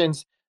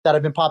considerations that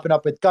have been popping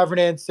up with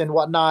governance and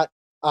whatnot,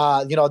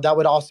 that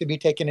would also be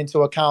taken into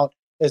account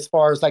as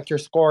far as like your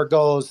score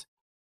goes.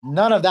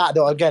 None of that,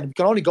 though. Again, we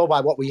can only go by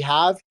what we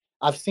have.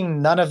 I've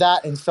seen none of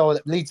that, and so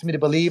it leads me to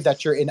believe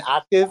that you're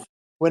inactive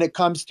when it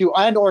comes to,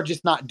 and or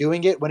just not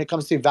doing it when it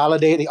comes to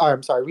validating, or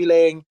I'm sorry,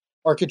 relaying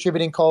or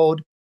contributing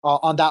code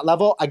on that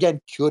level. Again,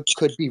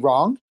 could be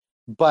wrong,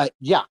 but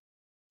yeah,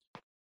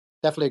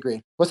 definitely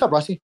agree. What's up,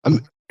 Rusty?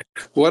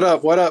 What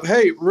up?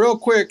 Hey, real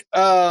quick,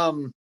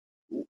 can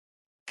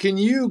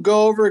you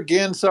go over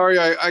again? Sorry,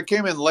 I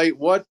came in late.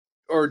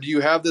 Or do you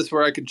have this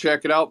where I can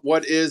check it out?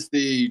 What is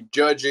the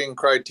judging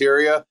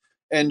criteria?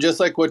 And just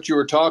like what you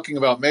were talking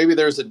about, maybe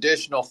there's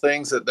additional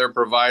things that they're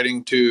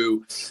providing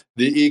to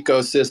the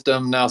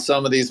ecosystem. Now,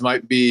 some of these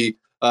might be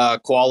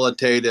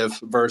qualitative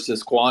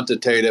versus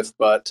quantitative,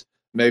 but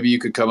maybe you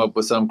could come up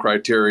with some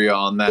criteria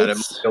on that.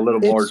 It's a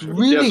little more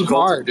really difficult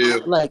hard to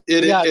do. Like,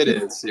 it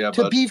is. Yeah,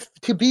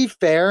 to be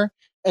fair,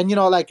 and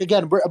like,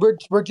 again,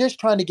 we're just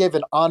trying to give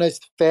an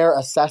honest, fair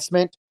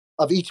assessment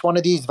of each one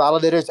of these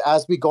validators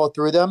as we go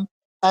through them.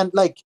 And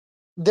like,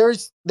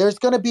 there's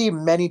going to be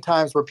many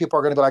times where people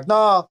are going to be like,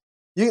 no,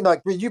 you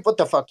what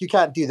the fuck, you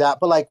can't do that.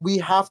 But like, we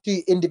have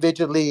to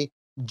individually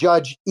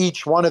judge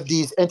each one of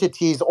these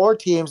entities or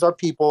teams or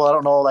people, I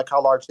don't know like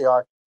how large they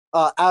are,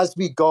 as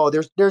we go.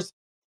 There's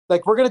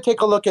like, we're going to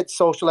take a look at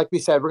social, like we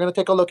said, we're going to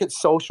take a look at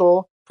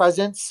social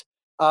presence.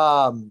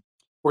 We're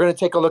going to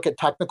take a look at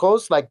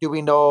technicals, like, do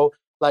we know,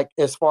 like,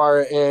 as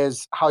far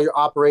as how your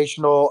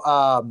operational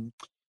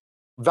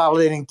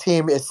validating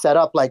team is set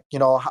up, like,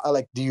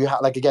 like, do you have,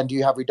 like, again, do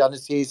you have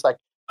redundancies? Like,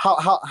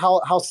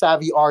 how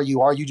savvy are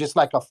you? Are you just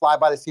like a fly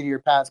by the seat of your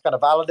pants kind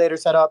of validator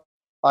setup,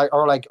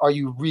 or like, are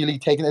you really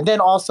taking? And then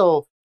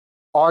also,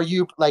 are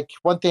you, like,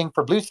 one thing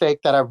for BlueStake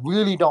that I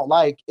really don't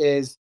like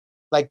is,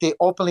 like, they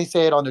openly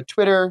say it on their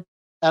Twitter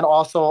and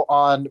also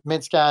on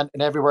MintScan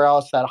and everywhere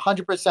else that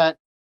 100%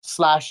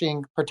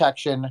 slashing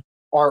protection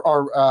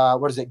or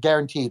what is it,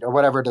 guaranteed, or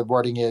whatever the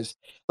wording is.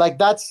 Like,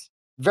 that's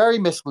very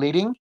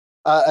misleading.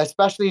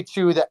 Especially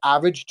to the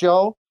average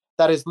Joe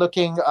that is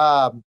looking,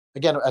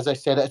 again, as I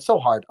said, it's so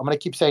hard. I'm going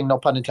to keep saying no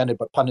pun intended,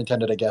 but pun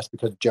intended, I guess,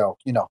 because Joe,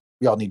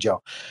 we all need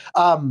Joe.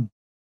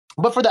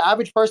 But for the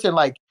average person,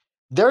 like,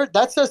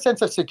 that's a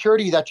sense of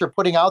security that you're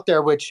putting out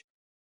there, which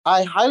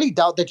I highly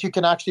doubt that you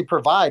can actually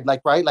provide.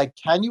 Like, right? Like,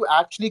 can you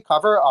actually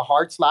cover a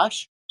hard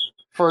slash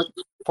for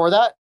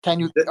that? Can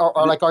you,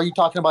 or like, are you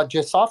talking about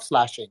just soft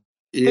slashing?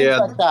 Yeah.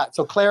 Things like that.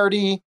 So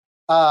clarity.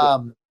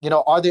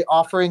 Are they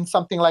offering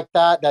something like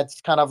that that's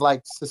kind of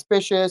like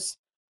suspicious?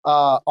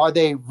 Are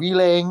they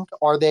relaying?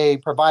 Are they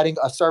providing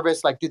a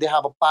service? Like, do they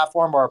have a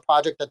platform or a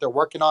project that they're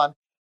working on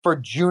for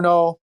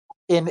Juno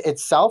in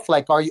itself?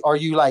 Like, are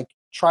you like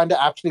trying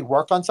to actually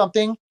work on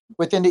something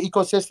within the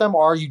ecosystem,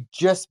 or are you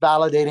just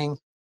validating,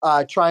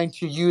 trying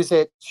to use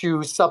it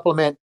to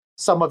supplement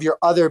some of your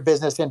other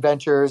business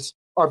ventures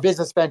or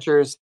business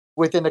ventures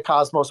within the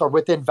cosmos or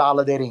within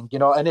validating?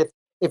 And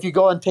if you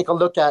go and take a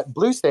look at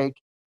BlueStake,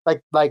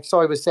 like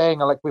Soy was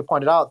saying, and like we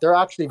pointed out, they're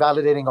actually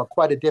validating on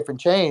quite a different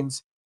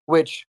chains,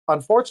 which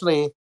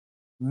unfortunately,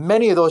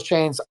 many of those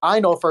chains I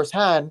know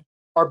firsthand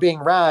are being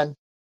ran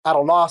at a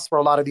loss for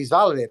a lot of these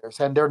validators,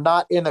 and they're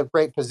not in a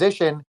great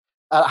position.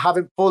 I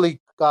haven't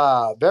fully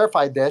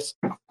verified this,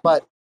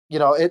 but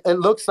it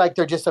looks like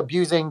they're just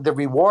abusing the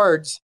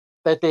rewards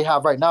that they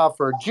have right now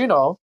for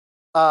Juno,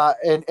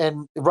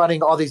 and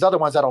running all these other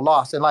ones at a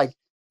loss. And like,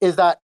 is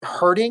that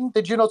hurting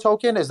the Juno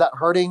token? Is that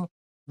hurting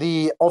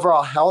the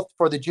overall health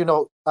for the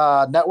Juno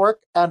network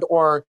and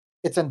or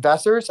its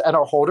investors and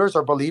our holders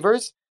or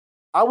believers?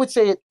 I would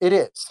say it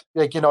is.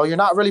 Like, you're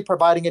not really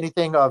providing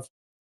anything of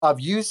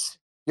use.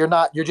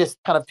 You're just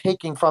kind of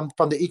taking from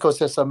the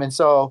ecosystem. And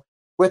so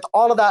with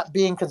all of that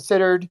being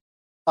considered,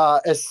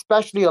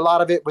 especially a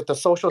lot of it with the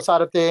social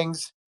side of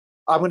things,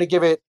 I'm going to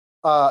give it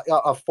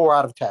a 4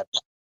 out of 10.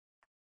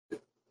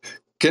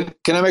 Can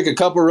I make a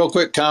couple real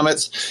quick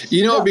comments?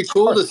 It'd be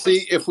cool to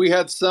see if we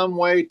had some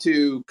way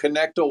to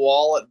connect a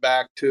wallet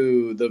back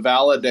to the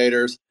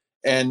validators,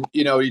 and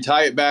you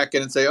tie it back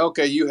in and say,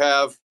 okay, you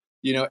have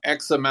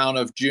X amount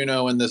of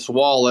Juno in this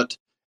wallet,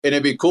 and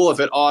it'd be cool if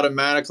it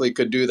automatically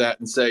could do that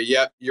and say,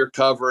 yep, you're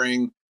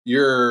covering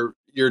your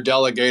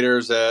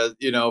delegators as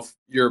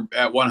you're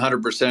at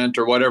 100%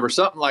 or whatever,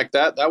 something like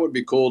that. That would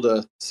be cool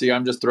to see.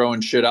 I'm just throwing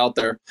shit out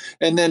there,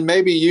 and then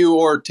maybe you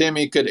or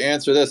Timmy could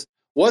answer this.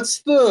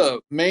 What's the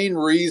main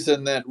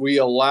reason that we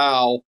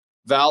allow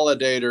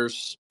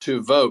validators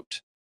to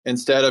vote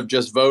instead of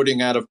just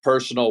voting out of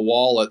personal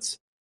wallets?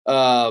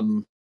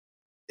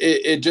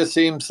 It just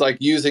seems like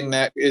using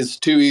that is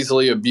too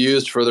easily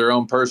abused for their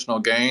own personal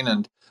gain.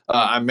 And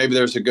maybe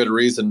there's a good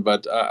reason,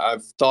 but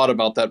I've thought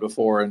about that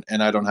before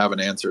and I don't have an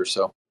answer.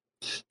 So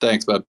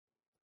thanks, bud.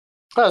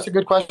 Oh, that's a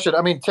good question.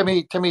 I mean,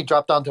 Timmy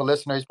dropped down to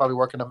listener. He's probably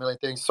working a million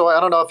things. So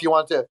I don't know if you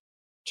want to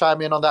chime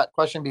in on that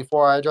question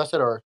before I address it,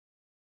 or.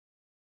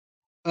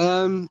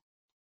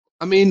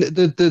 I mean,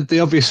 the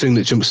obvious thing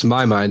that jumps to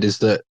my mind is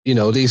that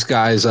these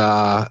guys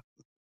are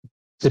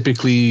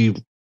typically,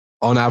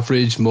 on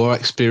average, more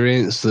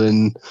experienced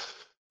than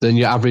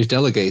your average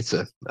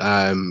delegator.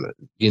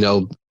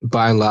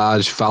 By and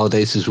large,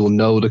 validators will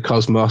know the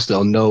Cosmos.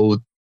 They'll know,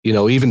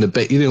 even need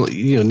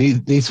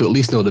to at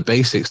least know the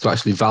basics to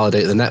actually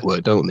validate the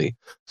network, don't they?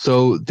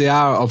 So they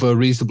are of a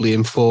reasonably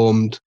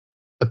informed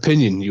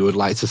opinion, you would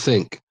like to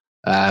think.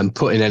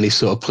 Putting any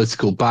sort of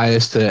political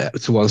bias to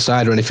one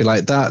side or anything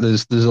like that,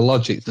 there's a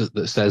logic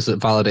that says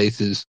that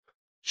validators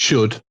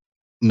should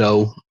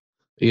know,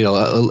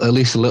 at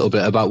least a little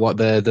bit about what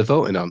they're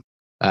voting on,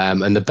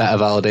 and the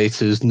better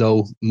validators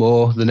know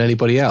more than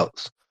anybody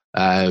else.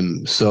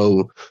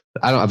 So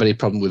I don't have any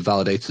problem with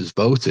validators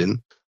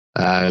voting.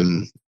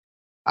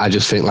 I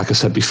just think, like I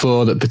said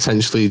before, that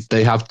potentially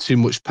they have too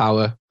much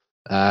power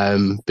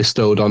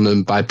bestowed on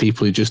them by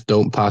people who just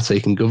don't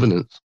partake in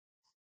governance.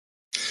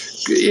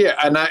 Yeah,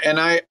 and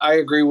I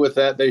agree with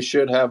that. They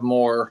should have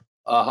more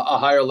a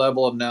higher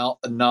level of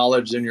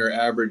knowledge than your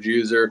average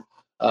user.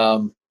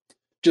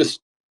 Just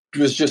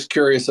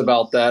curious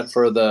about that,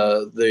 for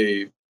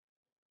the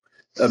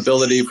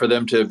ability for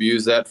them to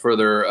abuse that for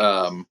their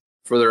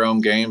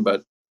own gain,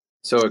 but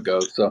so it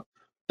goes. So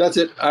that's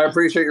it. I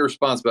appreciate your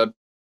response, bud.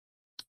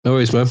 No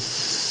worries, man.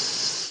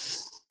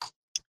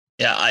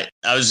 Yeah,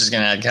 I was just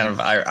gonna add, kind of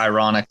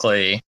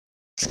ironically,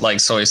 like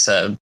Soy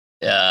said,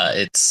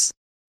 it's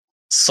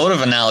sort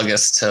of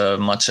analogous to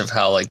much of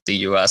how like the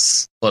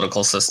US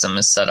political system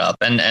is set up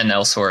and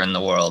elsewhere in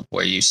the world,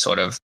 where you sort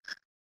of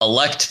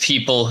elect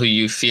people who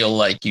you feel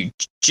like you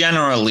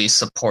generally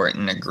support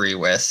and agree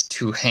with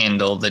to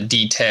handle the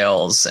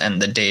details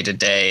and the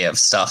day-to-day of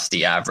stuff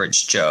the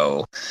average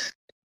Joe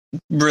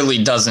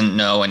really doesn't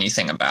know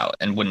anything about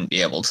and wouldn't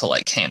be able to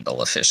like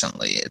handle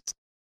efficiently.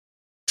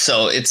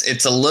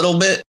 It's a little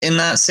bit in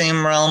that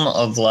same realm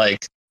of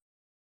like,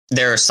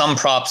 there are some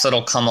props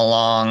that'll come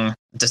along,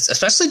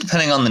 especially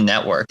depending on the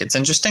network. It's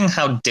interesting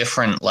how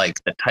different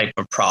like the type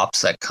of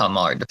props that come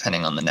are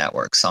depending on the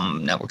network.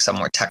 Some networks have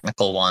more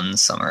technical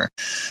ones, some are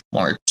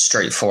more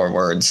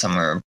straightforward, some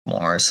are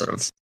more sort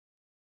of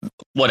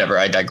whatever.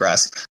 I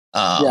digress.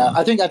 Yeah,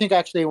 I think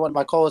actually one of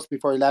my co-hosts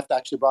before he left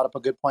actually brought up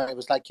a good point. It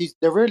was like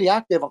they're really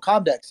active on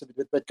Comdex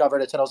with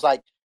governance, and I was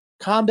like,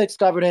 Comdex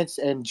governance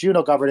and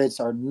Juno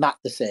governance are not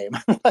the same.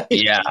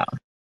 Yeah.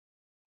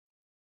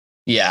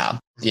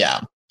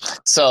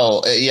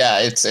 So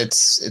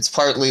it's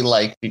partly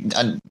like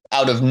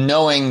out of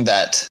knowing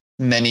that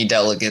many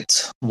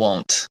delegates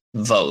won't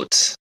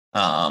vote,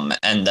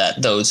 and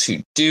that those who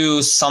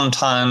do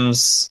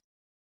sometimes,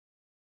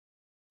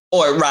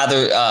 or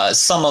rather,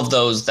 some of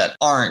those that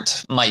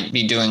aren't might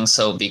be doing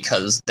so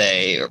because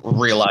they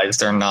realize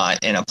they're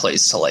not in a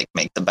place to like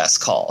make the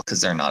best call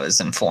because they're not as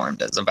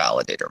informed as a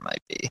validator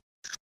might be.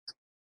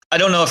 I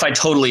don't know if I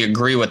totally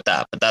agree with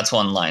that, but that's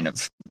one line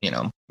of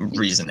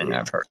reasoning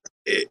I've heard.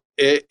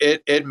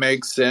 It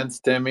makes sense,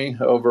 Timmy.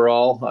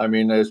 Overall, I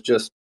mean, there's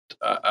just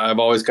I've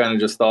always kind of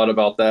just thought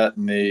about that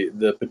and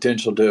the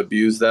potential to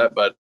abuse that,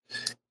 but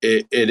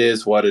it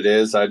is what it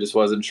is. I just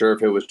wasn't sure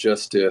if it was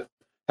just to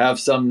have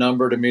some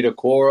number to meet a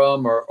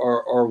quorum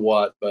or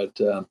what. But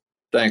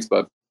thanks,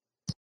 bud.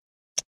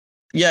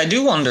 Yeah, I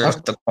do wonder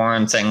if the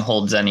quorum thing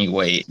holds any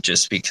weight,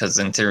 just because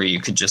in theory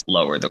you could just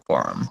lower the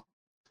quorum.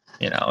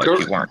 If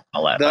you weren't going to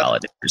let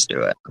validators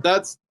do it.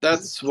 That's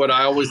what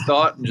I always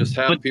thought, and just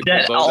have people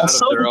vote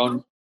also, out of their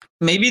own.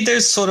 Maybe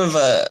there's sort of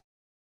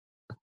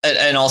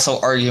an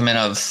also argument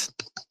of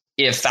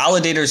if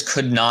validators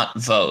could not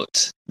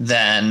vote,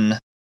 then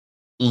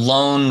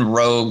lone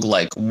rogue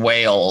like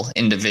whale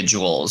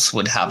individuals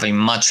would have a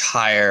much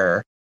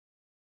higher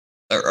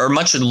or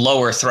much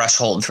lower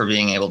threshold for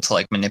being able to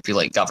like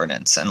manipulate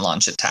governance and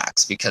launch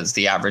attacks, because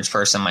the average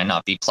person might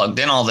not be plugged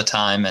in all the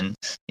time. And,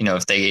 you know,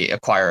 if they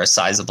acquire a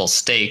sizable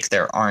stake,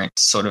 there aren't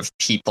sort of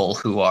people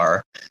who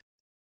are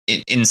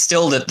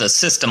instilled at the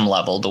system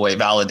level the way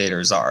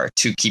validators are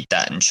to keep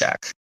that in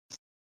check.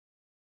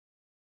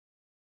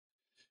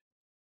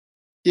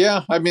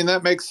 Yeah, I mean,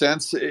 that makes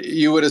sense.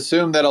 You would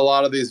assume that a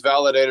lot of these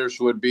validators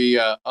would be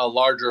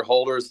larger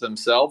holders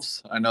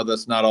themselves. I know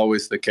that's not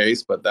always the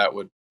case, but that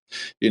would,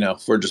 you know,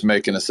 if we're just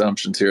making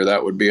assumptions here,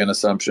 that would be an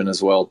assumption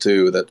as well,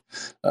 too, that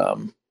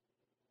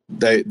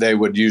they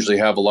would usually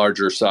have a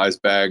larger size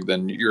bag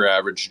than your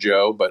average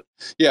Joe. But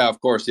yeah,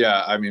 of course,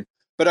 yeah. I mean,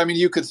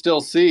 you could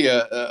still see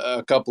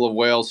a couple of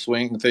whales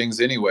swing things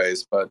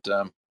anyways. But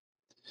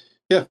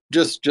yeah,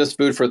 just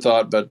food for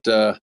thought.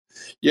 But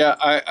yeah,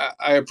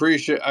 I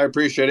appreciate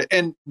it.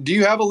 And do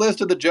you have a list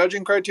of the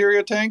judging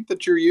criteria, Tank,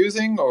 that you're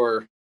using,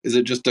 or is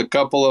it just a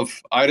couple of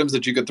items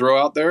that you could throw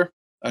out there?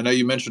 I know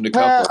you mentioned a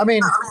couple. I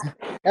mean,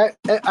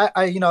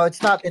 I you know,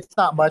 it's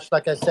not much.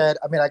 Like I said,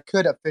 I mean, I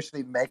could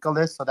officially make a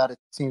list so that it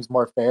seems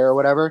more fair or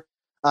whatever.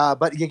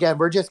 But again,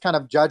 we're just kind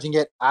of judging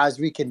it as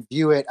we can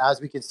view it,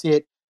 as we can see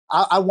it.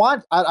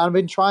 I've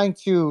been trying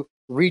to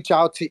reach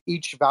out to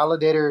each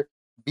validator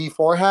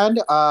beforehand,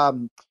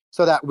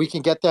 so that we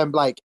can get them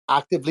like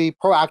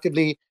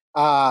proactively,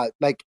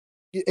 like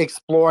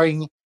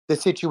exploring the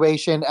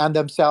situation and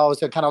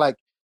themselves, and kind of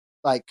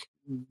like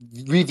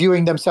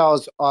reviewing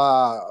themselves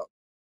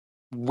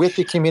with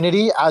the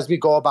community as we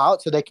go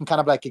about, so they can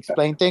kind of like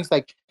explain things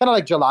like kind of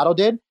like Gelato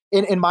did.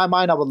 In my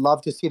mind, I would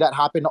love to see that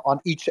happen on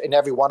each and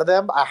every one of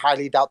them. I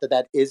highly doubt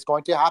that is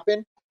going to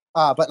happen.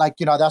 But like,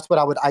 you know, that's what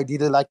I would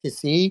ideally like to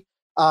see.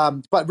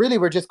 But really,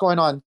 we're just going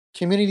on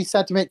community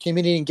sentiment,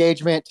 community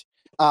engagement,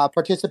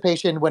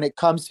 participation when it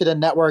comes to the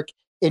network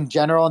in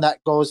general. And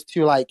that goes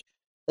to like,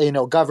 you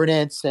know,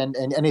 governance and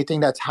anything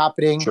that's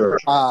happening. Sure.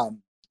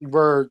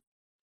 We're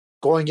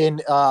going in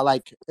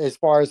like as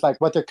far as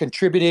like what they're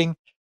contributing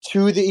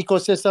to the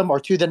ecosystem or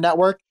to the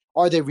network.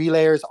 Are they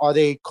relayers? Are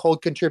they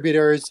code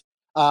contributors?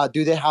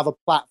 Do they have a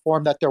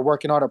platform that they're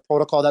working on, a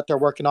protocol that they're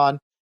working on?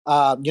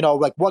 You know,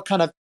 like what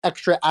kind of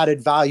extra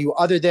added value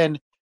other than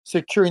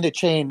securing the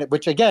chain,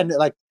 which again,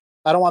 like,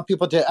 I don't want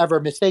people to ever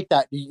mistake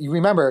that. You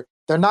remember,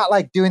 they're not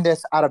like doing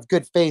this out of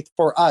good faith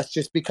for us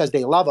just because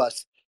they love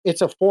us.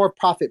 It's a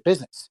for-profit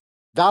business.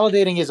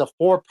 Validating is a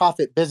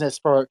for-profit business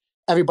for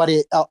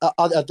everybody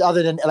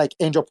other than like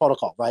Angel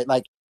Protocol, right?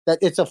 Like that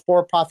it's a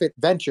for-profit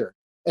venture.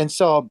 And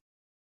so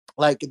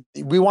like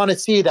we want to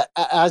see that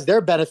as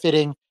they're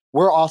benefiting,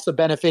 we're also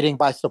benefiting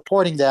by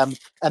supporting them,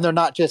 and they're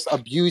not just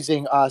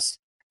abusing us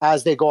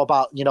as they go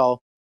about, you know,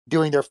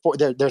 doing their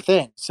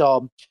thing.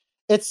 So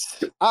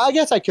it's I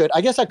guess I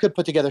could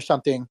put together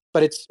something,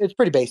 but it's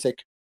pretty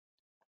basic.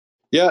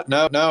 Yeah,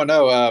 no.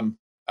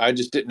 I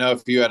just didn't know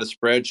if you had a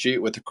spreadsheet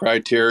with the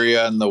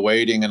criteria and the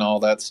weighting and all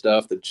that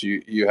stuff that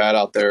you had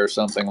out there or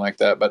something like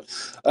that. But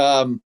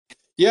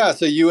yeah,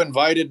 so you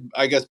invited,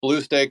 I guess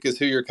BlueStake is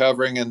who you're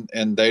covering,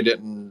 and they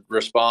didn't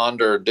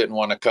respond or didn't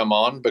want to come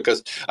on,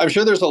 because I'm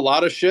sure there's a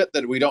lot of shit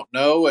that we don't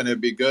know, and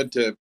it'd be good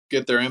to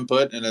get their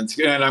input. And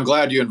I'm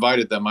glad you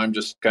invited them. I'm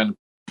just kind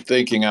of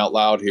thinking out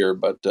loud here,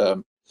 but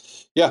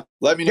yeah,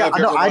 let me know.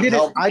 Yeah,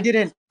 no, I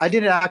didn't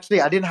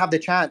have the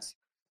chance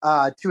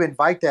to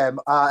invite them,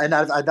 and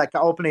I like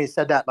openly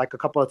said that like a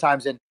couple of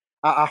times, and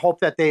I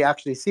hope that they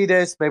actually see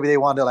this. Maybe they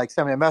want to like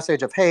send me a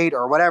message of hate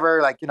or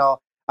whatever. Like, you know,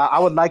 I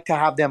would like to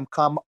have them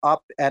come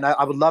up, and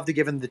I would love to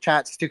give them the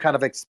chance to kind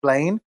of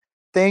explain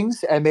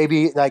things. And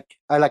maybe like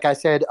I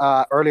said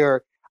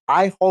earlier,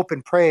 I hope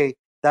and pray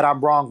that I'm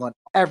wrong on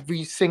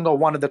every single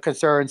one of the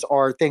concerns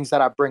or things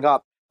that I bring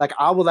up. Like,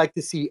 I would like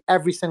to see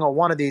every single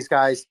one of these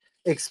guys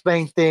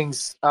explain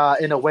things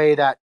in a way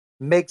that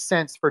makes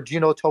sense for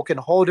Juno token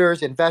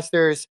holders,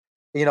 investors,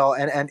 you know,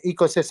 and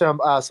ecosystem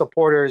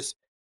supporters.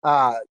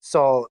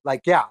 So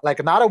like, yeah,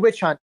 like not a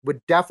witch hunt. Would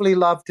definitely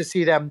love to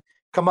see them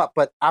come up.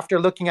 But after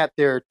looking at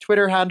their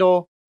Twitter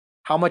handle,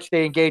 how much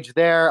they engage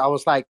there, I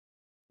was like,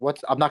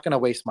 I'm not going to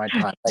waste my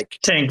time. Like,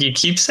 Tank, you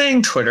keep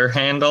saying Twitter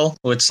handle,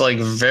 which like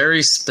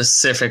very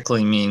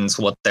specifically means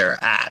what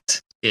they're at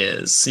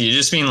is. You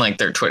just mean like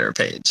their Twitter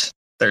page,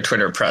 their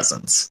Twitter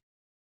presence.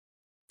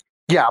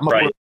 Yeah, I'm a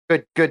right.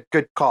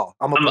 Good call.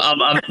 I'm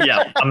helping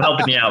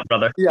you out,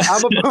 brother. Yeah,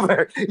 I'm a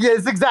mover. Yeah,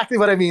 it's exactly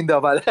what I mean,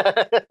 though.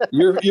 But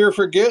you're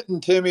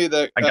forgetting, Timmy,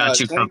 that I got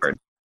you covered.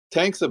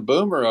 Tank's a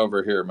boomer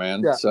over here,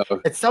 man. Yeah. So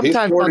it's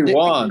sometimes he's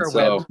 41.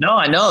 So no,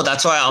 I know.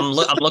 That's why I'm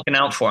looking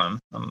out for him.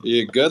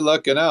 You're good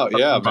looking out.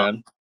 Yeah,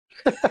 man.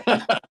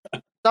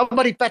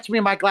 Somebody fetch me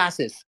my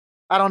glasses.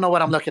 I don't know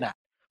what I'm looking at.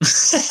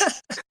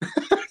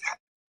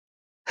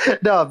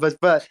 No,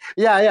 but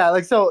yeah.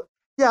 Like, so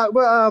yeah.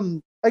 Well,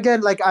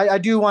 again, like I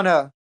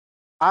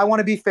want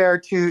to be fair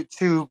to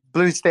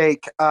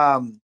BlueStake.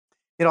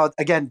 You know,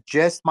 again,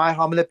 just my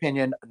humble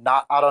opinion,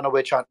 not out on a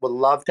witch hunt. Would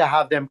love to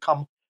have them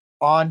come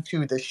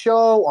onto the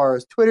show or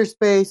Twitter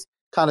space,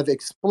 kind of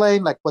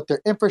explain like what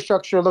their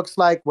infrastructure looks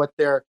like, what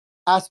their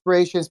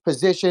aspirations,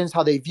 positions,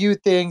 how they view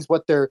things,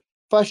 what they're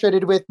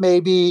frustrated with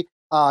maybe,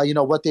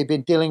 what they've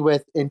been dealing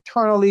with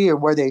internally or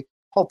where they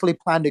hopefully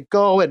plan to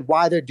go and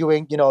why they're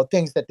doing,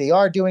 things that they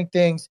are doing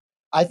things.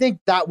 I think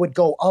that would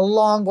go a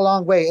long,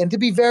 long way. And to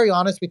be very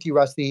honest with you,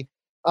 Rusty,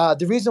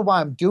 the reason why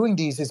I'm doing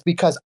these is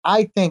because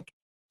I think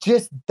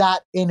just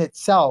that in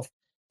itself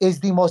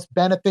is the most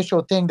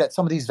beneficial thing that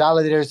some of these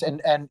validators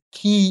and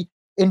key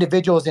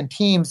individuals and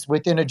teams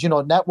within a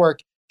Juno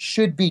network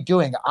should be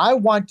doing. I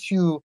don't want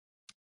to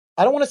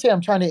say I'm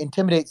trying to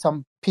intimidate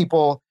some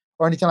people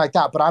or anything like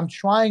that, but I'm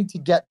trying to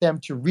get them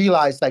to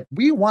realize like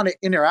we want to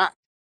interact.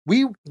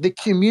 The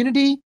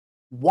community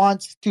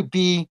wants to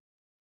be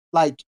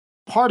like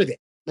part of it.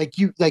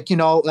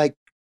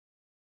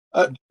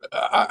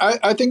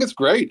 I think it's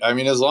great. I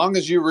mean, as long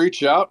as you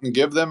reach out and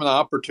give them an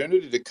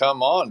opportunity to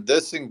come on,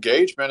 this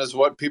engagement is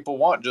what people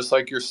want, just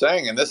like you're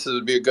saying. And this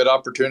would be a good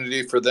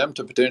opportunity for them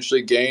to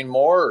potentially gain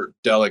more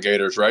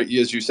delegators, right?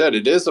 As you said,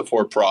 it is a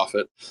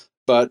for-profit,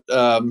 but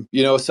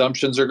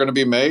assumptions are going to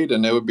be made,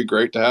 and it would be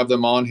great to have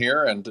them on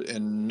here and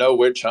no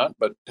witch hunt,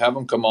 but have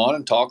them come on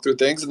and talk through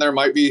things. And there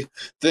might be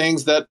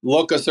things that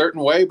look a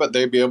certain way, but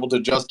they'd be able to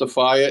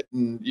justify it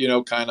and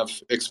kind of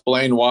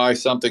explain why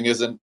something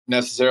isn't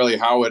necessarily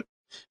how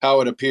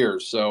it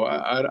appears. So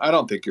I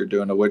don't think you're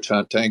doing a witch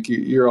hunt, Tank.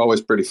 You're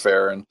always pretty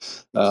fair, and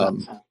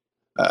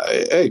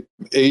hey,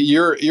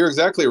 you're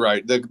exactly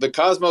right. The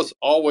Cosmos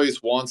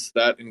always wants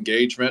that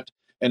engagement,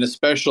 and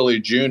especially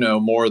Juno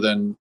more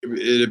than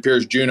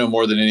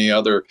any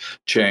other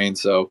chain.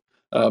 So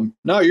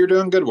no, you're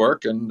doing good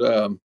work, and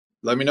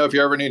let me know if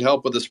you ever need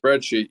help with the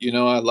spreadsheet.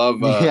 I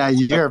love yeah,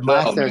 you're a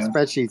master of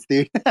spreadsheets,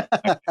 dude.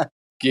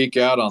 Geek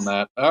out on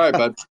that. All right,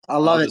 bud. I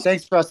love it.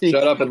 Thanks, Rusty.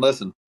 Shut up and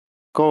listen.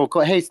 Cool.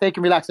 Hey, Steak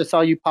and Relax. I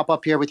saw you pop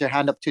up here with your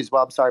hand up too as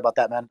well. I'm sorry about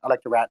that, man. I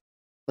like to rant.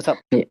 What's up?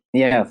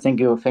 Yeah,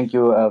 thank you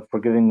for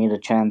giving me the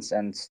chance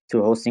and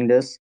to hosting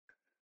this.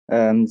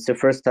 It's the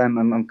first time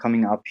I'm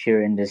coming up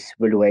here in this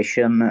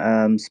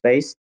valuation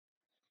space,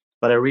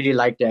 but I really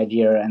like the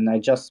idea, and I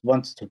just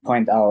wanted to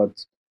point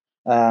out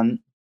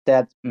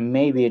that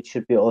maybe it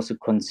should be also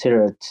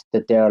considered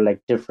that there are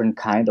like different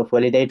kind of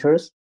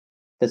validators.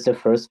 That's the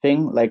first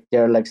thing. Like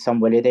there are like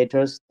some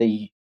validators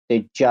they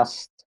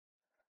just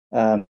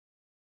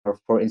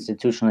for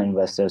institutional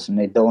investors, and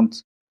they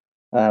don't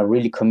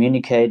really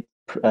communicate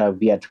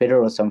via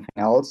Twitter or something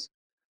else.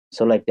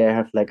 So like they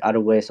have like other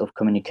ways of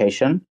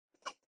communication.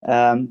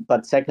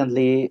 But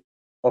secondly,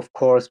 of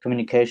course,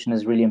 communication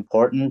is really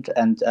important,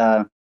 and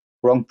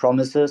wrong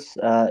promises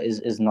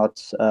is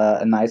not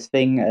a nice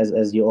thing,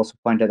 as you also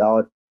pointed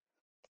out.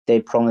 They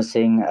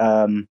promising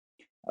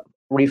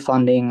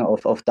refunding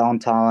of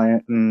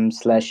downtime,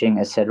 slashing,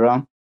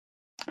 etc.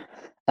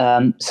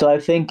 So I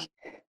think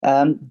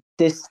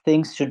these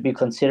things should be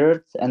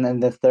considered. And then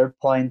the third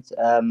point,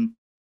 I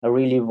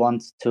really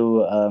want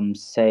to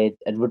say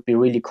it would be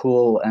really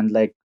cool and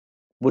like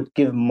would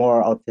give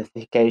more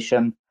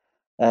authentication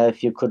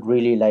if you could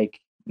really like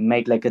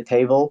make like a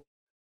table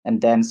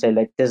and then say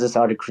like this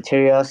are the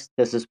criteria,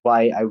 this is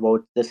why I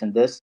vote this and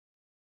this.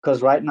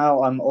 Because right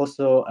now I'm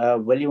also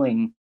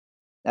valuing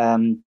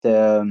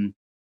the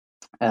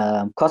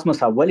Cosmos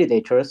Hub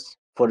validators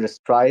for the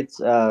Stride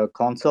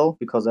console,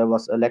 because I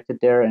was elected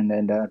there in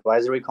the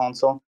advisory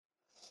council.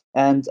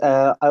 And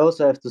I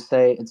also have to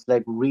say it's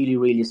like really,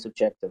 really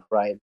subjective,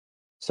 right?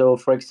 So,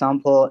 for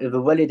example, if a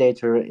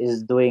validator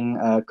is doing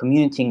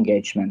community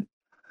engagement,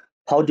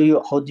 how do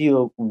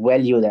you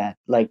value that?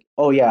 Like,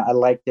 oh yeah, I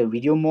like the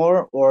video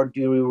more, or do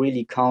you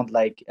really count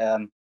like,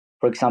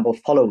 for example,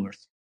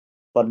 followers?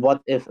 But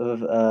what if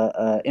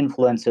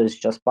influencer is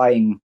just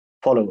buying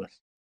followers?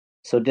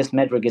 So this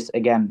metric is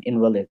again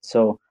invalid.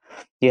 So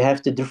you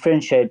have to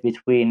differentiate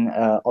between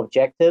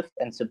objective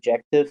and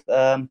subjective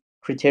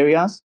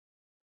criteria,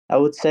 I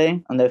would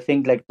say. And I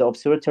think like the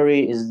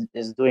observatory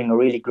is doing a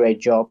really great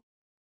job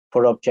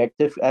for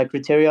objective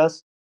criteria,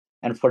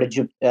 and for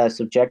the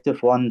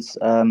subjective ones,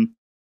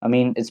 I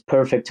mean, it's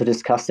perfect to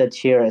discuss that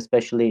here,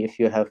 especially if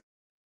you have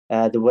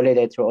the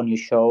validator on your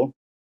show,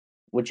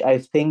 which I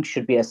think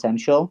should be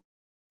essential,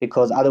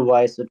 because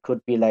otherwise it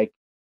could be like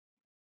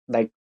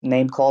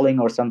name calling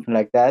or something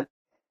like that.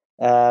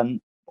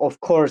 Of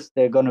course,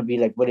 they're gonna be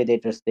like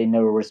validators; they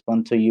never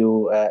respond to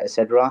you,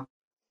 etc.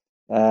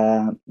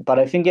 But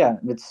I think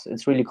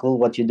it's really cool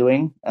what you're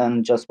doing,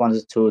 and just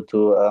wanted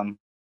to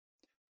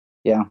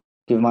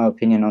give my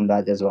opinion on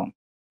that as well.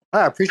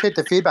 I appreciate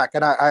the feedback,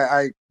 and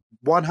I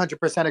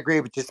 100%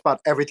 agree with just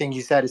about everything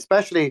you said,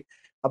 especially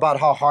about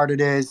how hard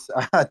it is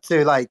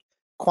to like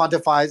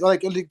quantify,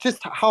 like just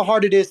how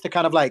hard it is to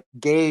kind of like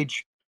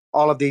gauge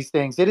all of these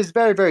things. It is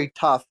very, very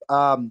tough.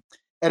 And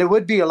it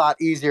would be a lot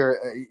easier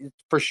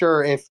for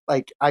sure if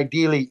like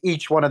ideally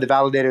each one of the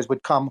validators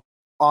would come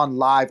on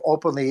live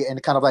openly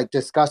and kind of like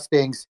discuss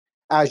things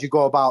as you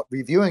go about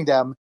reviewing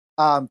them,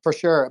 for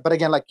sure. But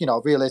again, like,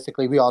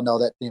 realistically, we all know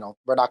that,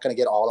 we're not going to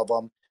get all of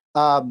them.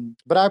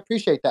 But I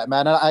appreciate that,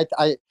 man. And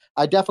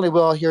I definitely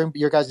will hear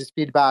your guys'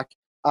 feedback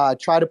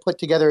try to put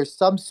together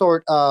some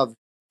sort of,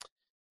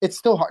 it's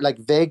still hard, like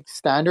vague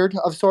standard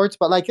of sorts,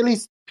 but like at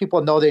least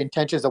people know the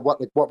intentions of what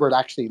we're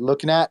actually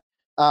looking at.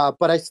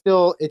 But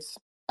it's,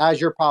 as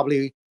you're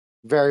probably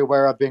very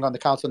aware of being on the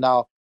council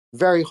now,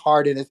 very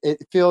hard, and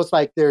it feels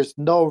like there's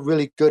no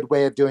really good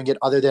way of doing it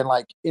other than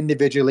like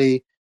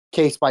individually,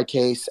 case by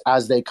case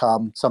as they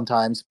come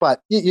sometimes.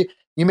 But you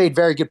made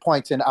very good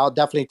points, and I'll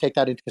definitely take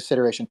that into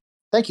consideration.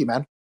 Thank you,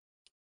 man.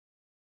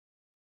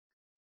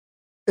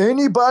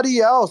 Anybody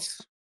else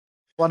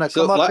want to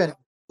come up and?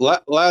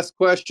 Last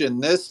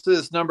question. This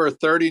is number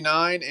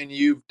 39, and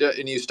you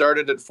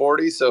started at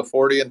 40. So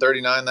 40 and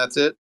 39. That's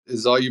it.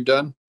 Is all you've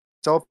done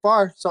so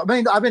far. So I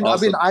mean, I've been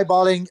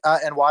eyeballing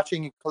and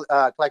watching,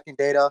 collecting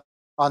data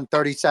on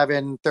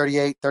 37,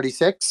 38,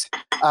 36.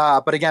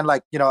 But again,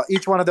 like,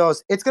 each one of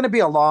those, it's going to be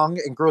a long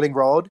and grueling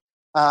road.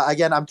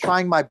 Again, I'm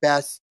trying my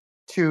best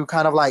to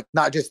kind of like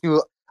not just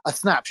do a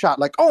snapshot,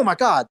 like, oh my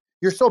God,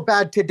 you're so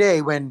bad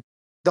today, when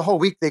the whole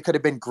week they could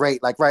have been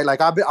great. Like, right.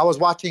 Like I was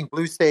watching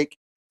BlueStake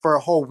for a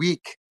whole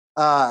week,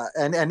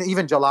 and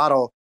even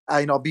Gelato,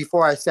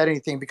 before I said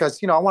anything, because,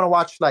 I want to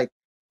watch, like,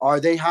 are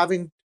they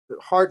having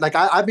hard, like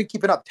I've been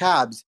keeping up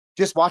tabs,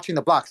 just watching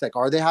the blocks. Like,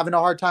 are they having a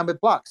hard time with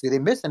blocks? Do they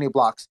miss any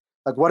blocks?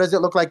 Like, what does it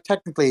look like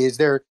technically?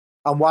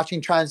 I'm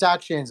watching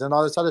transactions and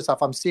all this other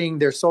stuff. I'm seeing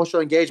their social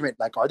engagement.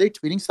 Like, are they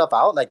tweeting stuff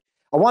out? Like,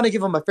 I want to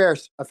give them a fair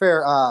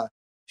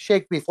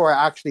shake before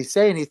I actually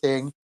say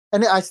anything.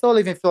 And I still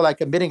even feel like,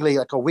 admittingly,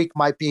 like a week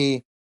might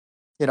be,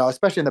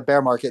 especially in the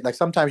bear market, like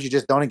sometimes you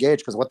just don't engage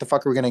because what the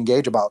fuck are we going to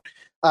engage about?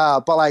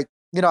 But like,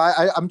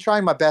 I'm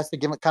trying my best to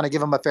give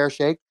them a fair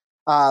shake.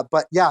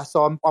 But yeah,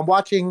 so I'm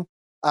watching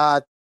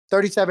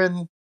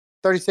 37,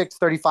 36,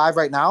 35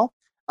 right now,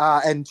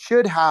 and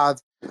should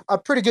have a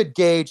pretty good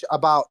gauge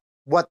about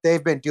what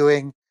they've been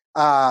doing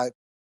end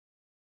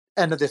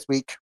of this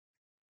week.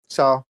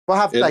 So we'll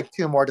have like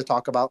two more to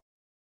talk about.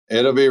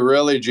 It'll be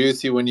really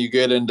juicy when you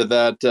get into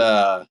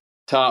that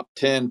top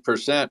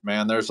 10%,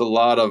 man. There's a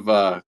lot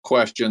of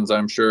questions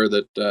I'm sure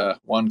that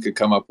one could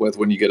come up with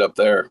when you get up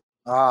there.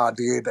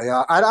 Dude,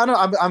 yeah. I don't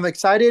know. I'm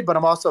excited, but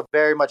I'm also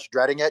very much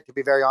dreading it, to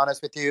be very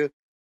honest with you.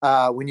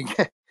 When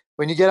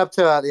you get up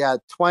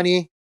to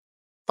 20,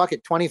 fuck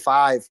it,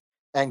 25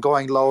 and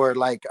going lower,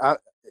 like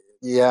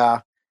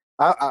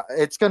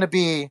it's going to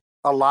be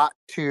a lot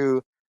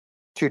to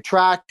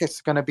track.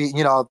 It's going to be,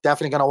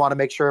 definitely going to want to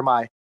make sure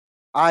my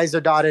I's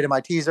are dotted and my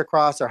T's are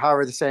crossed, or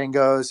however the saying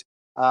goes.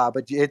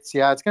 But it's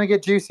going to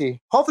get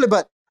juicy, hopefully.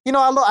 But I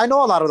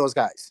know a lot of those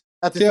guys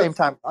at the same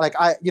time. Like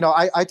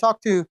I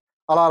talk to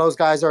a lot of those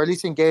guys, or at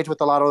least engage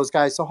with a lot of those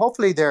guys. So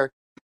hopefully they're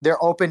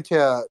open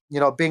to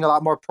being a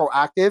lot more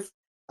proactive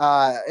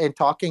in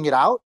talking it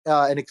out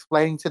and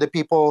explaining to the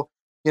people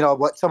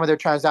what some of their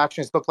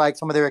transactions look like,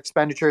 some of their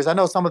expenditures. I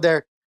know some of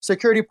their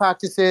security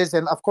practices,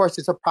 and of course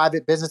it's a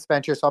private business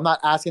venture, so I'm not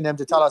asking them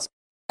to tell us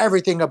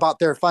everything about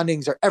their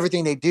fundings or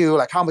everything they do,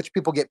 like how much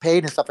people get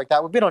paid and stuff like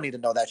that. We don't need to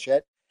know that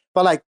shit.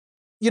 But like,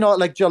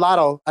 like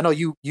Gelato, I know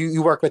you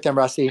work with them,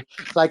 Rusty.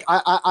 Like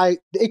I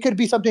it could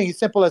be something as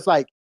simple as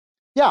like,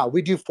 yeah,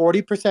 we do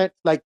 40%,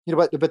 like,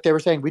 but they were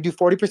saying we do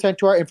 40%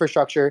 to our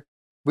infrastructure.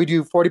 We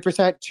do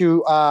 40%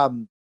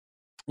 to,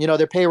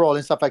 their payroll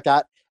and stuff like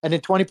that. And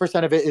then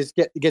 20% of it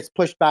gets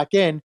pushed back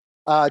in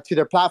to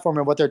their platform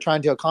and what they're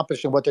trying to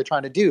accomplish and what they're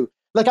trying to do.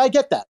 Like, I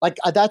get that. Like,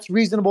 that's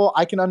reasonable.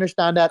 I can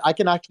understand that. I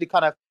can actually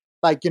kind of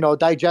like,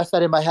 digest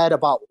that in my head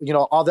about,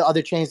 all the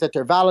other chains that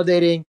they're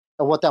validating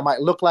and what that might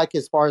look like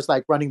as far as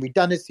like running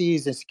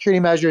redundancies and security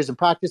measures and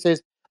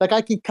practices. Like,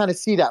 I can kind of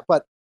see that.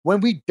 But when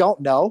we don't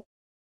know,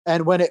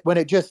 and when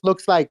it just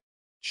looks like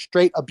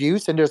straight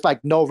abuse and there's like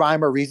no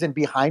rhyme or reason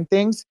behind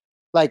things,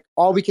 like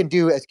all we can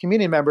do as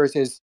community members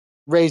is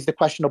raise the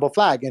questionable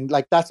flag. And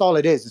like, that's all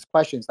it is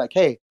questions like,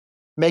 hey,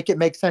 make it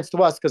make sense to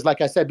us. Because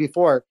like I said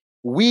before,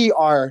 we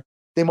are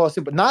the most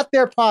important, not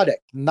their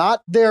product,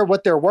 not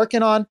what they're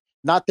working on,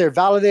 not their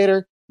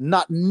validator,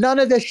 none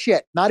of this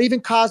shit, not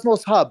even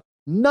Cosmos Hub.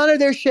 None of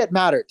their shit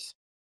matters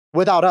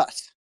without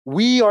us.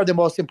 We are the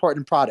most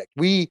important product.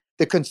 We,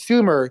 the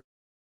consumer,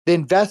 the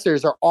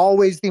investors, are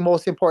always the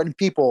most important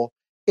people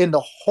in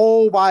the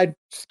whole wide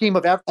scheme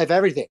of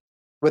everything.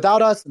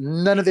 Without us,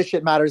 none of this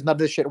shit matters. None of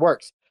this shit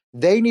works.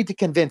 They need to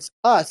convince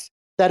us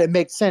that it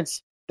makes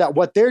sense, that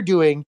what they're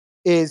doing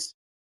is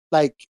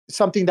like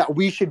something that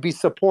we should be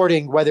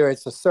supporting, whether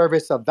it's a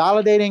service of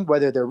validating,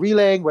 whether they're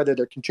relaying, whether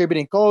they're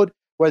contributing code,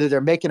 whether they're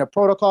making a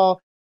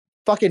protocol.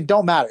 Fucking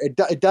don't matter.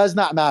 It does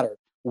not matter.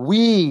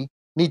 We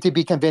need to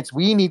be convinced.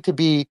 We need to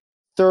be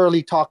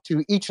thoroughly talked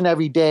to each and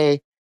every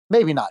day.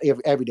 Maybe not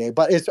every day,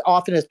 but as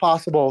often as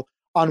possible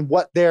on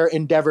what their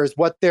endeavors,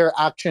 what their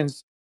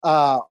actions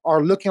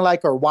are looking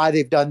like, or why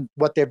they've done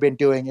what they've been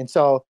doing. And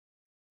so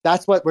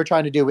that's what we're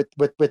trying to do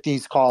with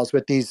these calls,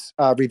 with these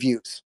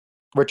reviews.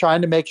 We're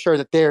trying to make sure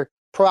that they're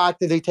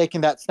proactively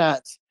taking that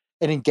stance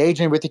and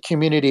engaging with the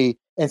community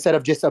instead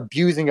of just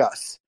abusing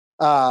us,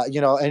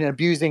 and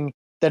abusing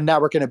the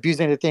network and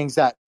abusing the things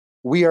that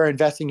we are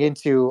investing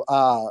into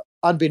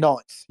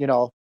unbeknownst,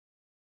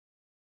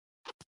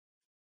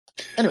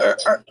 Anyway,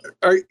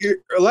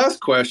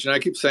 Last question. I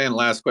keep saying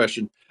last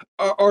question.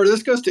 Or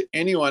this goes to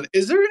anyone.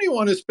 Is there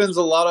anyone who spends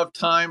a lot of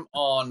time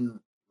on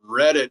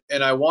Reddit?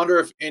 And I wonder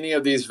if any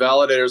of these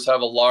validators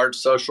have a large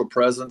social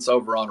presence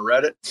over on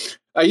Reddit.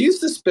 I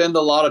used to spend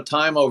a lot of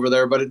time over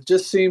there, but it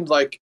just seemed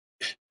like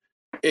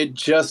it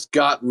just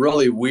got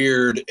really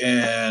weird,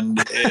 and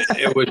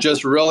it was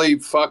just really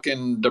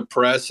fucking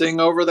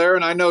depressing over there.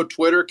 And I know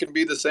Twitter can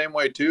be the same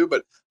way too,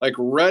 but like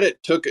Reddit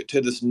took it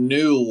to this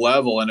new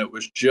level, and it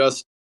was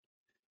just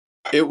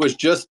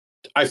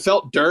I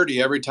felt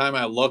dirty every time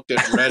I looked at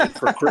Reddit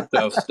for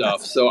crypto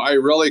stuff. So I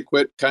really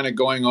quit kind of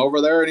going over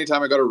there.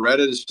 Anytime I go to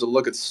Reddit, it's to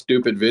look at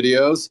stupid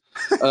videos.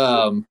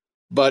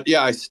 But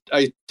yeah,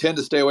 I tend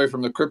to stay away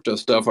from the crypto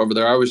stuff over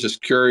there. I was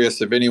just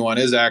curious if anyone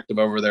is active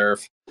over there.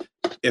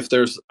 If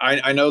there's,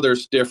 I know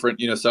there's different,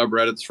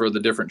 subreddits for the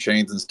different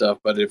chains and stuff,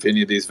 but if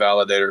any of these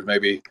validators,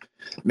 maybe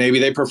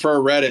they prefer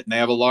Reddit and they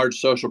have a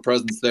large social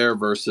presence there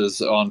versus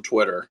on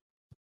Twitter.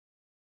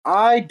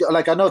 I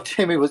know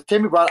Timmy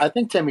brought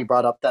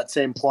up that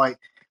same point,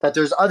 that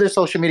there's other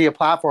social media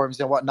platforms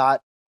and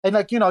whatnot. And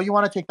you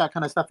want to take that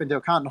kind of stuff into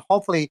account. And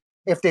hopefully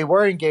if they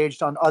were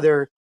engaged on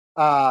other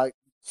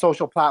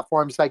social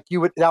platforms, that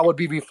would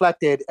be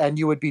reflected and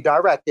you would be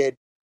directed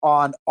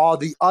on all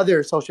the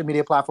other social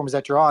media platforms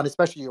that you're on,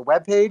 especially your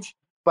webpage.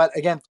 But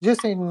again,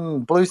 just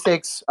in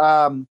BlueStake's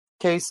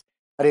case,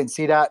 I didn't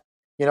see that.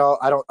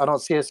 I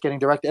don't see us getting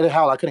directed.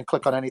 Hell, I couldn't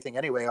click on anything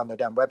anyway on their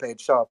damn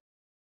webpage. So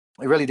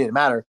it really didn't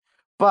matter.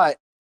 But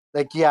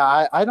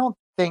I don't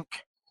think,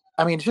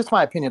 it's just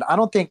my opinion. I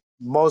don't think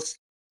most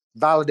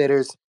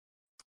validators,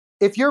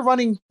 if you're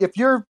running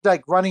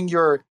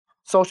your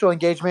social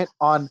engagement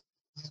on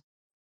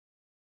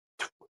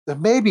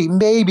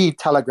maybe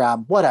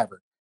Telegram,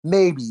 whatever,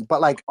 maybe,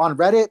 but on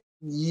Reddit,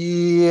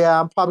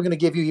 I'm probably going to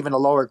give you even a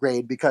lower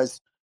grade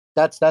because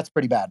that's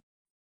pretty bad.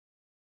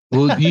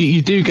 Well,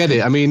 you do get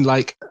it.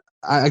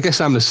 I guess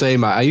I'm the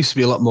same. I used to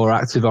be a lot more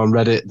active on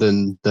Reddit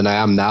than I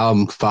am now.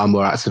 I'm far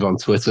more active on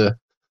Twitter.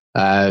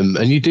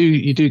 And you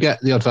do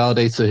get the odd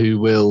validator who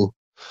will,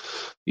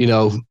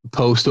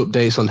 post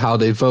updates on how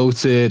they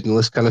voted and all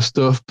this kind of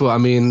stuff.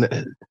 But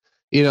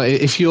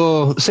if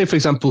you're, say for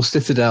example,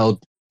 Citadel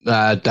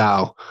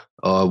DAO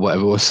or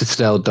whatever, or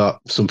Citadel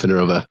dot something or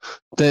other,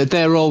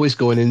 they're always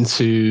going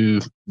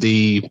into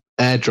the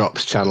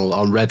airdrops channel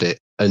on Reddit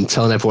and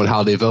telling everyone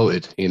how they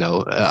voted.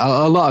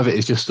 A lot of it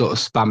is just sort of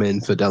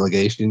spamming for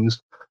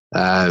delegations.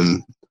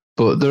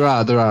 But there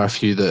are a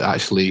few that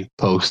actually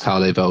post how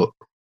they vote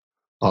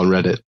on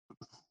Reddit.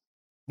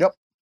 Yep.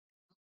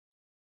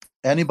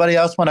 Anybody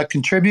else want to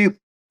contribute?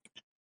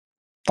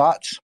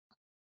 Thoughts?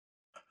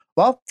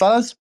 Well,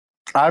 fellas,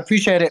 I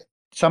appreciate it.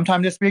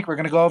 Sometime this week, we're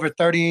going to go over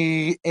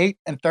 38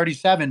 and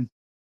 37.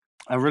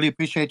 I really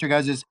appreciate your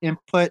guys'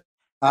 input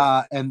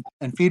and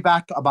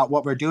feedback about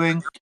what we're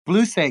doing.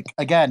 BlueStake,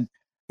 again,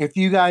 if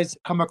you guys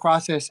come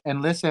across this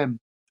and listen,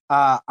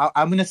 I'm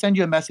going to send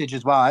you a message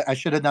as well. I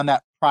should have done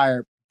that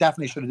prior.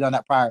 Definitely should have done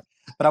that prior.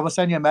 But I will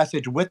send you a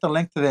message with the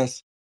link to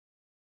this.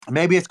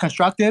 Maybe it's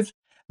constructive.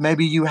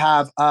 Maybe you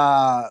have,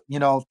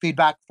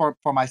 feedback for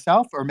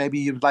myself, or maybe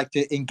you'd like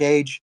to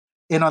engage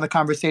in on the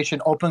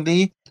conversation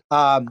openly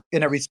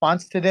in a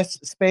response to this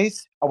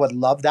space. I would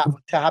love that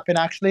to happen,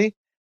 actually.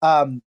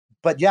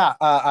 But yeah,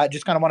 I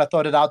just kind of want to throw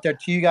it out there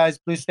to you guys.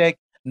 BlueStake,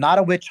 not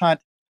a witch hunt.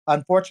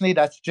 Unfortunately,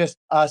 that's just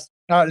us.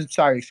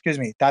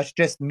 That's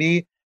just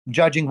me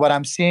judging what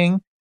I'm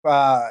seeing,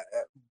 because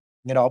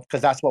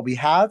that's what we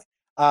have.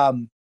 But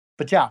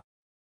yeah,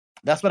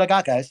 that's what I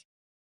got, guys.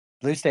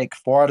 BlueStake,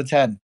 4 out of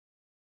 10.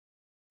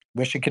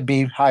 Wish it could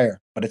be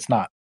higher, but it's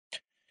not.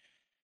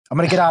 I'm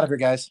going to get out of here,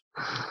 guys.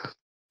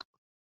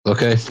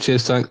 Okay.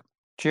 Cheers, Tank.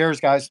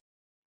 Cheers, guys.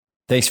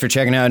 Thanks for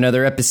checking out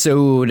another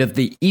episode of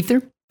The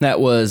Ether.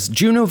 That was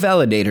Juno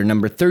Validator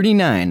number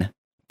 39,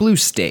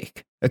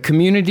 BlueStake, a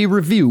community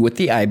review with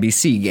the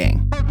IBC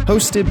gang,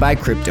 hosted by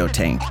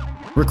CryptoTank.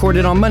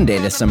 Recorded on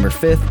Monday, December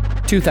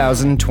 5th,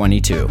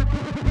 2022.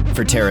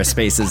 For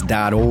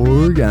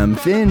TerraSpaces.org, I'm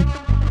Finn.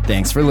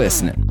 Thanks for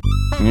listening.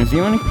 And if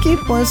you want to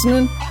keep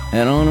listening,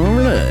 head on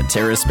over to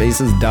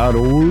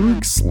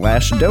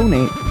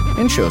TerraSpaces.org/donate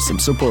and show some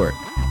support.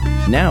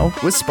 Now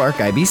with Spark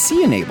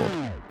IBC enabled.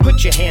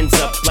 Put your hands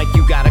up like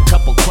you got a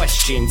couple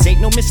questions.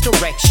 Ain't no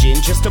misdirection,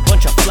 just a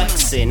bunch of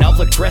flexing.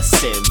 All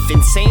aggressive,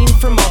 insane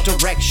from all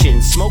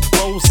directions. Smoke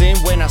rolls in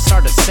when I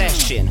start a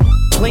session.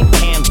 Blank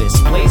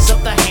canvas, blaze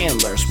up the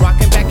handlers.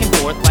 Rocking back and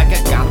forth like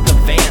I got the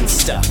van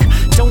stuck.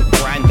 Don't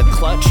grind the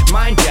clutch,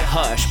 mind your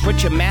hush.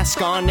 Put your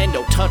mask on and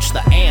don't touch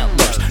the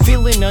antlers.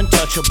 Feeling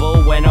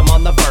untouchable when I'm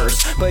on the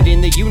verse. But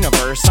in the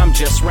universe, I'm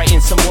just writing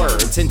some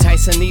words.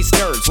 Enticing these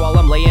nerds while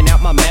I'm laying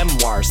out my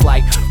memoirs.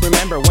 Like,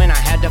 remember when I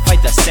had to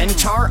fight the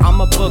centaur?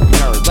 I'm a book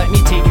nerd, let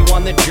me take you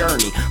on the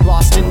journey.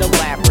 Lost in the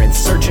labyrinth,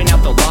 searching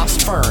out the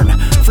lost fern.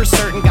 For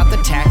certain, got the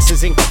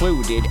taxes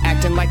included.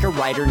 Acting like a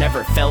writer,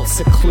 never felt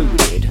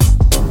secluded.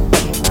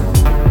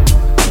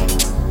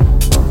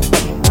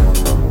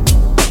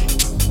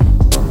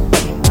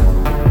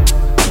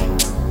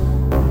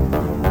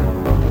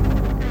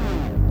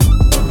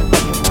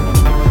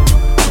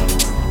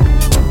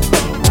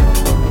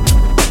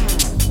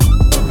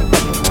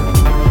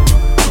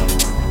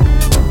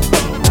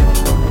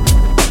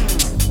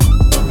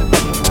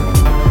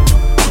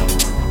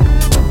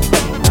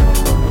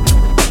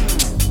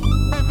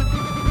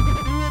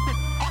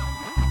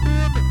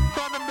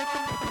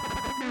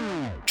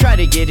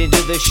 to get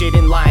into the shit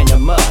and line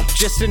them up.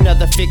 Just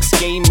another fixed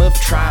game of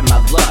try my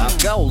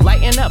luck. Go,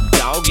 lighten up,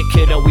 dog, it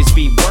could always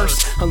be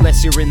worse.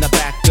 Unless you're in the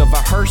back of a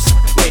hearse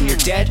when you're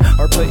dead,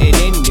 or putting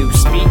in new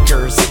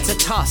speakers. It's a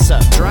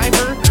toss-up,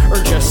 driver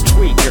or just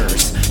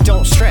tweakers.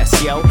 Don't stress,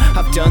 yo,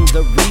 I've done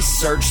the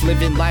research.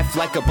 Living life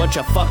like a bunch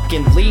of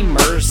fucking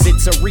lemurs.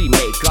 It's a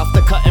remake off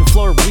the cutting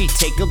floor. We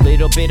take a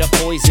little bit of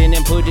poison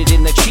and put it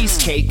in the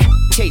cheesecake.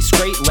 Tastes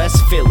great, less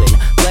filling,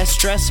 less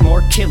stress,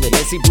 more killing.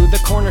 As he blew the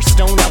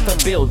cornerstone out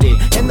the building,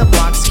 and the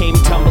blocks came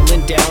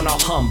tumbling down all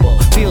humble.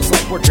 Feels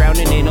like we're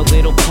drowning in a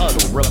little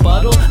puddle.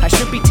 Rebuttal, I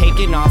should be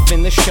taking off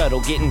in the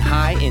shuttle, getting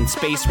high in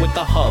space with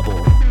the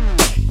Hubble.